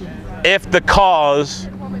if the cause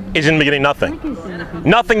is in the beginning nothing.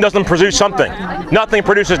 Nothing doesn't produce something. Nothing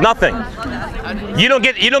produces nothing. You don't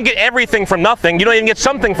get everything from nothing. You don't even get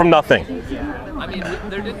something from nothing. I mean,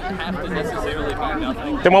 there didn't have to necessarily be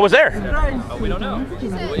nothing. Then what was there? Oh, we don't know.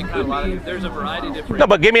 There's a variety of different. No,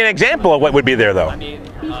 but give me an example of what would be there, though. I mean,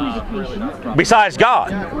 besides God.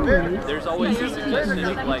 There's always a suggestion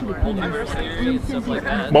of like multiverse theory and stuff like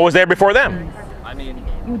that. What was there before them? I mean,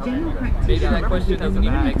 maybe that question doesn't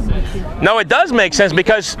even make sense. No, it does make sense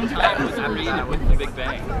because Time was created with the Big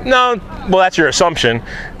Bang. no, well, that's your assumption.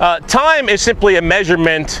 Time is simply a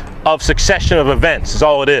measurement of succession of events. Is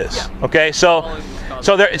all it is. Okay, so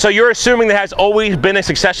you're assuming there has always been a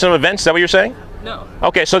succession of events. Is that what you're saying? No.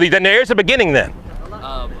 Okay, so then there's a beginning then.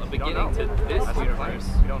 A beginning to this universe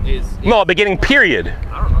is No, a beginning period.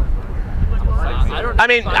 I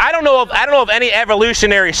don't know. I don't know of any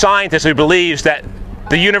evolutionary scientist who believes that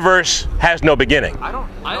the universe has no beginning.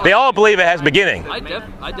 They all believe it has beginning. I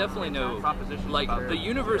definitely know. Like the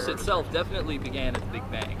universe itself definitely began at the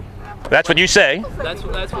Big Bang. That's what you say. That's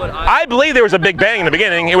what I believe there was a Big Bang in the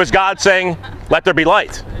beginning. It was God saying, "Let there be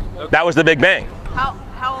light." That was the Big Bang. How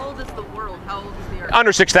old is the world? How old is the Earth?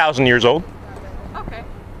 under 6,000 years old. Okay.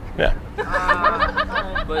 Yeah.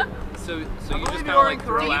 But so you just kind of like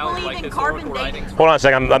throw out like historical writings. Hold on a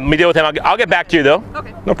second. Let me deal with him. I'll get back to you though.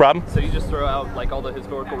 Okay. No problem. So you just throw out like all the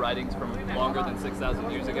historical writings from longer than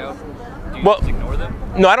 6,000 years ago? Do you just ignore them?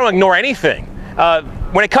 No, I don't ignore anything.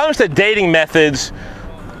 When it comes to dating methods,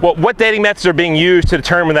 well, what dating methods are being used to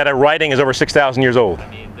determine that a writing is over 6,000 years old? I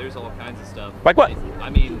mean, there's all kinds of stuff. Like what? I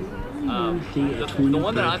mean, the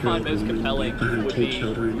one that I find most compelling would be,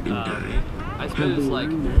 I suppose, like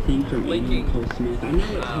linking like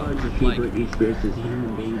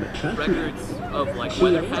records of like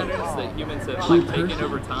weather patterns that humans have like taken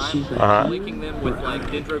over time, linking them with like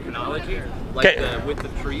dendrochronology, like with the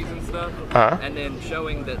trees and stuff, and then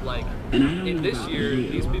showing that like in this year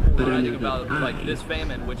these people were writing about like this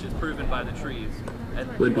famine, which is proven by the trees, and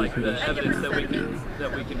like the evidence that we can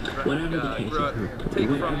take from the trees,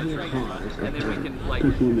 and then we can like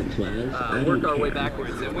work our way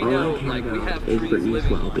backwards, and we know like we have trees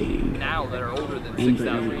living now that are older than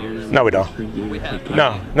 6,000 years. No, we don't. We have.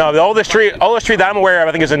 No. The oldest tree that I'm aware of,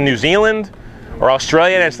 I think, is in New Zealand or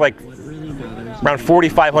Australia, and it's like around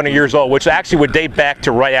 4,500 years old, which actually would date back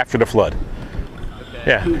to right after the flood.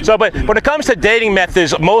 Yeah. So, but when it comes to dating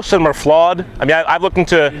methods, most of them are flawed. I mean, I've looked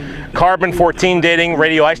into carbon-14 dating,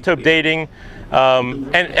 radioisotope dating, and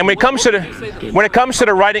when it comes to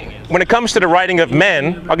the writing of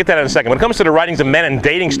men, I'll get to that in a second. When it comes to the writings of men and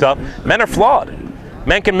dating stuff, men are flawed.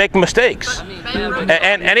 Men can make mistakes,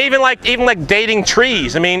 and even like dating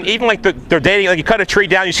trees. I mean, even like they're dating, like you cut a tree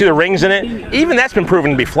down, you see the rings in it. Even that's been proven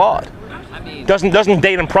to be flawed. Doesn't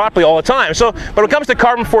date them properly all the time. So, but when it comes to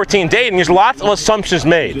carbon-14 dating, there's lots of assumptions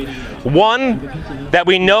made. One, that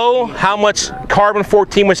we know how much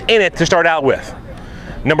carbon-14 was in it to start out with.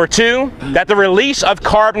 Number two, that the release of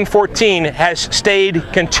carbon-14 has stayed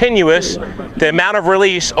continuous, the amount of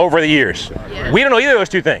release over the years. Yeah. We don't know either of those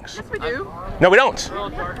two things. Yes, we do. No, we don't.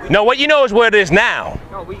 No, what you know is what it is now.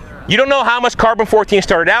 You don't know how much carbon-14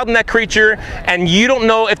 started out in that creature, and you don't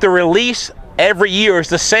know if the release every year is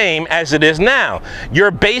the same as it is now.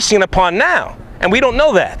 You're basing it upon now, and we don't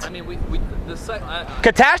know that. I mean,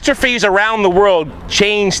 catastrophes around the world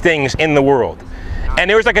change things in the world. And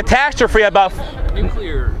there was a catastrophe about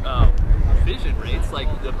nuclear fission rates,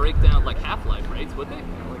 like the breakdown, like half-life rates, would they?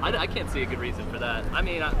 I can't see a good reason for that. I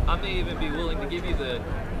mean, I may even be willing to give you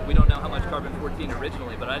we don't know how much carbon-14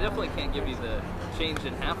 originally, but I definitely can't give you the change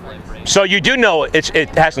in half-life rate. So you do know it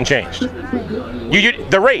hasn't changed.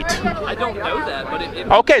 The rate. I don't know that, but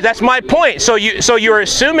okay, that's my point. So you're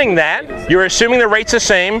assuming that. You're assuming the rate's the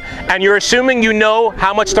same, and you're assuming you know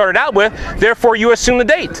how much started out with, therefore you assume the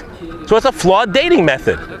date. So it's a flawed dating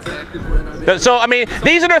method. So, I mean,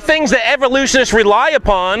 these are the things that evolutionists rely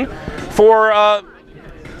upon for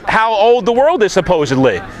how old the world is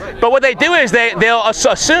supposedly. But what they do is they'll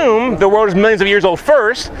assume the world is millions of years old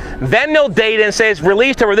first, then they'll date it and say it's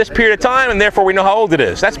released over this period of time, and therefore we know how old it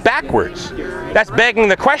is. That's backwards. That's begging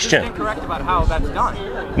the question. You're incorrect about how that's done.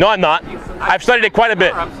 No, I'm not. I've studied it quite a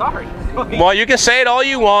bit. I'm sorry. Well, you can say it all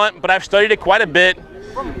you want, but I've studied it quite a bit.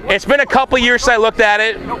 It's been a couple years since I looked at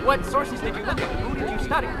it. No, what sources did you look at? Who did you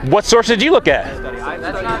study? What sources did you look at?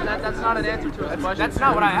 That's not an answer to a question. That's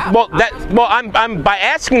not what I asked. Well, I'm by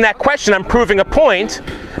asking that question, I'm proving a point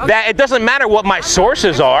that it doesn't matter what my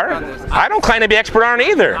sources are. I don't claim to be expert on it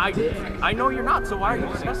either. I know you're not, so why are you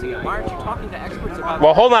discussing it? Why aren't you talking to experts about it?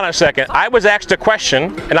 Well, hold on a second. I was asked a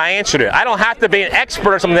question, and I answered it. I don't have to be an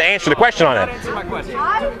expert or something to answer the question on it. Answer my question.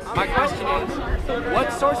 My question is,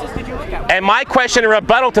 what sources did you look at? And my question in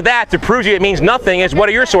rebuttal to that, to prove you it means nothing, is what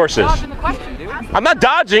are your sources? I'm not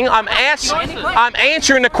dodging. I'm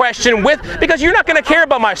answering the question because you're not going to care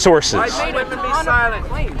about my sources. I made a ton of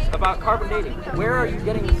claims about carbon dating. Where are you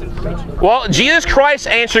getting this information from? Well, Jesus Christ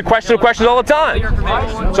answered questions all the time.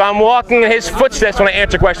 So I'm walking in his footsteps when I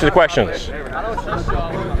answer questions.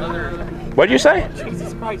 What did you say?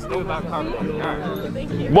 Jesus Christ knew about carbon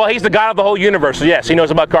dating. Well, he's the God of the whole universe, so yes, he knows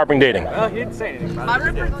about carbon dating. Well, he didn't say anything about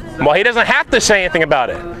it. Well, he doesn't have to say anything about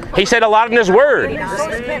it. He said a lot in his word.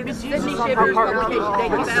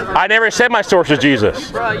 I never said my source is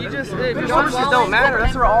Jesus. Bro, your sources don't matter.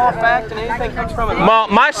 That's where all fact and anything comes from. Well,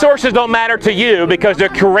 my sources don't matter to you because they're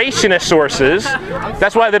creationist sources.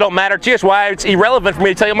 That's why they don't matter to you. That's why it's irrelevant for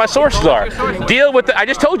me to tell you what my sources are. Deal with I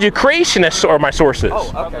just told you creationists are my sources.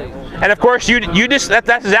 Oh, okay. And of course, you just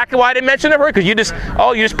that's exactly why I didn't mention it, because you just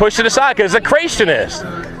push it aside because it's a creationist.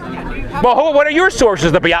 Well, what are your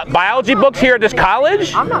sources? The biology books here at this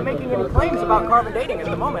college? I'm not making any claims about carbon dating at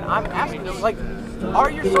the moment. I'm asking them, like,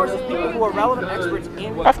 are your sources people who are relevant experts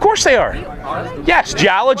in? Of course they are. Yes,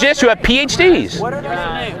 geologists who have PhDs. What are their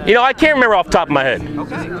names? You know, I can't remember off the top of my head.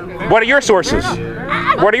 Okay. What are your sources?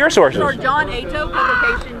 What are your sources? For John Ato,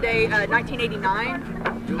 publication day 1989.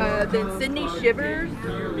 Then Sydney Shivers,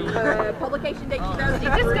 publication date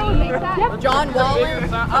 2003. John Waller,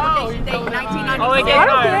 publication date 1995. Oh, wait, I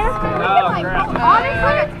don't care.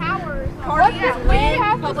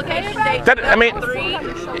 I mean,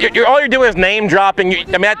 all you're doing is name dropping.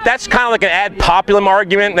 I mean, that's kind of like an ad populum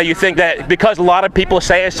argument that you think that because a lot of people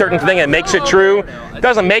say a certain thing, it makes it true. It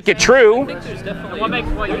doesn't make it true.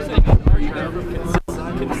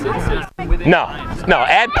 No,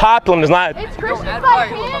 ad populum is not. It's Christians like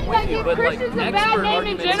him that give Christians a bad name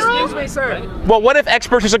in general. Excuse me, sir. Well, what if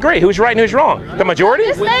experts disagree? Who's right and who's wrong? The majority?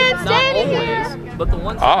 This man's standing here. But the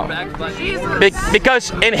ones that are backed by Jesus.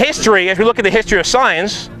 Because in history, as we look at the history of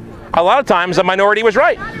science, a lot of times the minority was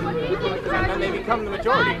right. And they become the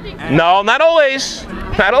majority. No, not always.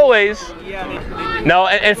 Not always. No,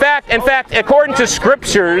 in fact, according to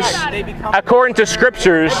scriptures, the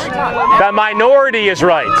minority is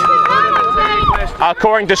right.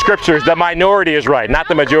 According to scriptures, the minority is right, not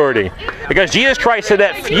the majority. Because Jesus Christ said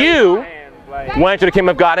that few will enter the kingdom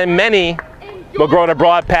of God and many will grow in a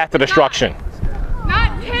broad path to destruction.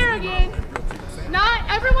 Not Kerrigan. Not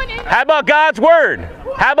everyone in. How about God's word?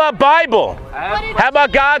 How about Bible? How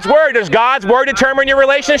about God's word? Does God's word determine your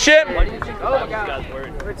relationship?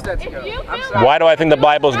 Why do I think the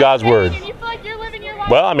Bible is God's word?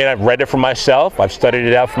 Well, I mean, I've read it for myself. I've studied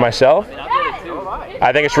it out for myself.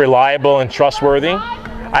 I think it's reliable and trustworthy.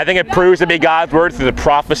 I think it proves to be God's word through the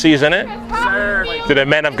prophecies in it, through the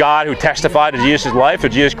men of God who testified to Jesus' life, to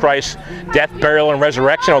Jesus Christ's death, burial, and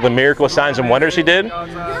resurrection, all the miracles, signs, and wonders he did.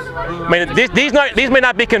 I mean, these may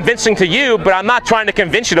not be convincing to you, but I'm not trying to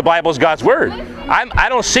convince you the Bible is God's word. I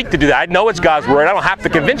don't seek to do that. I know it's God's word. I don't have to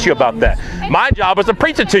convince you about that. My job is to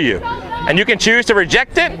preach it to you. And you can choose to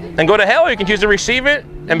reject it and go to hell, or you can choose to receive it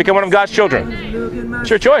and become one of God's children.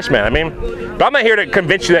 It's your choice, man. I mean, but I'm not here to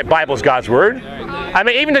convince you that Bible is God's word. I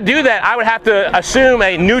mean, even to do that, I would have to assume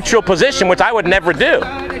a neutral position, which I would never do.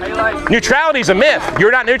 Neutrality is a myth.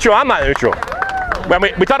 You're not neutral, I'm not neutral. I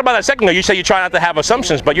mean, we talked about that a second ago. You say you try not to have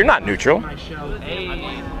assumptions, but you're not neutral.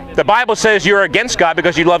 The Bible says you're against God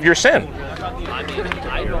because you love your sin.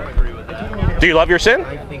 Do you love your sin?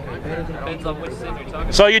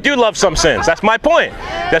 So you do love some sins. That's my point.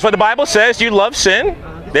 That's what the Bible says. You love sin.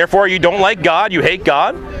 Therefore, you don't like God. You hate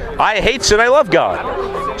God. I hate sin. I love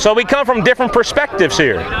God. So we come from different perspectives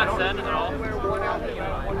here.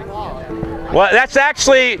 Well, that's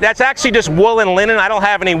actually just wool and linen. I don't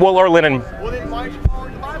have any wool or linen.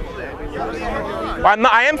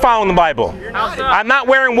 I am following the Bible. I'm not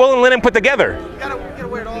wearing wool and linen put together.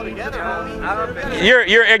 You're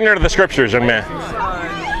ignorant of the scriptures, young man.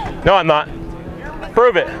 No, I'm not.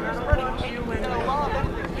 Prove it.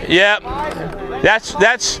 Yep.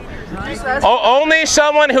 That's only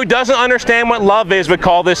someone who doesn't understand what love is would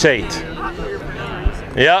call this hate.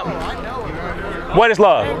 Yep. What is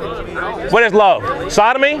love? What is love?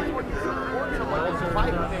 Sodomy?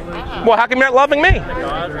 Well, how come you're not loving me?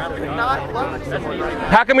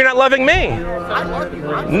 How come you're not loving me?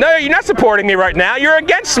 No, you're not supporting me right now. You're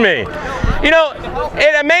against me. You know,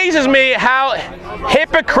 it amazes me how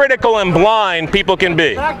hypocritical and blind people can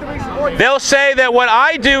be. They'll say that what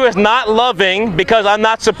I do is not loving because I'm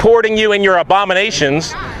not supporting you in your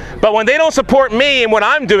abominations, but when they don't support me in what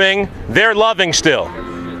I'm doing, they're loving still.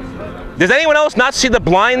 Does anyone else not see the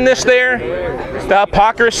blindness there? The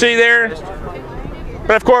hypocrisy there?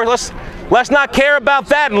 But of course, let's not care about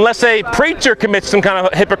that unless a preacher commits some kind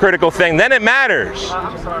of hypocritical thing. Then it matters.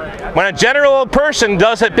 When a general person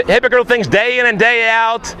does hypocritical things day in and day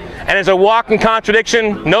out and is a walking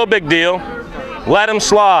contradiction, no big deal. Let him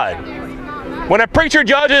slide. When a preacher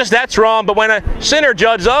judges, that's wrong. But when a sinner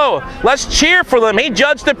judges, oh, let's cheer for them. He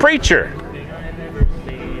judged the preacher.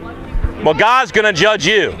 Well, God's going to judge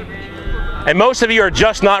you. And most of you are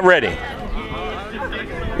just not ready.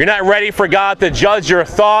 You're not ready for God to judge your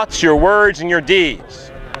thoughts, your words, and your deeds.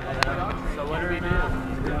 So what do we do?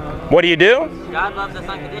 What do you do? God loves us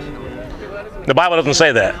unconditionally. The Bible doesn't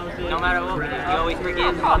say that. No matter what we do, He always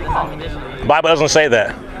forgives and loves us unconditionally. The Bible doesn't say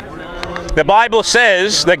that. The Bible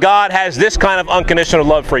says that God has this kind of unconditional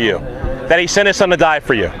love for you, that He sent His Son to die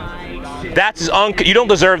for you. That's you don't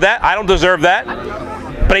deserve that. I don't deserve that.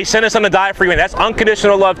 But He sent His Son to die for you, and that's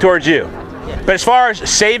unconditional love towards you. But as far as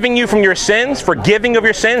saving you from your sins, forgiving of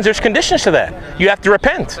your sins, there's conditions to that. You have to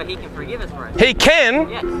repent. But He can forgive us for it. He can,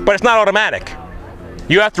 yes. But it's not automatic.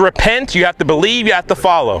 You have to repent, you have to believe, you have to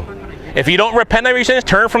follow. If you don't repent of your sins,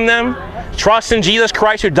 turn from them, Trust in Jesus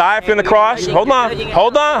Christ who died for you on the cross. Hold on.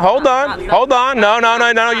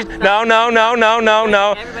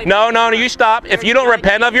 No. You stop. If you don't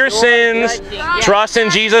repent of your sins, trust in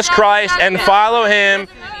Jesus Christ and follow him,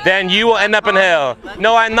 then you will end up in hell.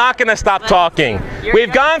 No, I'm not going to stop talking.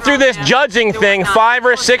 We've gone through this judging thing 5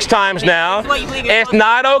 or 6 times now. It's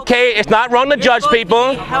not okay. It's not wrong to judge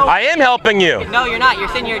people. I am helping you. No, you're not. You're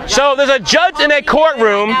sitting here. So there's a judge in a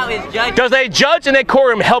courtroom. Does a judge in a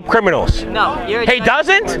courtroom help criminals? No. He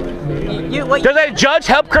doesn't? Does a judge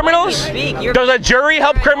help criminals? Does a jury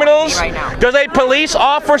help criminals? Does a police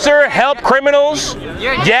officer help criminals?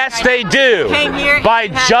 Yes, they do. By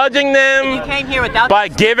judging them, by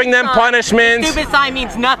giving them punishments. Stupid sign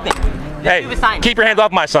means nothing. Hey, keep your hands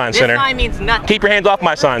off my sign, sinner. This sign means nothing. Keep your hands off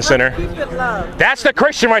my sign, sinner. That's the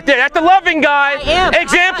Christian right there. That's the loving guy.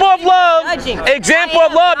 Example of love. Example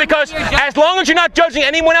of love, because as long as you're not judging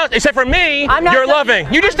anyone else except for me, you're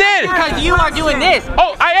loving. You just did. Because you are doing this.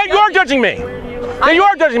 Oh, you are judging me. You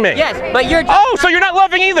are judging me. Yes, but you're. Oh, so you're not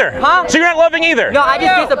loving either. Huh? So you're not loving either. No, I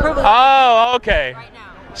just disapprove of. Oh, okay.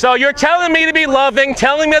 So you're telling me to be loving,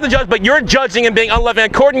 telling me to judge, but you're judging and being unloving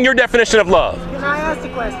according to your definition of love. Can I ask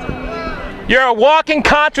a question? You're a walking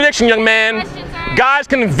contradiction, young man. God's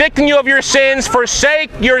convicting you of your sins.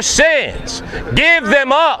 Forsake your sins. Give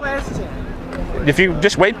them up. If you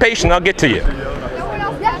just wait patient, I'll get to you.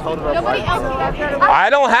 I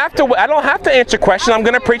don't have to answer questions. I'm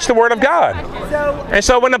going to preach the Word of God. And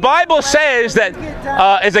so when the Bible says that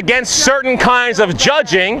it's against certain kinds of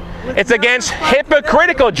judging, it's against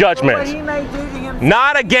hypocritical judgment,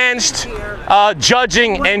 not against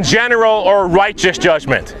judging in general or righteous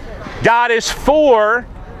judgment. God is for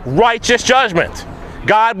righteous judgment.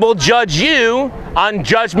 God will judge you on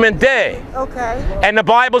Judgment Day. Okay. And the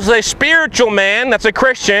Bible says a spiritual man, that's a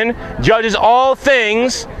Christian, judges all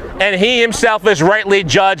things, and he himself is rightly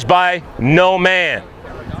judged by no man.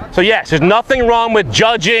 So yes, there's nothing wrong with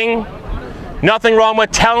judging, nothing wrong with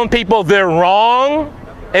telling people they're wrong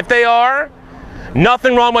if they are,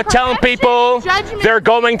 nothing wrong with telling people they're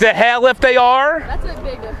going to hell if they are. That's a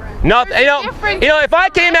big difference. Nothing, you know, if I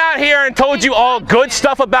came out here and told you all good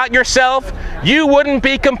stuff about yourself, you wouldn't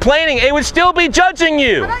be complaining. It would still be judging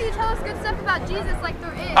you. Why don't you tell us good stuff about Jesus like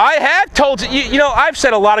there is? I have told you, you know, I've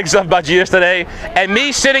said a lot of stuff about Jesus today, and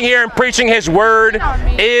me sitting here and preaching his word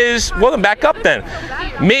is, well, then back up then.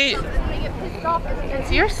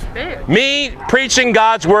 It's your spit. Me preaching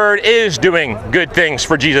God's word is doing good things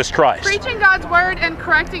for Jesus Christ. Preaching God's word and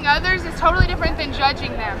correcting others is totally different than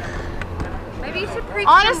judging them. Maybe you should preach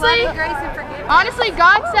honestly, grace and forgiveness. Honestly,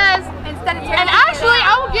 God says, instead of and actually,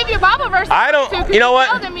 I will give you a Bible verse. I don't, you know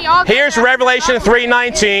what? Here's Revelation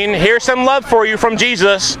 3:19. Here's some love for you from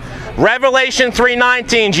Jesus. Revelation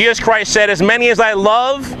 3:19, Jesus Christ said, as many as I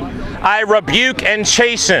love, I rebuke and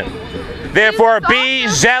chasten. Therefore, be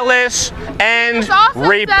zealous and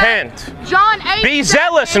repent. John 8, be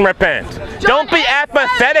zealous and repent. Don't be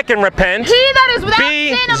apathetic and repent. He that is without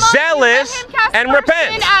be sin among zealous you, let him cast and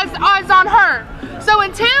repent. Sin as on her.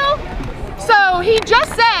 So he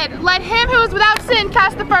just said, let him who is without sin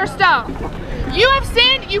cast the first stone. You have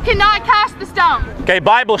sinned, you cannot cast the stone. Okay,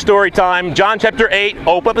 Bible story time. John chapter 8.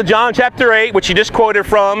 Open up to John chapter 8, which you just quoted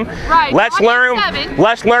from. Right. Let's learn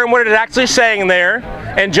what it's actually saying there.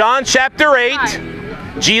 In John chapter 8,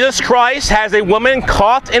 Jesus Christ has a woman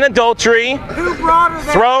caught in adultery,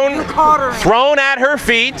 thrown at her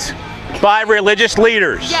feet by religious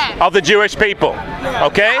leaders of the Jewish people.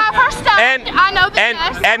 Okay? And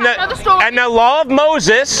the law of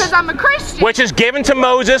Moses, I'm a Christian, which is given to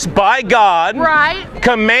Moses by God,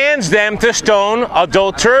 commands them to stone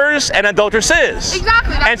adulterers and adulteresses.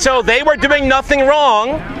 Exactly. And so they were doing nothing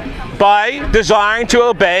wrong by desiring to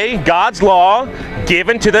obey God's law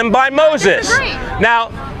given to them by Moses.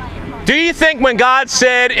 Now, do you think when God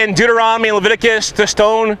said in Deuteronomy and Leviticus to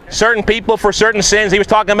stone certain people for certain sins, he was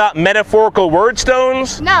talking about metaphorical word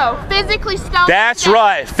stones? No, physically stones. That's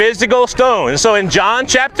right, physical stones. So in John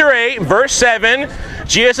chapter 8, verse 7,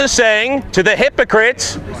 Jesus is saying to the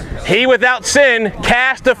hypocrites, he without sin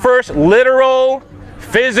cast the first literal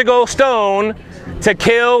physical stone to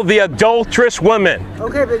kill the adulterous woman.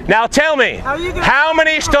 Okay, now tell me, how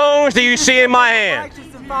many stones do you see in my hand?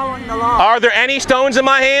 Are there any stones in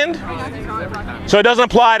my hand? So it doesn't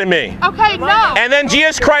apply to me. Okay, no. And then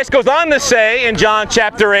Jesus Christ goes on to say in John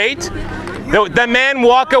chapter 8, the men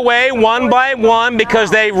walk away one by one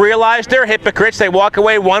because they realize they're hypocrites. They walk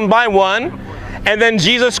away one by one. And then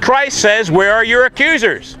Jesus Christ says, where are your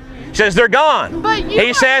accusers? He says, they're gone.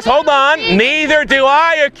 He says, hold on, neither do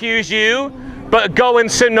I accuse you, but go and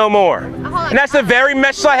sin no more. And that's the very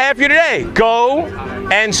message I have for you today. Go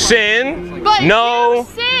and sin But no you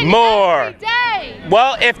sin more. every day.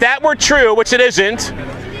 Well, if that were true, which it isn't,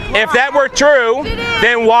 if that were true,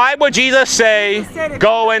 then why would Jesus say,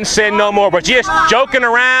 go and sin no more? Was he just joking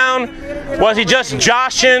around? Was he just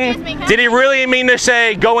joshing? Did he really mean to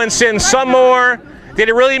say, go and sin some more? Did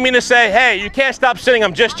he really mean to say, hey, you can't stop sinning,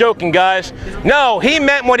 I'm just joking, guys? No, he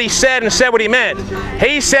meant what he said and said what he meant.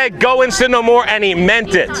 He said, go and sin no more, and he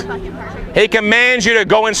meant it. He commands you to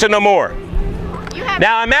go and sin no more.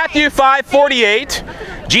 Now, in Matthew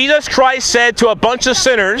 5:48, Jesus Christ said to a bunch of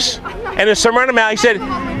sinners in the Sermon on the Mount, he said,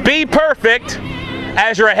 be perfect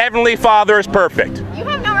as your heavenly Father is perfect.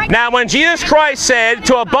 Now, when Jesus Christ said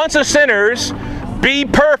to a bunch of sinners, be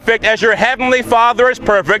perfect as your heavenly Father is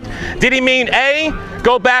perfect, did he mean A,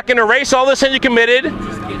 go back and erase all the sin you committed,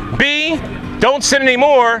 B, don't sin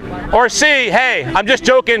anymore, or C, hey, I'm just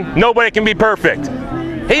joking, nobody can be perfect?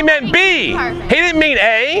 He meant B. He didn't mean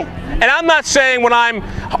A. And I'm not saying when I'm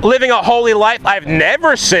living a holy life, I've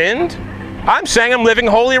never sinned. I'm saying I'm living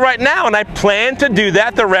holy right now, and I plan to do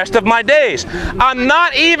that the rest of my days. I'm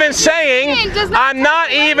not even saying to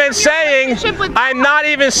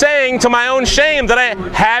my own shame that I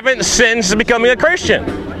haven't sinned since becoming a Christian.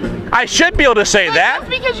 I should be able to say that, just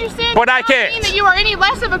because you sin but I can't. Doesn't mean that you are any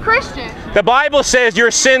less of a Christian. The Bible says your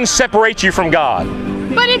sins separate you from God.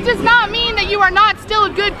 But it does not mean that you are not still a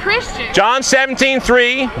good Christian. John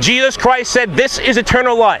 17:3, Jesus Christ said, this is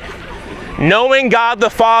eternal life, knowing God the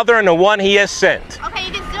Father and the one he has sent. Okay,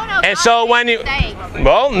 you can still know. And so when you,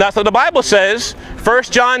 well, that's what the Bible says. 1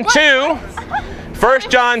 John 2, 1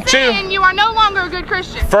 John 2. And you are no longer a good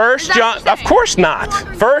Christian. 1 John, of course not.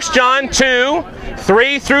 1 John 2,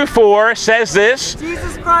 3 through 4 says this.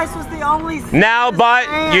 Jesus Christ was the only sin. Now, but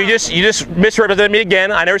you just misrepresented me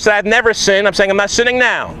again. I never said I've never sinned. I'm saying I'm not sinning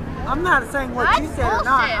now. I'm not saying what you said or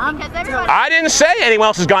not. I didn't say anyone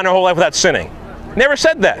else has gone their whole life without sinning. Never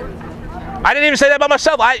said that. I didn't even say that about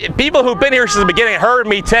myself. People who've been here since the beginning heard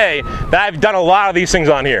me say that I've done a lot of these things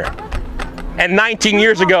on here. And 19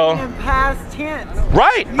 years ago. In past tense.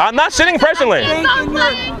 Right. I'm not sinning presently.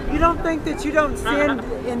 You don't think that you don't sin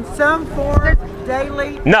in some form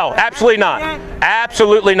daily? No, absolutely not.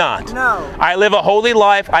 Absolutely not. No. I live a holy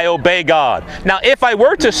life. I obey God. Now, if I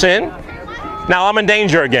were to sin, now I'm in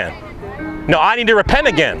danger again. No, I need to repent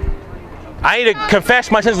again. I need to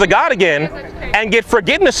confess my sins to God again and get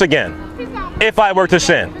forgiveness again if I were to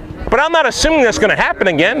sin. But I'm not assuming that's going to happen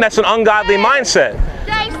again. That's an ungodly mindset.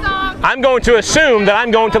 I'm going to assume that I'm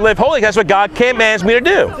going to live holy. That's what God commands me to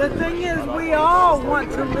do. The thing is, we all want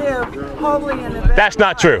to live holy and evangelize. That's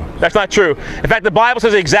not true. That's not true. In fact, the Bible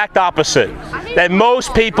says the exact opposite. That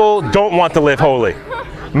most people don't want to live holy.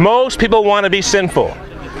 Most people want to be sinful.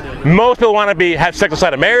 Most people want to have sex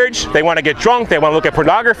outside of marriage. They want to get drunk. They want to look at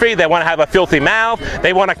pornography. They want to have a filthy mouth.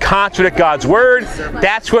 They want to contradict God's word.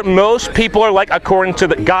 That's what most people are like according to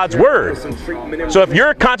God's word. So if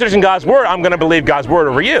you're contradicting God's word, I'm going to believe God's word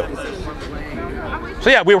over you.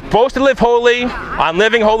 So yeah, we were supposed to live holy. I'm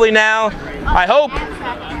living holy now. I hope,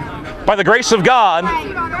 by the grace of God,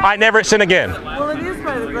 I never sin again. Well, it is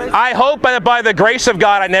by the grace. I hope by the grace of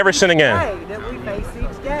God, I never sin again. That we face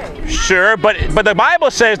each day. Sure, but the Bible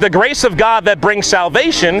says the grace of God that brings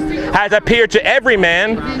salvation has appeared to every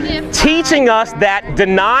man, teaching us that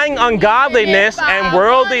denying ungodliness and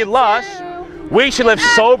worldly lust, we should live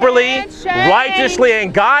soberly, righteously,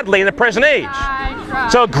 and godly in the present age.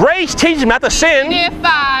 So grace teaches me not to sin,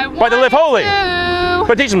 but to live holy.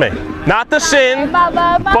 But teaches me not to sin,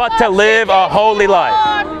 but to live a holy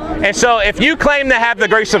life. And so if you claim to have the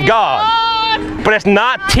grace of God, but it's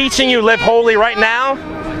not teaching you to live holy right now,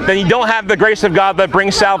 then you don't have the grace of God that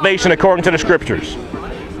brings salvation according to the Scriptures.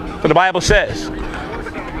 So the Bible says.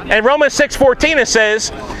 In Romans 6:14 it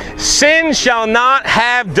says, sin shall not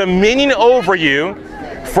have dominion over you,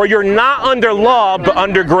 for you're not under law, but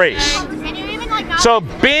under grace. So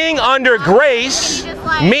being under grace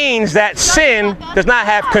means that sin does not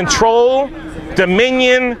have control,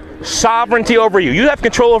 dominion, sovereignty over you. You have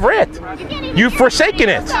control over it. You've forsaken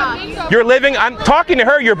it. You're living, I'm talking to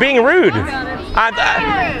her, you're being rude.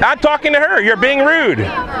 I'm talking to her, you're being rude.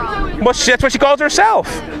 Well, that's what she calls herself.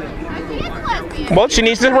 Well, she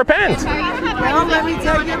needs to repent. Well, let me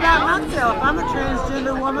tell you about myself. I'm a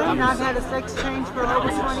transgender woman, and I've had a sex change for over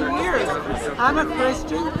 20 years. I'm a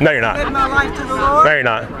Christian. No, you're not. I gave my life to the Lord. No, you're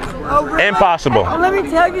not. Oh, really? Impossible. Well, let me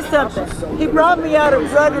tell you something. He brought me out of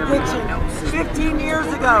drug addiction 15 years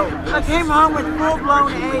ago. I came home with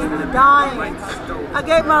full-blown AIDS, dying. I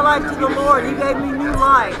gave my life to the Lord. He gave me new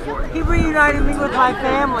life. He reunited me with my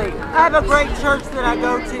family. I have a great church that I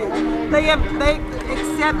go to. They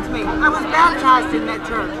accept me. I was baptized in that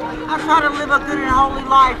church. I try to live a good and holy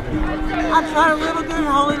life. I try to live a good and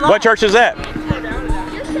holy life. What church is that?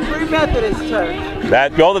 Free Methodist Church.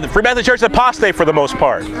 Well, the Free Methodist Church is apostate for the most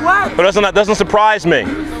part. What? But that doesn't surprise me.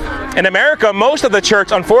 In America, most of the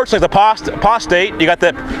church, unfortunately, is apostate. You got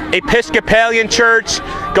the Episcopalian church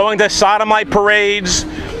going to sodomite parades.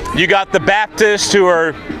 You got the Baptists who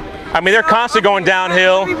are, I mean, they're constantly going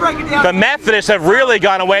downhill. The Methodists have really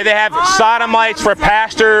gone away. They have sodomites for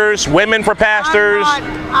pastors, women for pastors.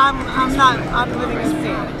 I'm living in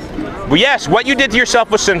sin. Well, yes, what you did to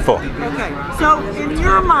yourself was sinful. Okay, so in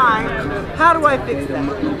your mind, how do I fix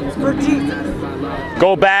that? For Jesus.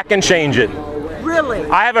 Go back and change it. Really?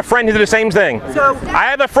 I have a friend who did the same thing. So I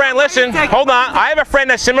have a friend, listen, hold on. I have a friend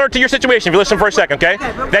that's similar to your situation. If you listen for a second, okay?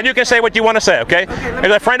 Then you can say what you want to say, okay?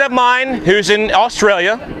 There's a friend of mine who's in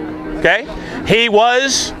Australia, okay? He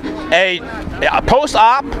was a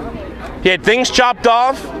post-op. He had things chopped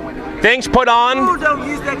off, things put on. Oh, don't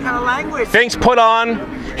use that kind of language. Things put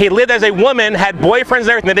on. He lived as a woman, had boyfriends and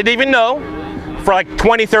everything that they didn't even know for like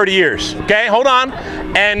 20, 30 years, okay? Hold on.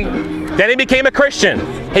 And then he became a Christian.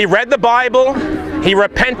 He read the Bible, he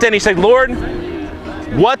repented, and he said, Lord,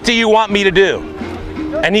 what do you want me to do?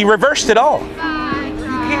 And he reversed it all. You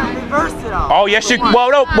can't reverse it all. Oh, yes, you,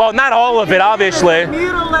 well, not all of it, obviously.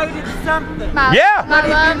 Mutilated something. Yeah.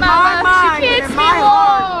 In my mind, in my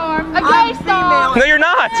heart, I'm female. No, you're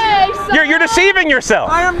not. You're deceiving yourself.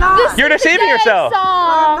 I am not. You're deceiving yourself.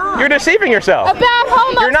 You're deceiving yourself. About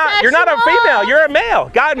homosexuals. You're not a female. You're a male.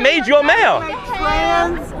 God made you a male.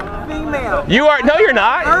 Trans female. You are, no, you're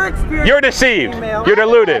not. You're deceived. You're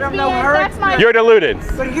deluded. You're deluded.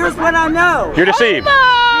 But here's what I know. You're deceived.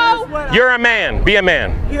 You're a man. Be a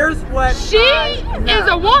man. Here's what she is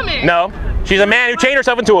a woman. No, she's a man who changed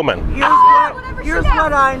herself into a woman. Here's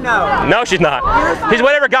what I know. No, she's not. She's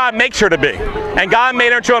whatever God makes her to be. And God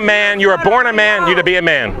made her into a man. You were born a man. You to be a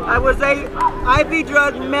man. I was a IV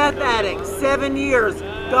drug meth addict. 7 years.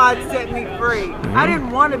 God set me free. I didn't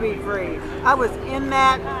want to be free. I was in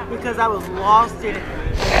that because I was lost in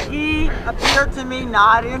it. He appeared to me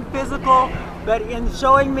not in physical, but in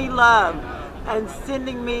showing me love and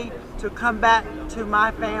sending me to come back to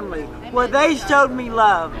my family where they showed me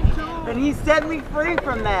love. And he set me free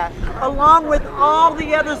from that, along with all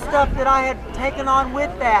the other stuff that I had taken on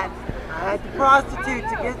with that. I had to prostitute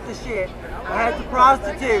to get the shit. I had to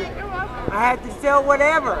prostitute. I had to sell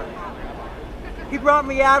whatever. He brought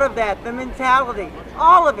me out of that, the mentality,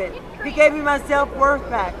 all of it. He gave me my self-worth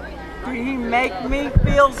back. Did he make me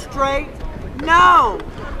feel straight? No,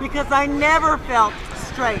 because I never felt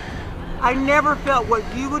straight. I never felt what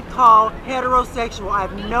you would call heterosexual. I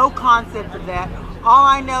have no concept of that. All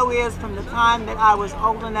I know is from the time that I was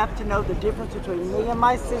old enough to know the difference between me and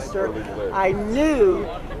my sister, I knew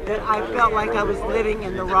that I felt like I was living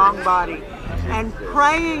in the wrong body. And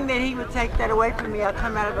praying that he would take that away from me, I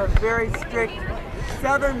come out of a very strict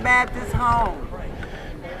Southern Baptist home.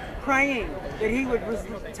 Praying that he would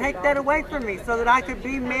take that away from me so that I could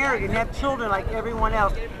be married and have children like everyone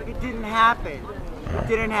else. It didn't happen. It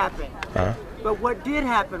didn't happen. But what did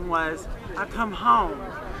happen was I come home.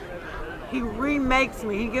 He remakes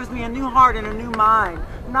me. He gives me a new heart and a new mind.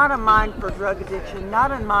 Not a mind for drug addiction,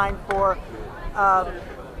 not a mind for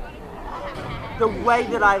the way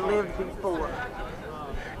that I lived before.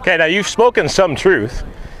 Okay, now you've spoken some truth.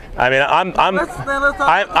 I mean, I'm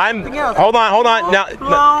hold on. Now,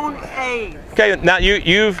 blown AIDS. Okay, now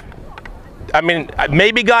you've, I mean,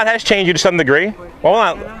 maybe God has changed you to some degree. Hold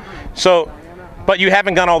on. So, but you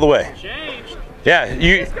haven't gone all the way. Changed. Yeah,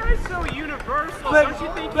 you. This guy's so universal. But, Don't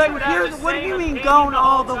you think but here's, what do you mean gone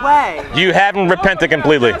all the way? You haven't repented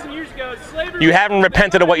completely. You haven't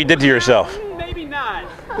repented of what you did to yourself. Maybe not.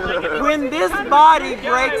 When this body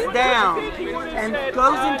breaks down and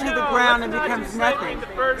goes into the ground and becomes nothing,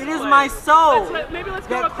 it is my soul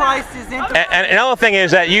that Christ is in. And another thing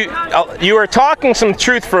is that you were talking some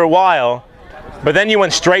truth for a while, but then you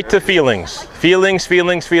went straight to feelings. Feelings.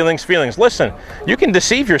 Listen, you can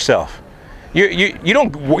deceive yourself. You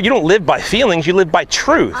don't live by feelings, you live by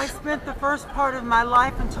truth. I spent the first part of my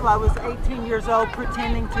life until I was 18 years old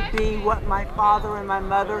pretending to be what my father and my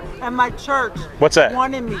mother and my church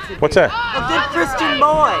wanted me to be. What's that? A good Christian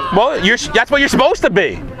boy. Well, that's what you're supposed to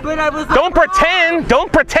be. But I was Don't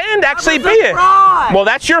pretend, actually be it. Well,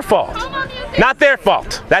 that's your fault. Not their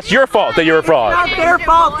fault. That's your fault that you're a fraud. It's not their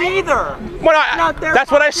fault either. Well,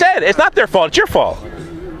 that's what I said. It's not their fault, it's your fault.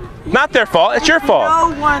 Not their fault, it's your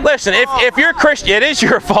fault. Listen, if you're Christian, it is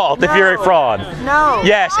your fault if you're a fraud. No.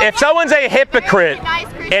 Yes, if someone's a hypocrite,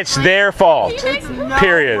 it's their fault. It's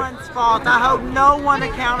Period. no one's fault. I hold no one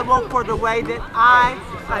accountable for the way that I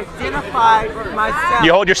identified myself.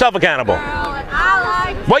 You hold yourself accountable.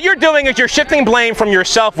 What you're doing is you're shifting blame from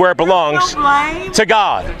yourself where it belongs to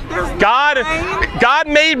God. God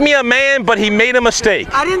made me a man, but he made a mistake.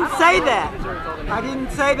 I didn't say that. I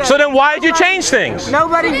didn't say that. So then why did you change things?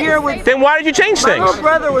 Nobody here would. Then why did you change things? My little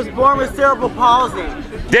brother was born with cerebral palsy.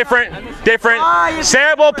 Different.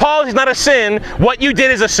 Cerebral palsy is not a sin. What you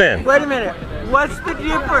did is a sin. Wait a minute. What's the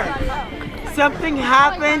difference? Something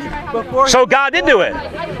happened before. So God did do it?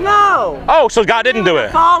 No. Oh, so God didn't do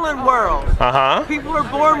it? Fallen world. Uh-huh. People are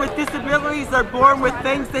born with disabilities. They're born with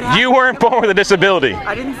things that happen. You weren't born with a disability.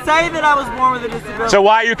 I didn't say that I was born with a disability. So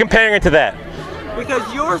why are you comparing it to that?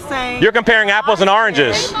 Because you're saying... You're comparing apples and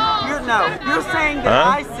oranges. You're saying that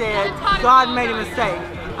I said God made a mistake.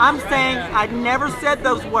 I'm saying I never said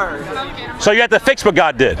those words. So you have to fix what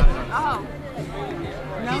God did. Oh.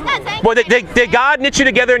 Well, did God knit you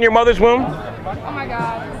together in your mother's womb? Oh my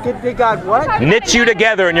God. Did God what? Knit you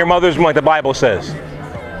together in your mother's womb, like the Bible says.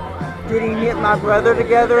 Did he knit my brother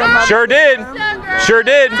together in my Sure did. Sure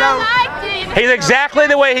did. He's exactly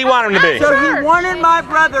the way he wanted him to be. So he wanted my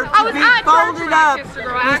brother to be folded up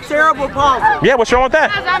with cerebral palsy. Yeah, what's wrong with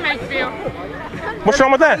that? How does that make you feel? What's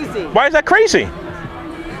wrong with that? Why is that crazy?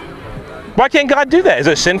 Why can't God do that? Is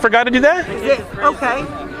it a sin for God to do that?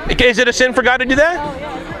 Okay. Is it a sin for God to do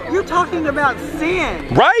that? You're talking about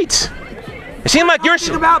sin. Right. It seems like you're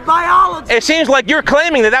talking about biology. It seems like you're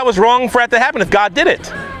claiming that was wrong for that to happen if God did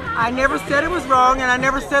it. I never said it was wrong, and I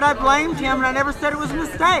never said I blamed him, and I never said it was a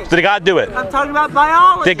mistake. So did God do it? I'm talking about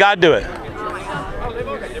biology. Did God do it?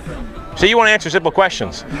 So you want to answer simple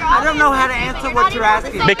questions. I don't know how to answer what you're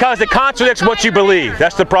asking. Because it contradicts what you believe.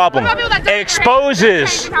 That's the problem. It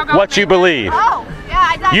exposes what you believe.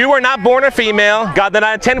 You were not born a female. God did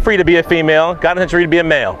not intend for you to be a female. God intended for you to be a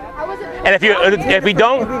male. And if we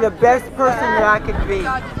don't, be the best person that I could be.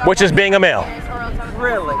 Which is being a male.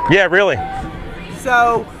 Really? Yeah, really.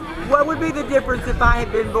 So, what would be the difference if I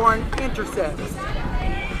had been born intersex?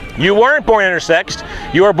 You weren't born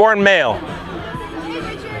intersexed. You were born male.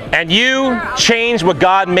 And you changed what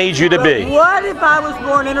God made you to be. What if I was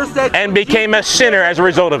born intersex? And became a sinner as a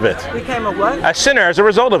result of it. Became a what? A sinner as a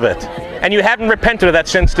result of it. And you haven't repented of that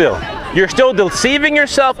sin still. You're still deceiving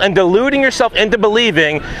yourself and deluding yourself into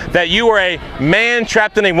believing that you are a man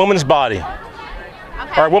trapped in a woman's body.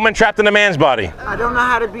 Or a woman trapped in a man's body. I don't know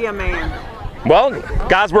how to be a man. Well,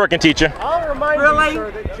 God's working, teacher. I'll remind you,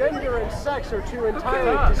 sir, that gender and sex are two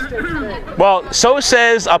entirely distinct things. Well, so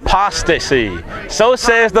says apostasy. So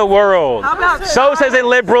says the world. So says a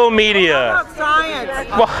liberal media. How about science?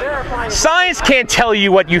 Well, science can't tell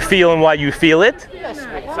you what you feel and why you feel it.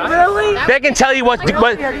 Really? They can tell you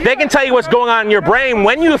they can tell you what's going on in your brain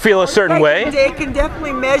when you feel a certain way. They can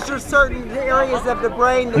definitely measure certain areas of the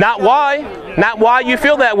brain. Not why you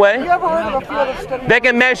feel that way. They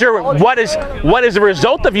can measure what is the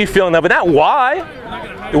result of you feeling that, but not why.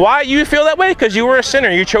 Why you feel that way? Because you were a sinner.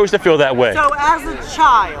 You chose to feel that way. So as a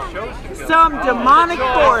child, some demonic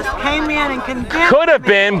force came in and convinced Could have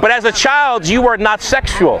been, but as a child, you were not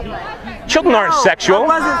sexual. Children aren't sexual.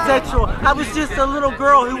 I wasn't sexual. I was just a little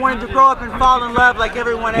girl who wanted to grow up and fall in love like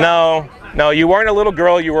everyone else. No, you weren't a little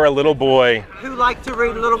girl. You were a little boy. Who liked to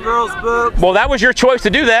read little girls' books. Well, that was your choice to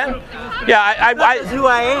do that. Yeah, That's who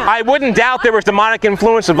I am. I wouldn't doubt there was demonic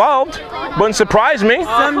influence involved. Wouldn't surprise me.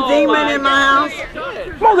 Some demon in my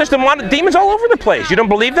house. Well, there's demons all over the place. You don't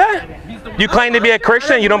believe that? You claim to be a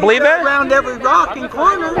Christian. You don't believe that? Around every rock and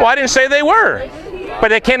corner. Well, I didn't say they were. But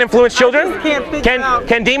they can't influence children?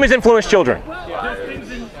 Can demons influence children?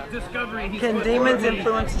 Can demons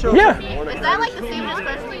influence children? Yeah. Is that like the safest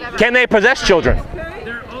question we've ever Can they possess children?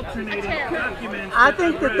 I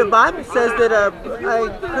think that the Bible says that a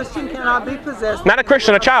Christian cannot be possessed. Not a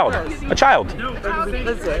Christian, a child. A child.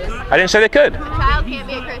 I didn't say they could. A child can't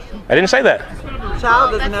be a Christian. I didn't say that.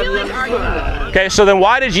 Child doesn't have the understanding. Okay, so then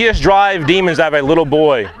why did Jesus drive demons out of a little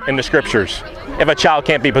boy in the scriptures if a child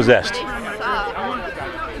can't be possessed?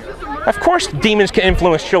 Of course demons can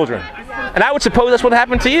influence children. And I would suppose that's what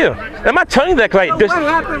happened to you. And I'm not telling you that because what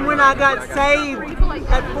happened when I got saved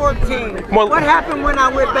at 14? Well, what happened when I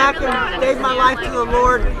went back and gave my life to the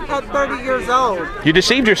Lord at 30 years old? You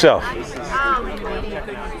deceived yourself.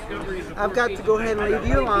 I've got to go ahead and leave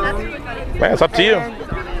you alone. Well, it's up to you.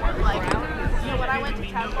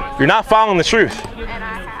 You're not following the truth.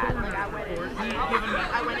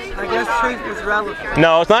 I guess truth is relative.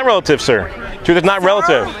 No, it's not relative, sir. Truth is not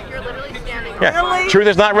relative. Yeah, really? Truth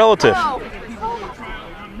is not relative. Now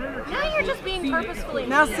you're just being purposefully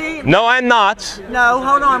Now see. No, I'm not. No,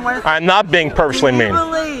 hold on. I'm not being purposely mean. Do you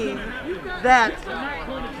believe that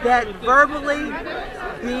verbally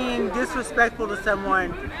being disrespectful to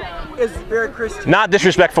someone is very Christian. Not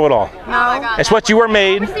disrespectful at all. No. It's what you were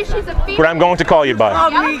made, what I'm going to call you by.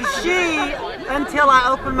 Called me she until I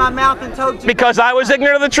opened my mouth and told you. Because I was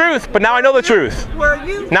ignorant of the truth, but now I know the truth. Were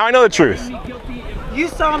you? Now I know the truth. You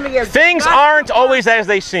saw me as things aren't always as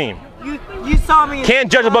they seem. You saw me as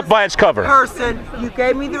can't judge a book by its cover. Person. You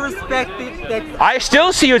gave me the respect that I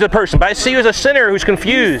still see you as a person, but I see you as a sinner who's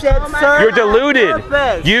confused. You said, sir, you're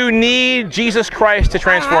deluded. You need Jesus Christ to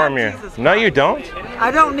transform you. No, you don't. I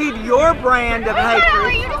don't need your brand of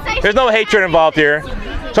hatred. There's no hatred involved here.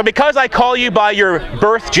 So because I call you by your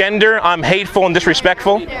birth gender, I'm hateful and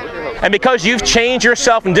disrespectful. And because you've changed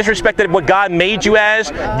yourself and disrespected what God made you as,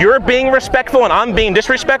 you're being respectful and I'm being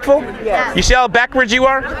disrespectful? Yes. You see how backwards you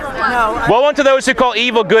are? No. Woe unto those who call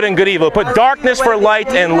evil good and good evil. Put darkness for light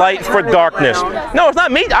and light for darkness. No, it's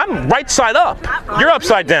not me. I'm right side up. You're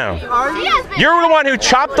upside down. You're the one who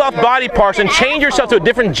chopped off body parts and changed yourself to a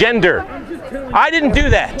different gender. I didn't do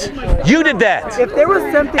that. You did that. If there was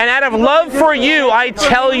something, and out of love for you, I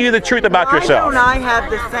tell you the truth about yourself. Why don't I have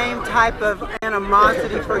the same type of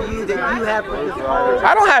animosity for you that you have with this whole?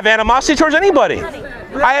 I don't have animosity towards anybody.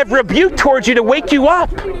 I have rebuke towards you to wake you up,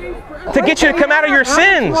 to get you to come out of your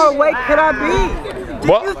sins. How much more awake could I be?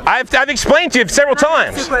 Well, I've explained to you several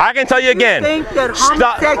times. I can tell you again.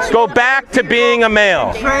 Stop. Go back to being a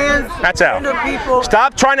male. That's how.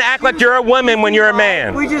 Stop trying to act like you're a woman when you're a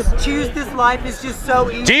man. We just choose this life. It's just so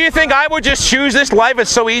easy. Do you think I would just choose this life? It's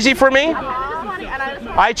so easy for me?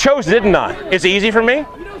 I chose it, didn't I? Is it easy for me?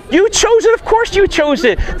 You chose it. Of course you chose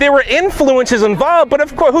it. There were influences involved, but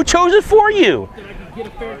of course, who chose it for you?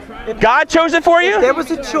 God chose it for you? If there was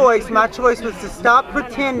a choice, my choice was to stop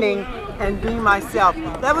pretending and be myself.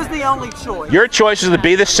 That was the only choice. Your choice is to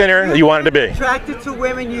be the sinner that you wanted to be. Attracted to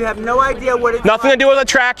women, you have no idea what it's Nothing to do with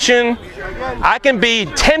attraction. I can be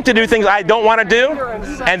tempted to do things I don't want to do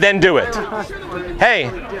and then do it. Hey,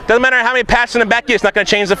 doesn't matter how many pats in the back you get, it's not going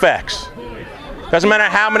to change the facts. Doesn't matter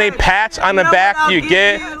how many pats on the back you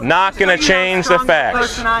get, not going to change the facts.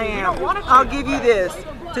 Person I am. I'll give you this.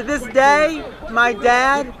 To this day, my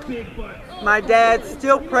dad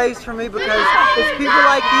still prays for me because it's people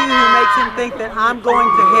like you who makes him think that I'm going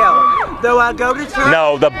to hell. Though I go to church.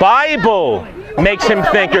 No, the Bible makes him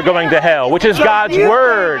think you're going to hell, which is God's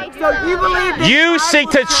word. So you believe that you seek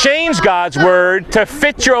to change God's word to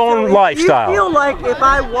fit your own lifestyle. You feel like if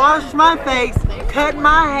I wash my face, cut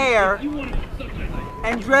my hair,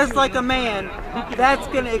 and dress like a man, that's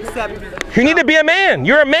going to accept me. You need to be a man.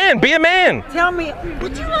 You're a man. Be a man. Tell me,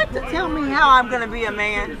 would you like to tell me how I'm going to be a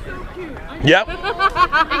man? Yep.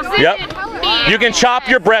 Yep. You can chop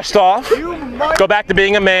your breast off. Go back to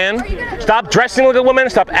being a man. Stop dressing like a woman.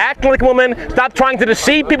 Stop acting like a woman. Stop trying to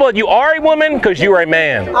deceive people that you are a woman because you are a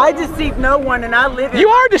man. I deceive no one and I live in You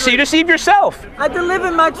are deceived. You deceive yourself. I live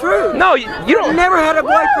in my truth. No, you don't. I've never had a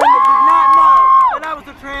boyfriend that did not know that I was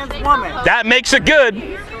a trans woman. That makes it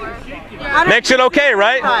good. Makes it okay,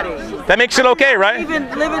 right? That makes it okay, right? Even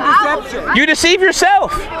live in deception. You deceive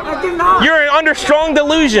yourself. I do not. You're under strong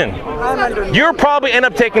delusion. You'll probably end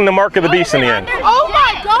up taking the mark of the beast in the end. Oh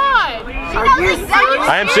my God! Are you serious?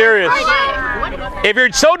 I am serious. If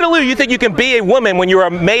you're so deluded you think you can be a woman when you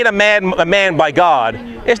are made a man by God,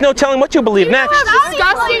 there's no telling what you'll believe next.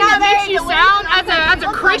 Disgusting that makes you sound as a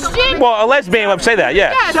Christian. Well, a lesbian would say that,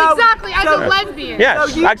 yeah. Yes, exactly. As a lesbian.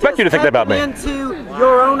 Yes, I expect you to think that about me. Into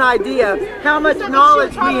your own idea, how much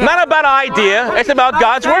knowledge we have. Not about idea. It's about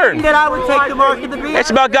God's word. That I would take the mark of the beast. It's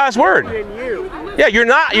about God's word. Yeah, you're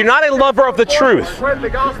not a lover of the truth.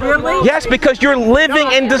 Really? Yes, because you're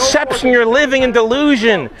living in deception, you're living in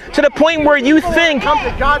delusion, to the point where you think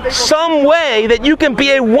some way that you can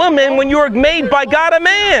be a woman when you are made by God a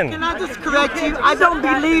man. Can I just correct you? I don't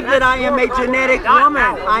believe that I am a genetic woman.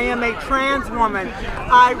 I am a trans woman.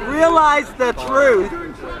 I realize the truth.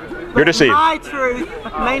 You're deceived. My truth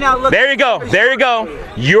may not look. There you go. There you go.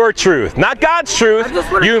 Your truth, not God's truth.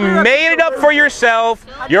 You made it up for yourself.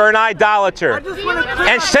 You're an idolater.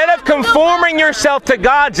 Instead of conforming yourself to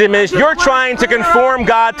God's image, you're trying to conform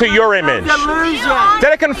God to your image.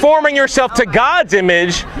 Instead of conforming yourself to God's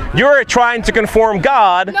image, you're trying to conform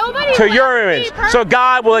God to your image. So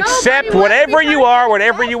God will accept whatever you are,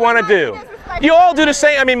 whatever you want to do. You all do the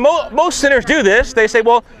same. I mean, most sinners do this. They say,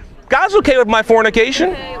 well, God's okay with my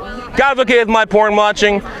fornication. God's okay with my porn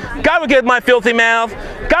watching. God's okay with my filthy mouth.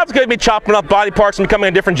 God's okay with me chopping up body parts and becoming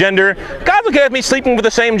a different gender. God's okay with me sleeping with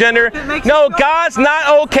the same gender. No, God's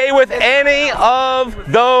not okay with any of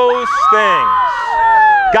those things.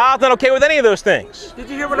 God's not okay with any of those things. Did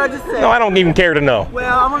you hear what I just said? No, I don't even care to know.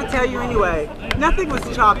 Well, I'm going to tell you anyway. Nothing was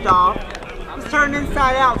chopped off. It was turned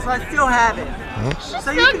inside out, so I still have it.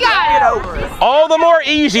 So you can get over it. All the more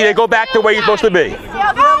easy to go back to where you're supposed to be.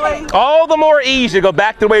 All the more easy to go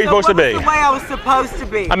back to where you're supposed to be. The way I was supposed to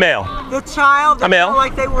be. A male. The child that A male. felt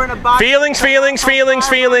like they were in a body. Feelings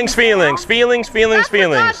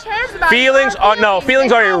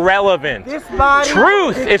are irrelevant. This body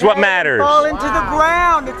Truth is what matters. Fall into the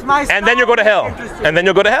ground. It's my And then you'll go to hell. And then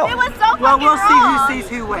you'll go to hell. Well, we'll see who sees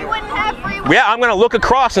who wins. Yeah, I'm going to look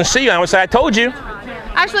across and see you. I'm going to say, I told you.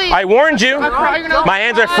 Actually, I warned you. My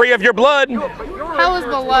hands are free of your blood. Hell is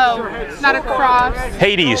below, not across.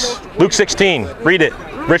 Hades, Luke 16. Read it.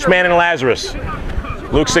 Rich man and Lazarus.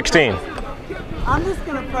 Luke 16. I'm just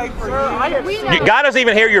going to pray for you. God doesn't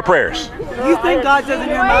even hear your prayers. You think God doesn't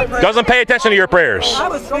hear my prayers? Doesn't pay attention to your prayers. I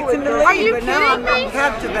was fixing to leave, but now I'm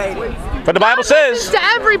captivated. But the Bible says, To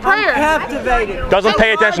every prayer. I'm captivated. doesn't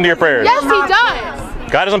pay attention to your prayers. Yes, he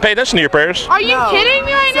does. God doesn't pay attention to your prayers. Are you kidding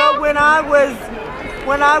me right now? So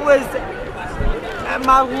when I was at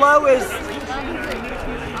my lowest,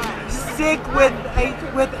 sick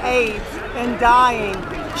with AIDS and dying,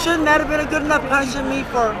 shouldn't that have been a good enough punishment me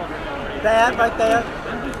for that right there?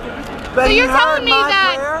 But So you're telling me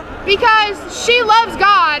that because she loves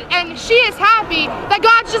God and she is happy, that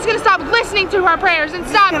God's just going to stop listening to her prayers and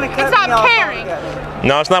stop caring?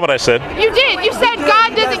 No, that's not what I said. You did. You said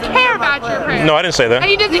God doesn't care about your prayers. No, I didn't say that.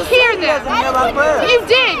 And he doesn't hear them. You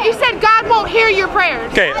did. You said God won't hear your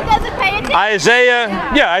prayers. Okay. Isaiah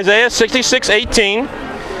 66:18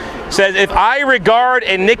 says, if I regard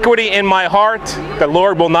iniquity in my heart, the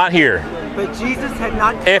Lord will not hear. But Jesus had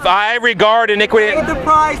not. If I regard iniquity,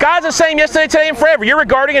 God's the same yesterday, today, and forever. You're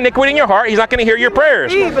regarding iniquity in your heart. He's not going to hear your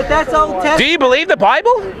prayers. But that's Old Testament. Do you believe the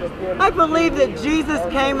Bible? I believe that Jesus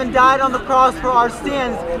came and died on the cross for our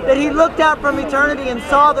sins, that he looked out from eternity and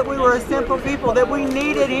saw that we were a sinful people, that we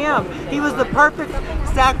needed him. He was the perfect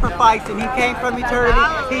sacrifice, and he came from eternity.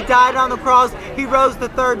 He died on the cross. He rose the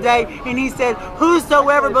third day, and he said,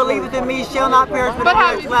 whosoever believeth in me shall not perish but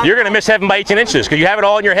have life. You're going to miss heaven by 18 inches because you have it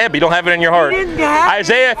all in your head, but you don't have it in your heart.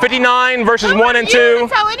 Isaiah 59 verses 1 and 2.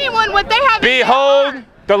 Tell anyone what they have. Behold,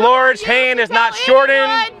 the Lord's hand is not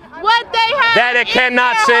shortened, that it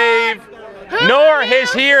cannot save, nor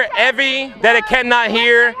his ear heavy, that it cannot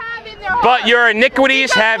hear. But your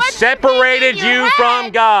iniquities have separated you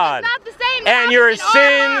from God, and your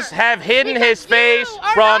sins have hidden his face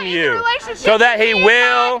from you, so that he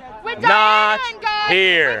will not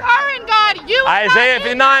hear. Isaiah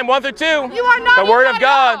 59, 1 through 2. The Word of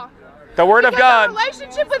God. The Word of God. The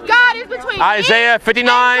relationship with God is between Isaiah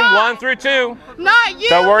 59, 1 through 2. Not you,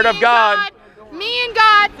 the Word of God. Me and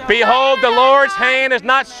God. Behold, the Lord's hand is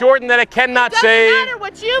not shortened that it cannot save,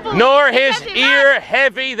 nor his ear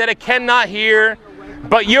heavy that it cannot hear.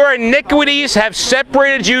 But your iniquities have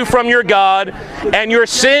separated you from your God, and your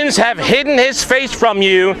sins have hidden his face from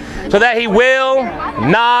you, so that he will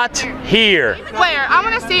not hear. Where? I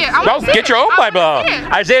want to see it. Go get your own Bible out.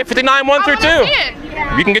 Isaiah 59, 1 through 2.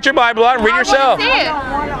 You can get your Bible out and read yourself.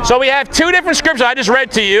 So we have two different scriptures I just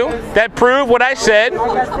read to you that prove what I said.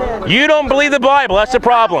 You don't believe the Bible. That's the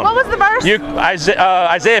problem. What was the verse?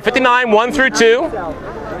 Isaiah 59, 1 through 2.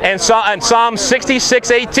 And Psalm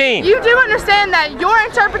 66:18. You do understand that your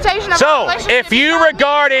interpretation of so if you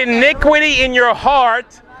regard iniquity in your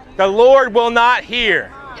heart, the Lord will not hear.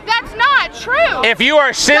 That's not true. If you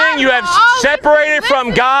are sinning, you have separated from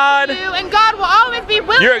God. And God will always be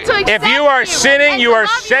willing to accept if you are sinning, you are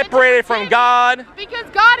separated from God. Because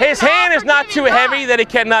God his hand is not too heavy that he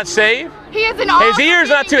cannot save. His ear is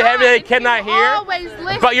not too heavy that he cannot hear.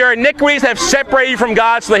 But your iniquities have separated you from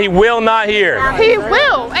God so that he will not hear. He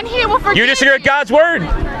will, and he will forgive you. You disagree with God's word.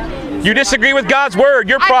 You disagree with God's word.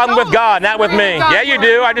 Your problem with God, not with me. Yeah, you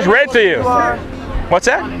do. I just read it to you. What's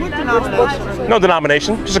that? No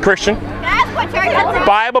denomination. Just a Christian.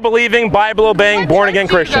 Bible believing, Bible obeying, born again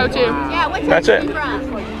Christian. That's it.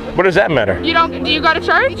 What does that matter? You don't? Do you go to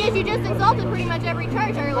church? Because you just insulted pretty much every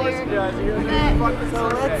church earlier.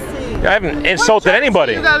 I haven't insulted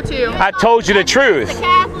anybody. You go to? I told you the truth.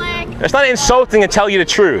 Catholic. It's not insulting to tell you the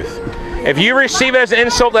truth. If you receive it as an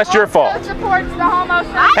insult, that's your fault.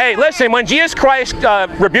 Hey, listen, when Jesus Christ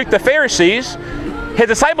rebuked the Pharisees, his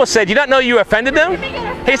disciples said, "You don't know you offended them?"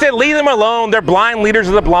 He said, "Leave them alone. They're blind leaders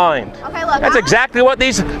of the blind." Okay, look, that's exactly what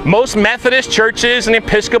these most Methodist churches and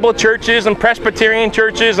Episcopal churches and Presbyterian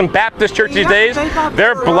churches and Baptist churches these days,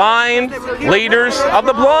 they're blind leaders of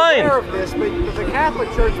the blind. The Catholic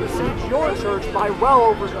Church besieged your church by well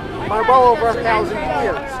over by well over 1,000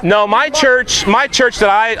 years. No, my church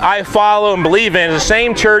that I follow and believe in is the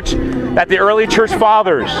same church that the early church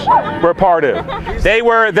fathers were part of. They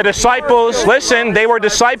were the disciples, listen, they were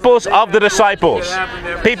disciples of the disciples.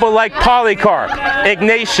 People like Polycarp,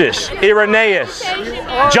 Ignatius, Irenaeus,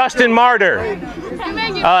 Justin Martyr.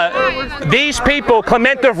 These people,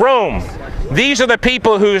 Clement of Rome, these are the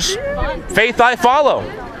people whose faith I follow,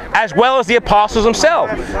 as well as the apostles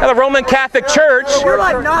themselves. Now, the Roman Catholic Church,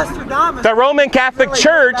 the Roman Catholic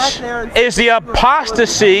Church is the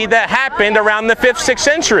apostasy that happened around the 5th, 6th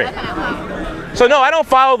century. So no, I don't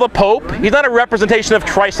follow the Pope. He's not a representation of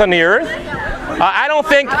Christ on the earth. I don't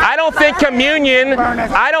think communion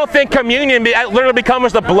literally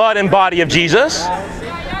becomes the blood and body of Jesus.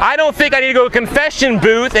 I don't think I need to go to a confession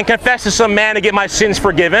booth and confess to some man to get my sins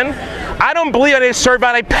forgiven. I don't believe I need to serve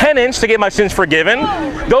out a penance to get my sins forgiven.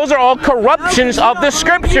 Those are all corruptions of the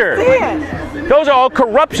Scripture. Those are all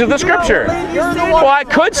corruptions of the Scripture. Well, I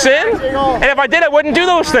could sin, and if I did, I wouldn't do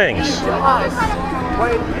those things.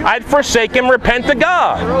 I'd forsake and repent to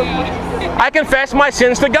God. I confess my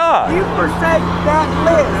sins to God. You forsake that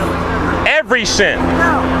list. Every sin.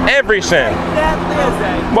 No. Every sin. That list.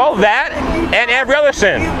 Well, that and every other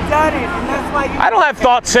sin. You've done it, and that's why I don't have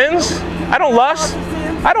thought sins. I don't lust.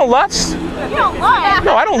 I don't lust. You don't lust.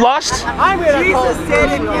 No, I don't lust. Jesus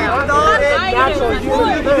said if you thought you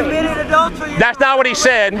committed adultery. That's not what he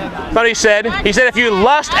said. That's not what he said. He said if you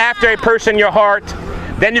lust after a person in your heart,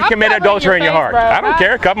 then you commit adultery in your heart. I don't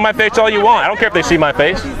care. Cover my face all you want. I don't care if they see my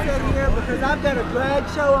face. Because I've got a drag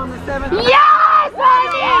show on the 7th. Yes,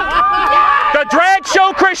 honey! The drag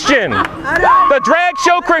show Christian. The drag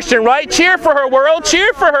show Christian, right? Cheer for her, world.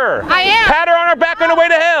 Cheer for her. I am. Pat her on her back on her way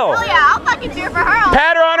to hell. Oh yeah, I'll fucking cheer for her.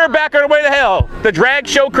 Pat her on her back on her way to hell. The drag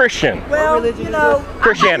show Christian. Well, you know,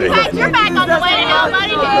 Christianity. Pat your back on the way to hell,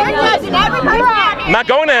 buddy. You're judging every person out here. I'm not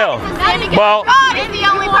going to hell. Well, God is the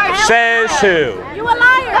only person. says who? You a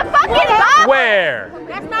liar. The fucking Bible. Where?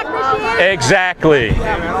 That's not Christianity. Exactly. All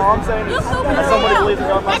I'm saying is, as somebody believes in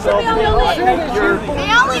God myself, The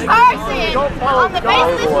only person on the face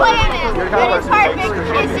of this planet that is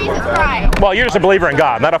perfect is Jesus Christ. Well, you're just a believer in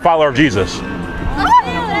God, not a follower of Jesus. God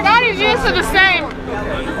and Jesus are the same.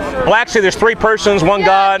 Well, actually, there's 3 persons, one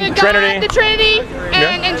God, The Trinity. God, the Trinity,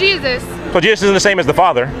 and Jesus. So Jesus isn't the same as the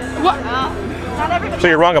Father. What? So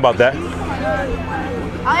you're wrong about that.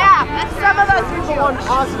 Oh yeah, that's some of us you're the one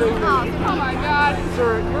positing. Oh my God.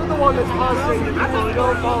 Sir, you're the one that's positing that people who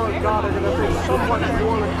don't follow God are going to face so much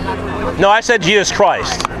more. No, I said Jesus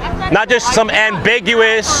Christ. Not just some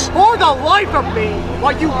ambiguous... For the life of me,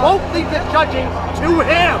 why you won't leave the judging to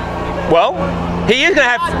him. Well, he is going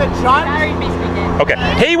to have... The judge. Okay,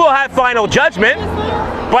 he will have final judgment,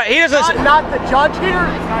 but he doesn't... Not the judge here.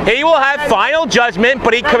 He will have final judgment,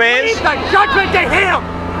 but he commands... Leave the judgment to him.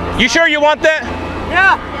 You sure you want that?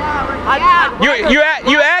 Yeah. You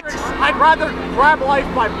act... I'd rather grab life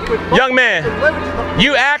by... Young man,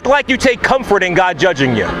 you act like you take comfort in God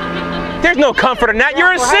judging you. There's no comfort in that.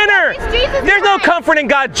 You're a sinner. There's no comfort in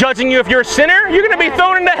God judging you if you're a sinner. You're going to be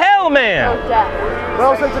thrown into hell, man.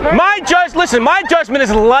 My judgment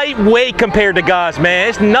is lightweight compared to God's, man.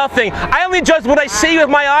 It's nothing. I only judge what I see with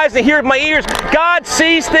my eyes and hear with my ears. God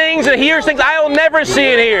sees things and hears things I will never see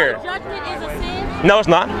and hear. No, it's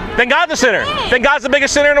not. Then God's a sinner. Then God's the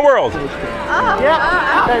biggest sinner in the world.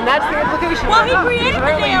 Yeah, and that's the implication. Well, he created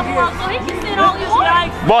the damn world, so he can sin all he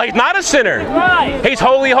wants. Well, he's not a sinner. He's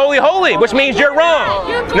holy, holy, holy, which means you're wrong.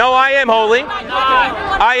 No, I am holy.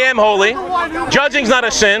 I am holy. Judging's not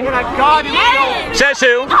a sin. Says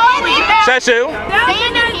who? Says who?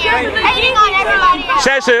 Hating on everybody else.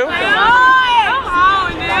 Says who?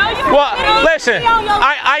 Well, listen,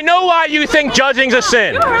 I know why you think judging's a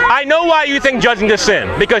sin. I know why you think judging's a sin.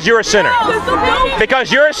 Because you're a sinner.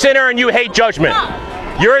 Because you're a sinner and you hate judgment.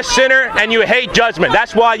 You're a sinner and you hate judgment.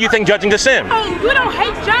 That's why you think judging's a sin. You don't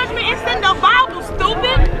hate judgment. It's in the Bible,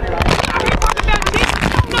 stupid.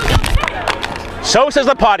 So says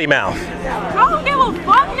the potty mouth. I don't give a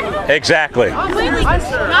fuck. Exactly.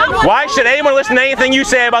 Why should anyone listen to anything you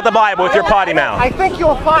say about the Bible with your potty mouth? I think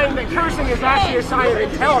you'll find that cursing is actually a sign of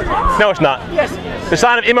intelligence. No, it's not. Yes, it is. The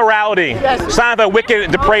sign of immorality. The sign of a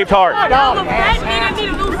wicked, depraved heart.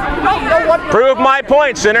 Prove my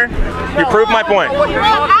point, sinner. You prove my point. Look,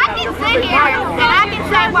 I can sit here and I can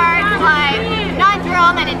say words like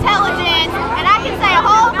conundrum and intelligence, and I can say a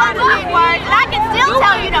whole bunch of big words, and I can still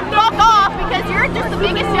tell you to fuck off because you're just the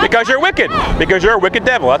biggest joke. Because you're wicked. Because you're a wicked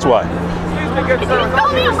devil, that's why. Did you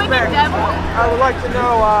call me a wicked devil? I would like to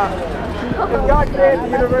know, if God created the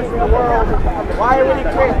universe and the world, why would he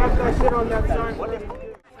create us to sit on that sign?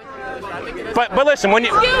 But listen, when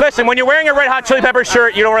you're wearing a Red Hot Chili Pepper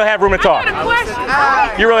shirt, you don't really have room to talk.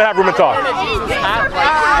 You really have room to talk.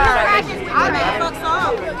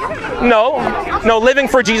 No, living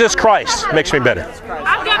for Jesus Christ makes me better.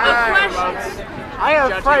 I've got good questions. I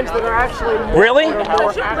have friends that are actually... Really?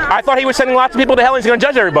 I thought he was sending lots of people to hell and he's going to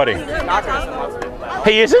judge everybody.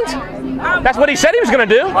 He isn't? That's what he said he was going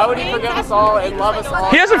to do. Why would he forgive us all and love us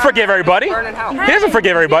all? He doesn't forgive everybody. He doesn't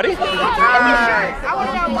forgive everybody.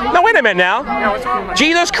 No, wait a minute now.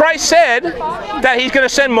 Jesus Christ said that he's going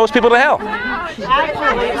to send most people to hell.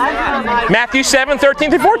 Matthew 7,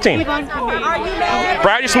 13 through 14.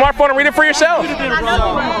 Grab your smartphone and read it for yourself. No,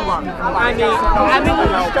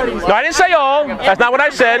 I didn't say all. That's not what I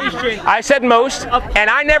said. I said most. And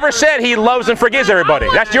I never said he loves and forgives everybody.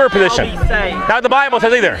 That's your position. Not the Bible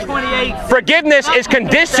says either. Forgiveness is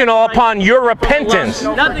conditional upon your repentance.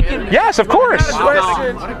 Yes, of course.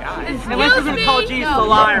 Unless you're going to call Jesus a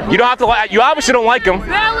liar. You don't have to lie. You obviously don't like him.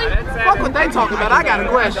 Fuck what they talk about. I got a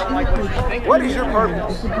question. What is your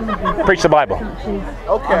purpose? Preach the Bible.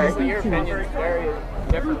 Okay. Your opinion is very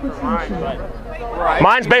different from mine, but...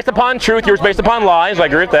 Mine's based upon truth. Yours based upon lies. I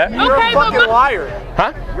agree with that. You're a fucking liar.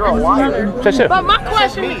 Huh? You're a liar. Says who? But my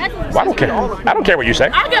question is... Well, I don't care. I don't care what you say.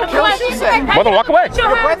 I got a question. Well, then walk away. Your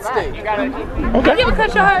breath stink. Okay. Have you ever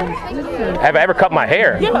cut your hair? Have I ever cut my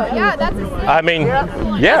hair? Yeah, that's a sin. I mean,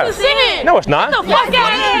 yeah. That's a sin. No, it's not. Get the fuck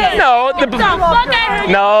out of here. No, Get the fuck out of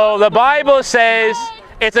here. no, the Bible says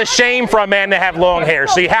it's a shame for a man to have long hair,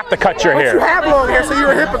 so you have to cut your hair. You have long hair, so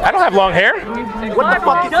you're a hypocrite. I don't have long hair. What the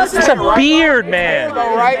fuck is this? It's a beard, man.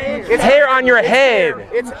 Right? It's hair on your head.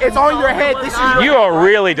 It's on your head. This is You are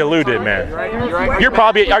really deluded, man. You're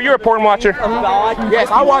probably, are you a porn watcher?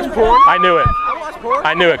 Yes, I watch porn. I knew it.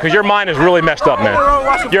 I knew it, because your mind is really messed up, man.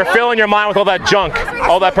 You're filling your mind with all that junk,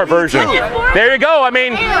 all that perversion. There you go. I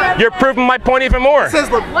mean, you're proving my point even more.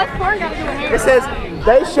 It says,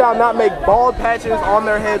 they shall not make bald patches on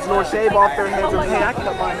their heads nor shave off their heads. Hey, I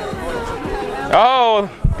cut my hair. Oh,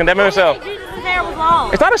 condemning himself. Jesus' hair was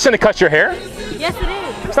long. It's not a sin to cut your hair. Yes, it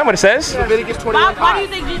is. That's not what it says. Leviticus 21. Why do you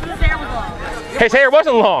think Jesus' hair was long? His hair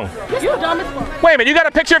wasn't long. You're dumb as fuck. Wait a minute, you got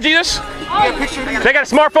a picture of Jesus? They got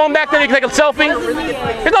a smartphone back there, you can take a selfie?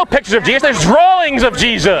 There's no pictures of Jesus, there's drawings of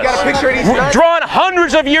Jesus. You got a picture of these guys? Drawn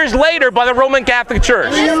hundreds of years later by the Roman Catholic Church.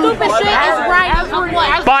 This stupid shit is right of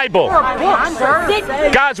what? Bible.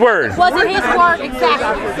 God's word. Was it his word?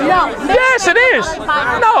 Exactly. No. Yes, it is.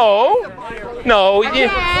 No.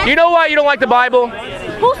 You know why you don't like the Bible?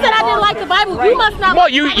 Who said I didn't like the Bible? You must not. Well,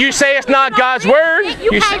 you say it's not God's word.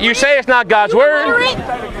 You say it's not God's word.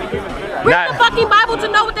 Read the fucking Bible to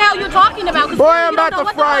know what the hell you're talking about. Boy, I'm about to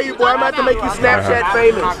fry you, boy. I'm about to make you Snapchat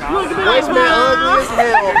famous. This man ugly as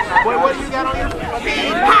hell. Boy, what you got on your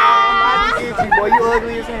feet? I'm about to get you, boy. You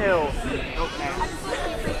ugly as hell.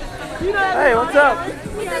 Hey, what's up?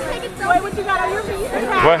 Wait, what you got on your feet?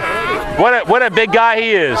 What a big guy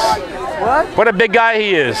he is. What? What a big guy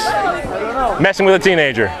he is. I don't know. Messing with a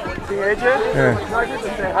teenager. Teenager? Yeah.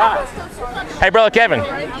 Hey, Brother Kevin.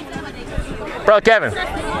 Brother Kevin.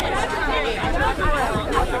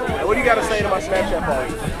 What do you got to say to my Snapchat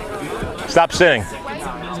followers? Stop sinning.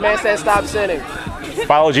 This man said stop sinning.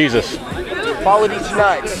 Follow Jesus. Follow these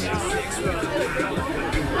nights.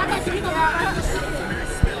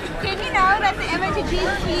 Did you know that the image of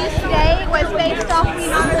Jesus used today was based off of the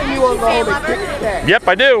Yep,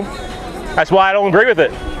 I do. That's why I don't agree with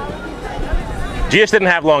it. Jesus didn't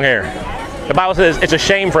have long hair. The Bible says it's a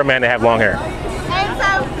shame for a man to have long hair. And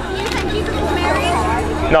so, you think Jesus was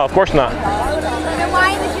married? No, of course not. Then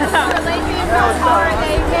why in the Jewish religion are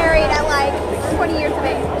they married at like 20 years of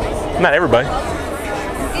age? Not everybody.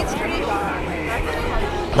 It's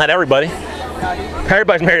tradition. Not everybody.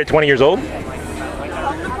 Everybody's married at 20 years old.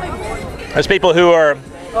 There's people who are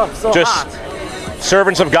just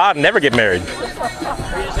servants of God and never get married.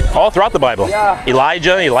 All throughout the Bible.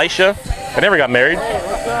 Elijah, Elisha, they never got married.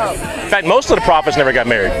 In fact, most of the prophets never got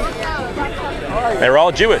married. They were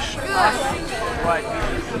all Jewish. So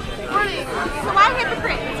why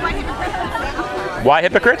hypocrites? Why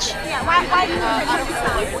hypocrites? Yeah, why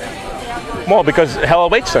hypocrites? Well, because hell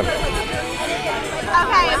awaits them.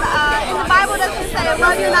 Okay, in the Bible doesn't say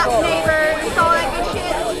love your neighbor, all that good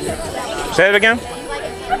shit. Say it again? The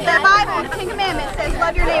Bible, the Ten Commandments says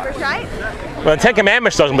love your neighbors, right? Well, the Ten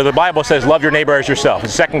Commandments doesn't, but the Bible says love your neighbor as yourself.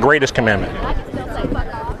 It's the second greatest commandment.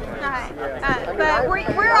 But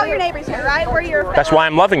we're all your neighbors here, right? We're your friends. That's why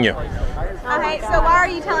I'm loving you. Okay, so why are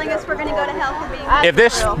you telling us we're going to go to hell for being If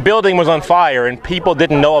this building was on fire and people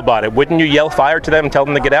didn't know about it, wouldn't you yell fire to them and tell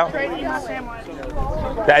them to get out?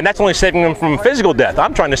 And that's only saving them from physical death.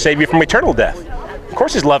 I'm trying to save you from eternal death. Of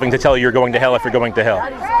course he's loving to tell you you're going to hell if you're going to hell.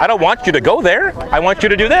 I don't want you to go there. I want you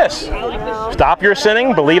to do this. Stop your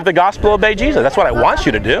sinning, believe the gospel, obey Jesus. That's what I want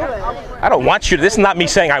you to do. I don't want you to, this is not me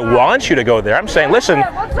saying I want you to go there. I'm saying, listen,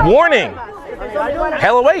 warning,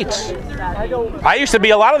 hell awaits. I used to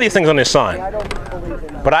be a lot of these things on this sign,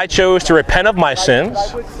 but I chose to repent of my sins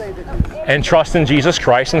and trust in Jesus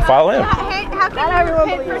Christ and follow him. How can you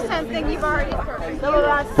repent for something you've already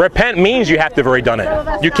done? Repent means you have to have already done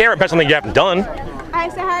it. You can't repent something you haven't done.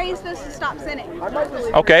 Alright, so how are you supposed to stop sinning?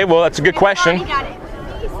 Okay, well, that's a good question.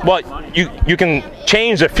 Well, you can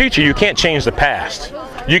change the future, you can't change the past.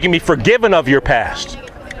 You can be forgiven of your past.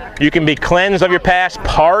 You can be cleansed of your past,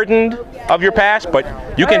 pardoned of your past, but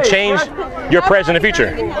you can change your present and future.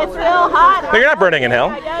 It's real hot. No, you're not burning in hell.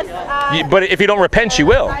 But if you don't repent, you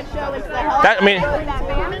will. I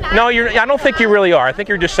don't think you really are. I think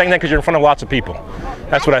you're just saying that because you're in front of lots of people.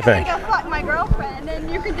 That's what I think. Go fuck my girlfriend,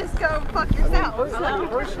 and you can just go fuck yourself. Why don't you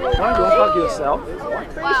go fuck yourself? We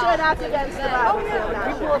should have to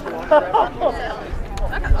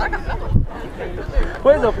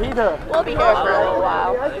Where's the Peter? We'll be here for a little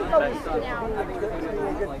while.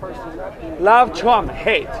 Love Trump,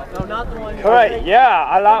 hate. Correct.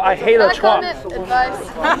 Yeah, I hate a Trump. Advice.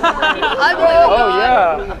 Oh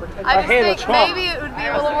yeah. I hate think Trump. maybe it would be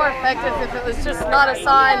a little more effective if it was just not a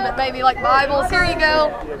sign, but maybe like Bibles. Here you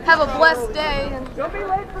go. Have a blessed day.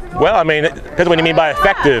 Well, I mean, it depends what you mean by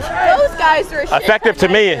effective. Those guys are Effective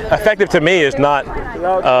to me is not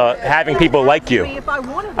having people like you.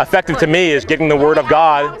 Effective to me is getting the word of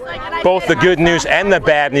God, both the good news and the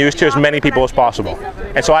bad news, to as many people as possible.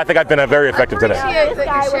 And so I think I've been very effective today. I appreciate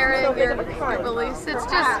that you're sharing your beliefs. It's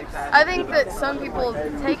just, I think that some people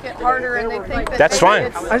take it harder and they think that That's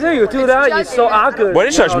fine. I think you do that, you're so awkward. What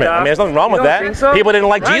is judgment? I mean, there's nothing wrong with that. People didn't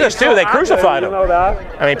like Jesus too. They crucified him.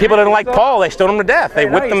 I mean, people didn't like Paul. They stoned him to death. They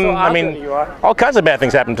whipped him. I mean, all kinds of bad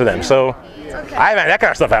things happened to them. So I haven't had that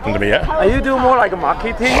kind of stuff happen to me yet. And you do more like a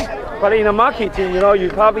marketing, but in a marketing, you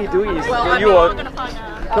probably do is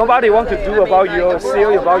nobody wants to do about your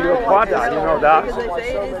sale, about your product, you know that.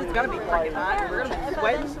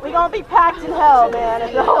 We're going to be packed in hell, man,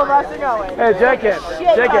 if all of us are going. Hey, Jacket.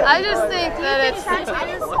 I just think that it's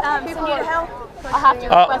people need help.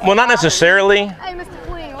 Well, not necessarily. Hey, Mr.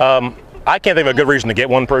 Clean. I can't think of a good reason to get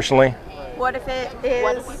one personally. What if it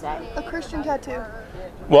is a Christian tattoo?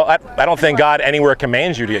 Well, I don't think God anywhere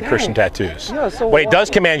commands you to get Christian tattoos. What he does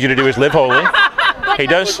command you to do is live holy. He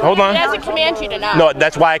does, hold on. He doesn't command you to not. No,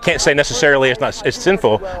 that's why I can't say necessarily it's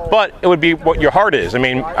sinful, but it would be what your heart is. I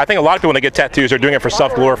mean, I think a lot of people when they get tattoos are doing it for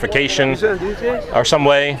self-glorification or some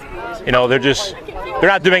way. They're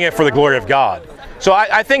not doing it for the glory of God. So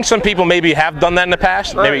I think some people maybe have done that in the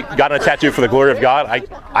past, maybe gotten a tattoo for the glory of God.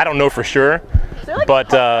 I don't know for sure. But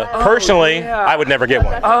personally, I would never get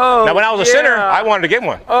one. Now, when I was a sinner, I wanted to get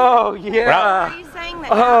one. Oh, yeah. Are you saying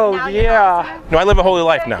that Oh, yeah. No, I live a holy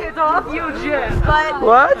life now. But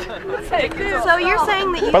what? So you're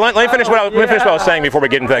saying that you... But let me finish what I was saying before we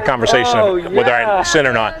get into that conversation of whether I sin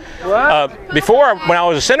or not. Before, when I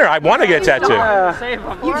was a sinner, I wanted to get a tattoo.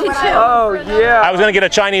 You did too. Oh, yeah. I was going to get a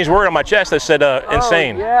Chinese word on my chest that said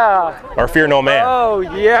insane. Or fear no man. Oh, yeah.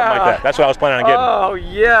 Something like that. That's what I was planning on getting. Oh,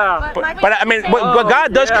 yeah. But I mean, what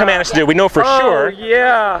God does command us to do, we know for sure,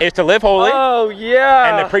 is to live holy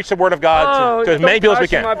and to preach the word of God to as many people as we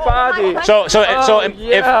can. So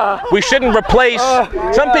if we shouldn't replace,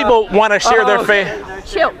 some people want to share their faith.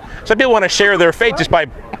 Some people want to share their faith just by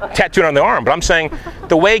tattooing on their arm, but I'm saying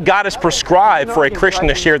the way God has prescribed for a Christian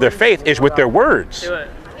to share their faith is with their words.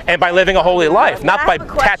 And by living a holy life, not by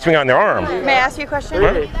tattooing on their arm. May I ask you a question?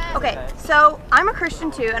 Huh? Okay, so I'm a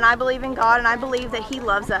Christian too, and I believe in God, and I believe that He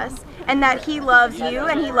loves us, and that He loves you,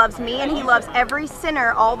 and He loves me, and He loves every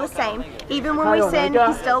sinner all the same. Even when we sin,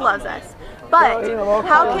 He still loves us. But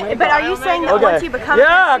how can? But are you saying that once you become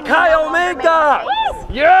Chi Omega?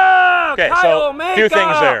 Yeah. Okay, so a few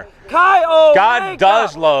things there. God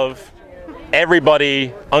does love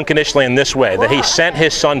everybody unconditionally in this way, that He sent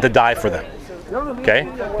His Son to die for them. Okay?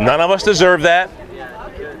 None of us deserve that,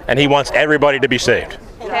 and He wants everybody to be saved.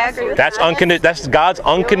 Okay, I agree with that's God's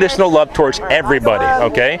unconditional love towards everybody,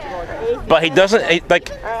 okay? But He doesn't, like,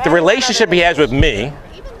 the relationship He has with me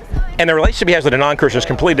and the relationship He has with a non-Christian is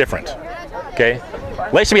completely different, okay? The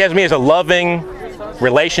relationship He has with me is a loving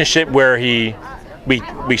relationship where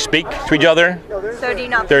we speak to each other. So do you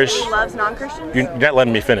not think He loves non-Christians? You're not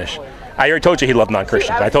letting me finish. I already told you he loved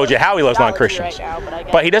non-Christians. I told you how he loves non-Christians.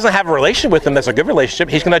 But he doesn't have a relationship with them that's a good relationship.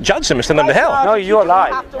 He's going to judge them and send them to hell. No, you're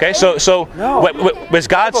lying. Okay, so was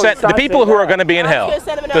God said the people who are going to be in hell,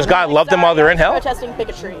 does God love them while they're in hell?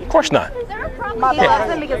 Of course not. He loves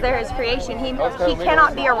them because they're his creation. He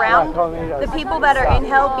cannot be around the people that are in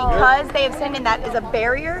hell because they have sinned, and that is a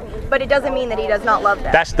barrier, but it doesn't mean that he does not love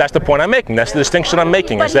them. That's the point I'm making. That's the distinction I'm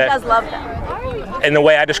making. But is that he does love them. in the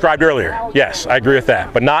way I described earlier. Yes, I agree with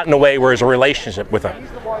that. But not in a way where there's a relationship with them.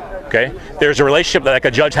 Okay? There's a relationship that like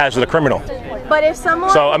a judge has with a criminal. But if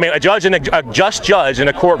someone... So, I mean, a just judge in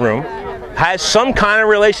a courtroom has some kind of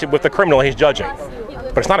relationship with the criminal he's judging.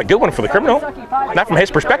 But it's not a good one for the criminal. Not from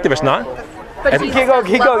his perspective, it's not. But keep going.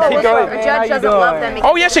 A judge doesn't love them.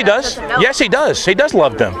 Oh, yes, he does. Yes, he does. He does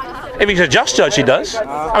love them. If he's a just judge, he does.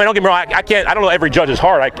 I mean, don't get me wrong. I don't know every judge's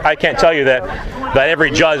heart. I can't tell you that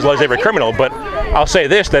every judge loves every criminal. But I'll say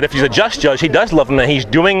this: that if he's a just judge, he does love them, and he's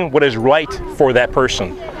doing what is right for that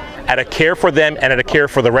person, out of care for them and out of care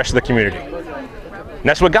for the rest of the community. And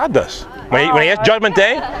that's what God does. When he has Judgment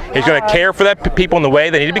Day, he's going to care for that people in the way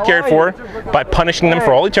they need to be cared for by punishing them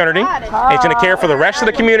for all eternity. And he's going to care for the rest of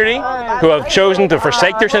the community who have chosen to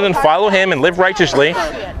forsake their sins and follow him and live righteously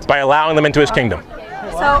by allowing them into his kingdom.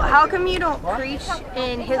 So how come you don't preach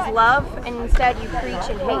in his love and instead you preach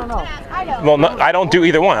in hate? Well, no, I don't do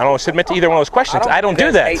either one. I don't submit to either one of those questions. I don't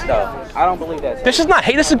do that. Hate, though. I don't believe that. This is not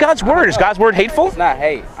hate. This is God's word. Is God's word hateful? It's not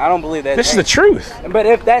hate. I don't believe that. This is the truth. But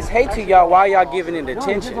if that's hate to y'all, why y'all giving it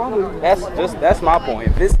attention? That's my point.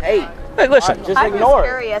 If it's hate, hey, listen. Just ignore it.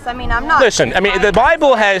 Curious. I mean, I'm not. Listen. I mean, the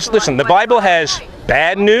Bible has. Listen. The Bible has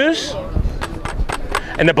bad news,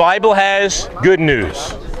 and the Bible has good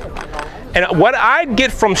news. And what I get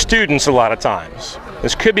from students a lot of times,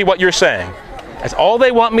 this could be what you're saying, is all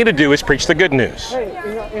they want me to do is preach the good news.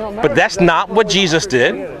 But that's not what Jesus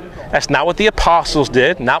did. That's not what the apostles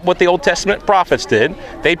did, not what the Old Testament prophets did.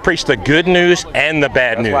 They preached the good news and the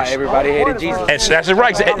bad news. That's why everybody hated Jesus. And so that's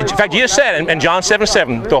right. In fact, Jesus said in John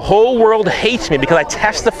 7:7, the whole world hates me because I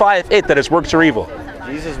testify of it that its works are evil.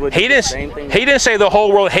 Jesus would he didn't say the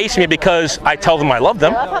whole world hates me because I tell them I love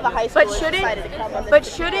them. But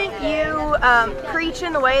shouldn't you preach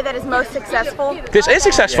in the way that is most successful? This is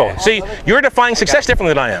successful. See, you're defining success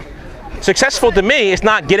differently than I am. Successful to me is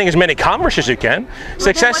not getting as many converts as you can.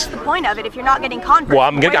 Success. What's the point of it if you're not getting converts? Well,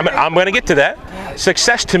 I'm going to get to that.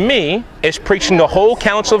 Success to me is preaching the whole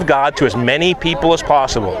counsel of God to as many people as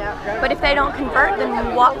possible. But if they don't convert,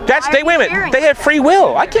 then what? Wait a minute. They have free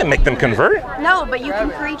will. I can't make them convert. No, but you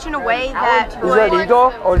can preach in a way that. Is that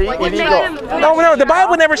legal or illegal? No. The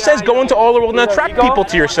Bible never says go into all the world and attract people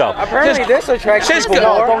to yourself. Apparently, this attracts people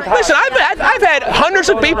more. Listen, I've had hundreds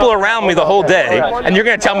of people around me the whole day, and you're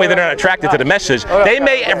going to tell me they're not attracted to the message. They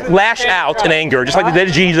may lash out in anger, just like they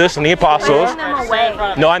did Jesus and the apostles.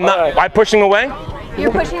 No, I'm not. I'm pushing away.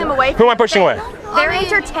 You're pushing them away. Who am I pushing away? They're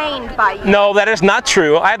entertained by you. No, that is not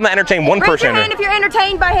true. I have not entertained one person. Raise your hand if you're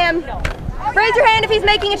entertained by him. Raise your hand if he's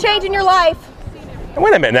making a change in your life.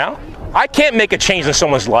 Wait a minute now. I can't make a change in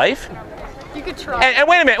someone's life. You could try. And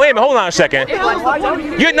wait a minute, hold on a second. You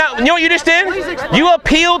know what you just did? You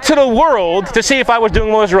appealed to the world to see if I was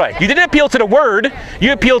doing what was right. You didn't appeal to the word.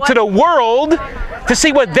 You appealed to the world to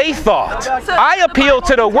see what they thought. I appeal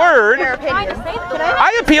to the word.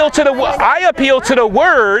 I appeal to the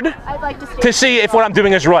word to see if what I'm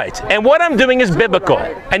doing is right. And what I'm doing is biblical.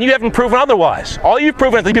 And you haven't proven otherwise. All you've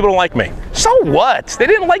proven is that people don't like me. So what? They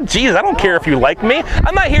didn't like Jesus. I don't care if you like me.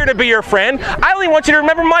 I'm not here to be your friend. I only want you to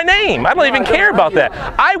remember my name. I don't even care about that.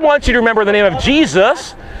 I want you to remember the name of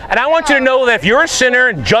Jesus, and I want you to know that if you're a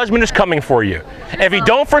sinner, judgment is coming for you. And if you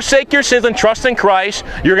don't forsake your sins and trust in Christ,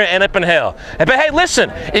 you're going to end up in hell. But hey,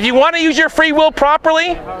 listen, if you want to use your free will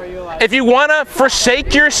properly, if you want to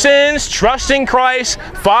forsake your sins, trust in Christ,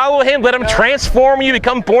 follow Him, let Him transform you,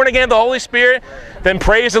 become born again of the Holy Spirit, then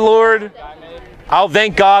praise the Lord. I'll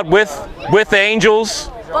thank God with the angels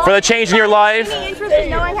for the change in your life. Any interest in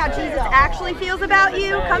knowing how Jesus actually feels about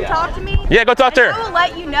you, come talk to me. Yeah, go talk to her. I will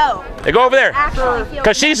let you know. Hey, go over there.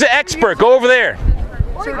 Because she's the expert. Go over there.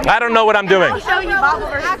 I don't know what I'm doing. I'll show you Bible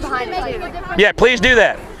verses behind it too. Yeah, please do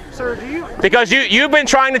that. Because you've been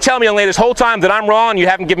trying to tell me, young lady, this whole time that I'm wrong. You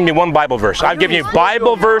haven't given me one Bible verse. I've given you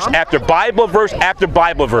Bible verse after Bible verse after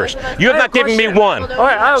Bible verse. You have not given me one.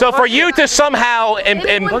 So for you to somehow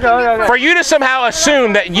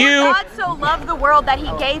assume that you God so loved the world that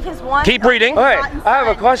He gave His one. Keep reading. All right, I have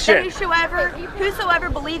a question. Whosoever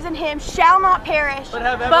believes in Him shall not perish,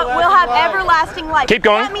 but will have everlasting life. Keep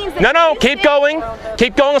going. That means No, keep going.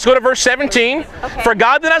 Keep going. Let's go to verse 17. Okay. For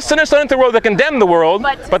God did not send his Son into the world to condemn the world,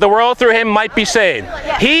 but the world through him might be saved.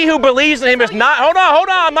 Yes. He who believes in him is not... Hold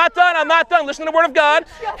on. I'm not done. Listen to the word of God.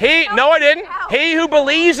 No, I didn't. He who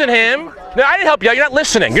believes in him... No, I didn't help you. You're not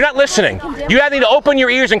listening. You need to open your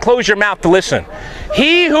ears and close your mouth to listen.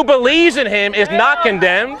 He who believes in him is not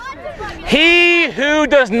condemned. He who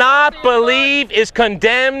does not believe is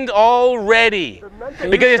condemned already,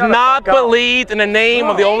 because he has not believed in the name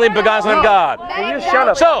of the only begotten Son of God.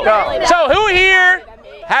 So who here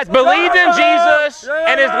has believed in Jesus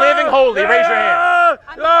and is living holy? Raise your hand.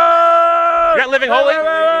 You're not living holy?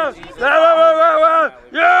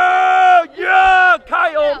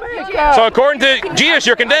 So according to Jesus,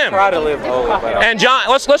 you're condemned. And John,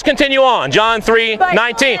 let's continue on. John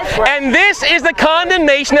 3:19. And this is the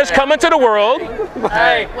condemnation that's come into the world,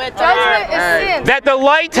 that the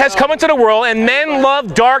light has come into the world, and men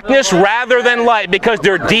love darkness rather than light, because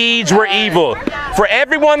their deeds were evil. For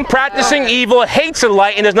everyone practicing evil hates the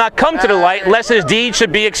light and does not come to the light, lest his deeds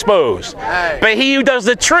should be exposed. But he who does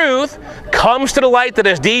the truth comes to the light, that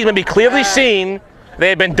his deeds may be clearly seen they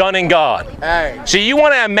have been done in God. So you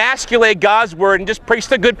want to emasculate God's word and just preach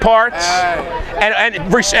the good parts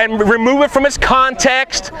and remove it from its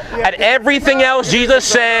context and everything else Jesus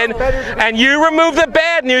said, and you remove the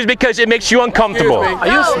bad news because it makes you uncomfortable. Are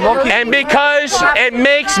you smoking? And because it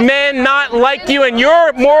makes men not like you, and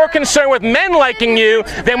you're more concerned with men liking you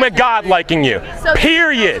than with God liking you.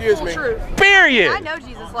 Period. Period. I know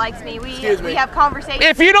Jesus likes me. We have conversations.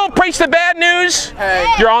 If you don't preach the bad news,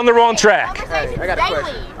 you're on the wrong track. I got a question.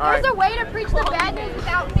 There's a way to preach the bad news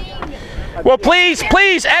without being... Well, please,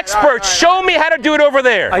 experts, show me how to do it over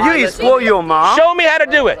there. Are you exploit your mom? Show me how to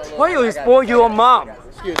do it. Why you exploit your mom?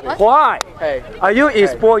 Why? Are you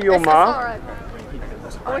exploit your mom?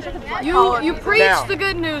 You preach the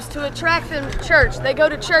good news to attract them to church. They go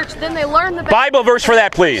to church, then they learn the Bible verse for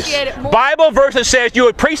that, please. Bible verse that says you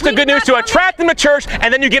would preach the good news to attract them to church,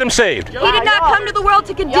 and then you get them saved. He did not come to the world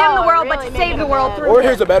to condemn the world, but to save the world through him.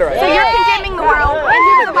 Here's a better idea. So you're condemning the world, and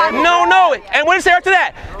here's the Bible. No. And what is there after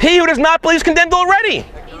that? He who does not believe is condemned already.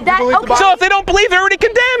 So if they don't believe, they're already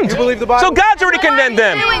condemned. You believe the Bible? So God's already condemned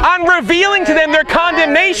them. I'm revealing to them their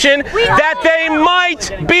condemnation that they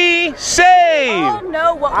might be saved.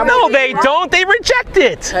 No, they don't. They reject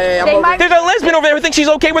it. There's a lesbian over there who thinks she's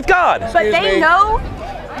okay with God. But they know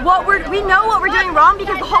we know what we're doing wrong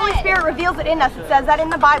because the Holy Spirit reveals it in us. It says that in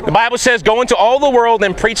the Bible. The Bible says, go into all the world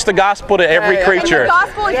and preach the gospel to every creature. And the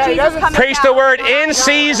gospel is Jesus coming Preach the word in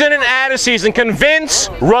season and out of season. Convince,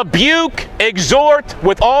 rebuke, exhort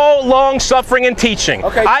with all long suffering and teaching.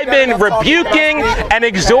 I've been rebuking and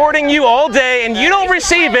exhorting you all day, and you don't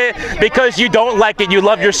receive it because you don't like it. You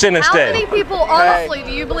love your sin instead. How many people, honestly, do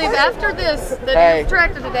you believe after this that you've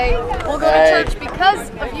attracted today will go to church because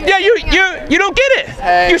of you? Yeah, you don't get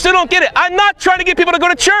it. You still don't get it. I'm not trying to get people to go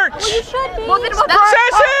to church. Well, you should be.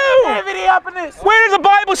 Says who? Where does the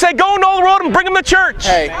Bible say go into all the world and bring them to church?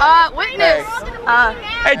 Witness.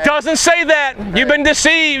 It doesn't say that. You've been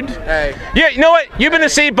deceived. Yeah, you know what? You've been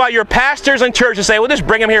deceived by your pastors and churches. Say, well, just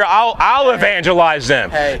bring them here. I'll evangelize them.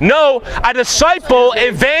 No, a disciple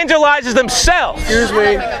evangelizes themselves. Excuse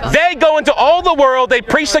me. They go into all the world. They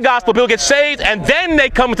preach the gospel. People get saved, and then they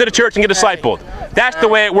come into the church and get discipled. That's the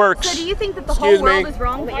way it works. So do you think that the whole world is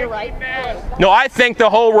wrong, but you're right? No, I think the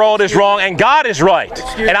whole world is wrong, and God is right.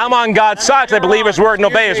 And I'm on God's side because I believe His word and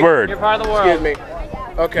obey His word. You're part of the world. Excuse me.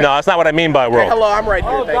 Okay. No, that's not what I mean by world. Hello, I'm right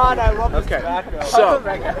here. So,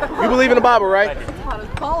 you believe in the Bible, right?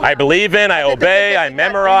 I believe in, I obey, I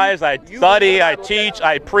memorize, I study, I teach,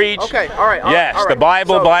 I preach. Okay, all right. Yes, the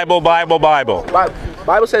Bible, Bible.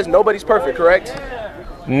 Bible says nobody's perfect, correct?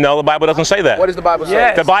 No, the Bible doesn't say that. What does the Bible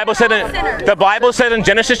say? The Bible said in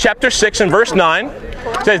Genesis chapter 6 and verse 9,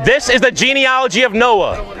 it says, this is the genealogy of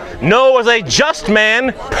Noah. Noah was a just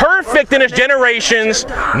man, perfect in his generations.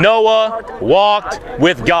 Noah walked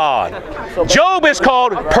with God. Job is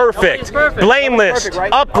called perfect, blameless,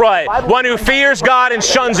 upright, one who fears God and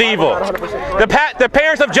shuns evil. The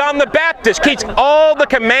parents of John the Baptist keep all the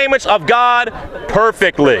commandments of God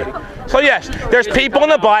perfectly. So yes, there's people in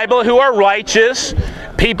the Bible who are righteous,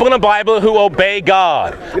 people in the Bible who obey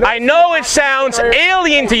God. I know it sounds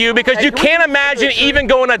alien to you because you can't imagine even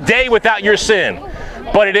going a day without your sin.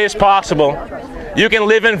 But it is possible. You can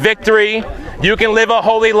live in victory. You can live a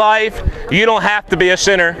holy life. You don't have to be a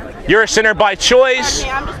sinner. You're a sinner by choice,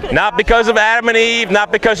 not because of Adam and Eve,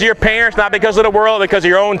 not because of your parents, not because of the world, because of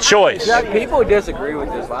your own choice. People disagree with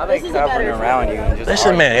this. Why are they covering around you? And just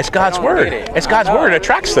listen, man, it's God's word. It's God's word. It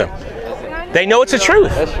attracts them. They know it's the truth.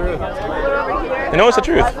 That's true. You know it's the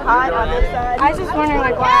truth. I was just wondering,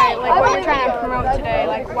 like, why, like, what you're trying to promote today,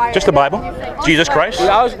 like, why? Just the Bible, Jesus Christ.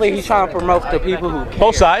 Obviously, he's trying to promote the people who care.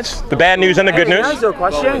 Both sides, the bad news and the good news. Answer a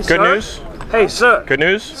question, Good sir. news. Hey, sir. Good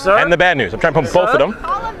news. Sir? And the bad news. I'm trying to put both of them.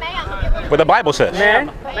 What the Bible says. Man.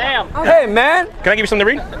 Hey, man. Can I give you something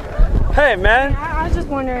to read? Hey, man. I was just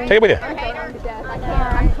wondering. Take it with you.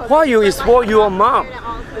 Why you exploit your mom?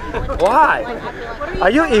 Why? Are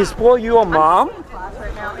you exploit your mom?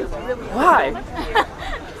 Why?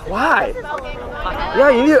 Why? Yeah,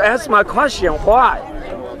 you need to answer my question. Why?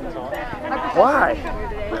 Why?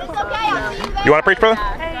 You want to preach, brother?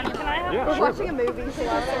 We're watching a movie, so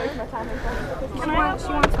I'll waste my time. She wants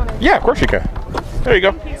one. Yeah, of course you can. There you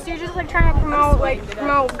go. So you're just like trying to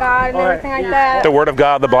promote God and everything like that? The Word of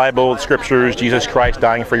God, the Bible, the Scriptures, Jesus Christ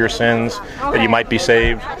dying for your sins, that you might be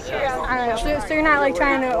saved. I don't know. So you're not like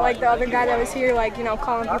trying to, like the other guy that was here, like, you know,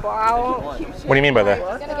 calling people out? What do you mean by that?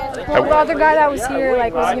 Well, the other guy that was here,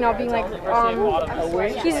 like, was, you know, being like,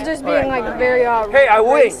 he's just being like very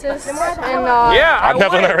racist. And, yeah, I'm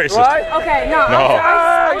definitely not racist. Right? Okay, no.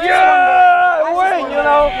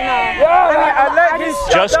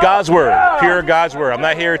 Just God's Word, pure God's Word. I'm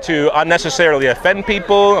not here to unnecessarily offend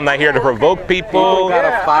people. I'm not here to provoke people. People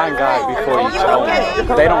gotta find God before you tell them. If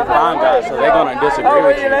they don't find God, so they're gonna disagree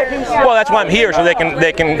with you. Well, that's why I'm here, so they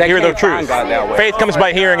can hear the truth. Faith comes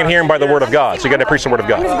by hearing, and hearing by the Word of God. So you got to preach the Word of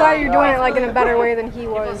God. I'm just glad you're doing it like in a better way than he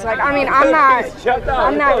was. Like, I mean, I'm not.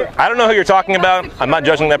 I don't know who you're talking about. I'm not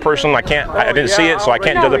judging that person. I didn't see it, so I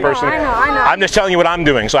can't judge the person. I know. I'm just telling you what I'm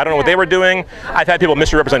doing. So I don't know what they were doing. I've had people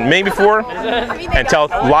misrepresent me before and tell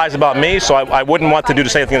lies about me, so I wouldn't want to do the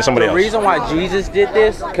same thing to somebody else. The reason why Jesus did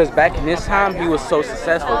this, because back in this time, he was so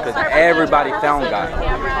successful because everybody found God.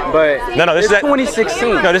 But this is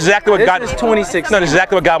 2016. No, this is exactly what God. This is 2016. No, this is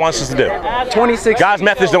exactly what God wants us to do. 2016. God's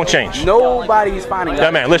methods don't change. Nobody's finding God.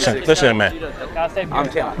 No, man, listen, man. I'm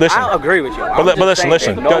telling you. Listen. I agree with you. But listen.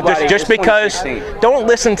 Just because, don't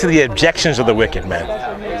listen to the objections of the wicked,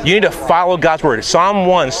 man. You need to follow God's word. Psalm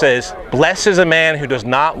 1 says, "Blessed is a man who does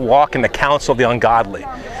not walk in the counsel of the ungodly."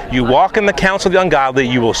 You walk in the counsel of the ungodly,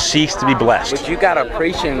 you will cease to be blessed. But you gotta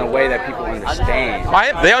preach it in a way that people understand.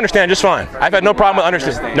 They understand just fine. I've had no problem with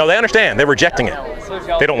understanding. No, they understand. They're rejecting it.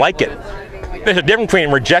 They don't like it. There's a difference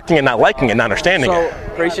between rejecting and not liking it and not understanding it.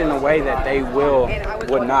 So preach it in a way that they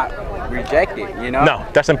would not reject it, you know? No,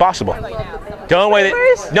 that's impossible. The only way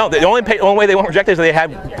the only way they won't reject it is they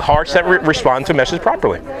have hearts that respond to message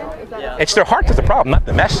properly. It's their heart that's the problem, not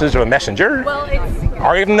the message or the messenger,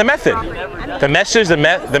 or even the method. The message, the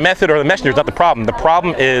method, or the messenger is not the problem. The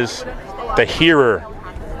problem is the hearer.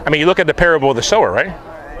 I mean, you look at the parable of the sower, right?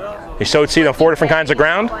 He sowed seed on 4 different kinds of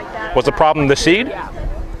ground. Was the problem the seed?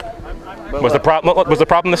 Was the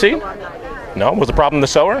problem the seed? No. Was the problem the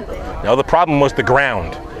sower? No. The problem was the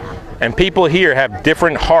ground. And people here have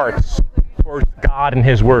different hearts towards God and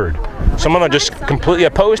His Word. Some of them are just completely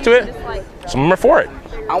opposed to it. Some of them are for it.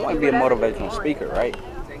 I want to be a motivational speaker, right?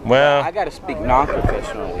 Well, I got to speak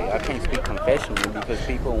non-confessionally. I can't speak confessionally because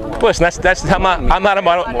people want. Listen, I'm not a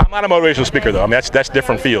motivational speaker though. I mean, that's a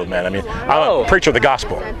different field, man. I mean, I'm a preacher of the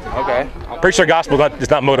gospel. Okay. Preacher of the gospel is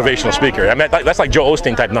not motivational speaker. I mean, that's like Joel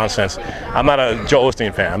Osteen type nonsense. I'm not a Joel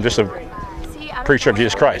Osteen fan. I'm just a preacher of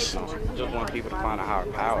Jesus Christ. Just want people to find a higher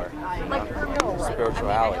power. You know?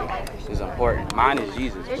 Spirituality is important. Mine is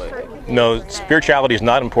Jesus, but no, spirituality is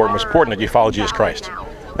not important. What's important is that you follow Jesus Christ.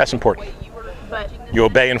 That's important. You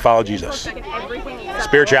obey and follow Jesus.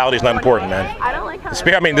 Spirituality is not important, man.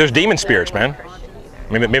 I mean, there's demon spirits, man.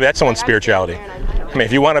 I mean, maybe that's someone's spirituality. I mean,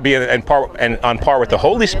 if you want to be on par with the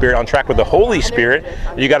Holy Spirit, on track with the Holy Spirit,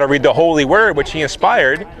 you got to read the Holy Word, which He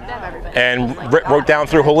inspired and wrote down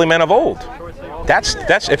through holy men of old.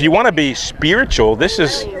 That's if you want to be spiritual, this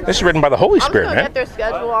is written by the Holy Spirit, man. That's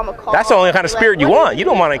the only kind of spirit you want. You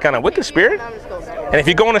don't want any kind of wicked spirit. And if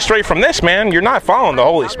you're going astray from this, man, you're not following the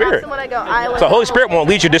Holy Spirit. So the Holy Spirit won't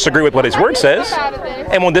lead you to disagree with what His Word says,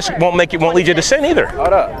 and won't lead you to sin either. Hold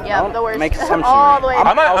up. Yeah, don't make assumptions.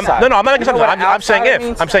 I'm not making assumptions. I'm saying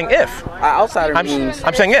if. I'm saying if. Outsider means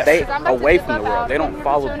I'm saying if. They away from the world. They don't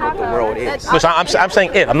follow what the world is. Listen, I'm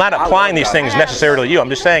saying if. I'm not applying these things necessarily to you. I'm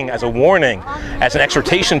just saying as a warning, as an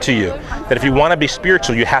exhortation to you, that if you want to be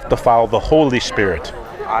spiritual, you have to follow the Holy Spirit.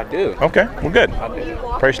 I do. Okay, well, good. I do.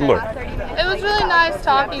 Praise the Lord. It was really nice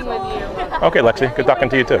talking with you. Okay, Lexi, good talking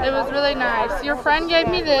to you too. It was really nice. Your friend gave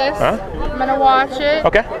me this. Huh? I'm gonna watch it.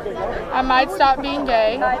 Okay. I might stop being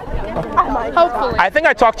gay. Hopefully. I think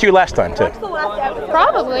I talked to you last time too.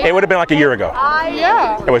 Probably. It would have been like a year ago.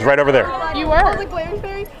 Yeah. It was right over there. You were.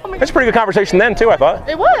 It's a pretty good conversation then too, I thought.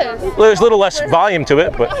 It was. Well, there's a little less volume to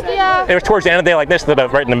it, but yeah. It was towards the end of the day like this,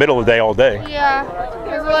 right in the middle of the day all day. Yeah.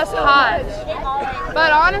 It was less hot.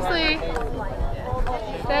 But honestly,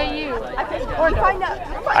 stay you. Or find out.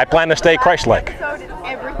 I plan to stay Christ-like,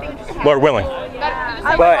 Lord willing.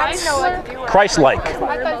 But Christ-like.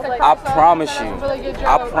 I promise you.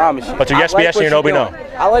 I promise you. But your yes be yes and your no be no.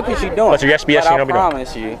 I like what you're doing. But your yes be yes and your no be no. I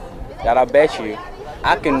promise you that I bet you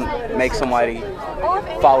I can make somebody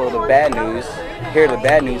follow the bad news, hear the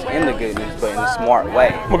bad news and the good news, but in a smart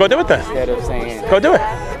way. Well, go do it then. Instead of saying, go do it.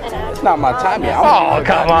 It's not my time yet. Oh,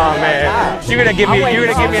 come on, man. You're gonna give me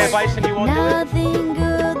advice and you won't do it. Nothing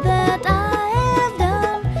good that I have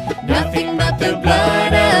done, nothing but the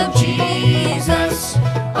blood of Jesus.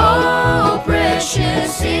 Oh,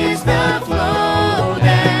 precious is the flow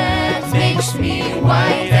that makes me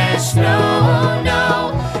white as snow.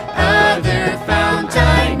 No other fount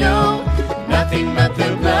I know, nothing but the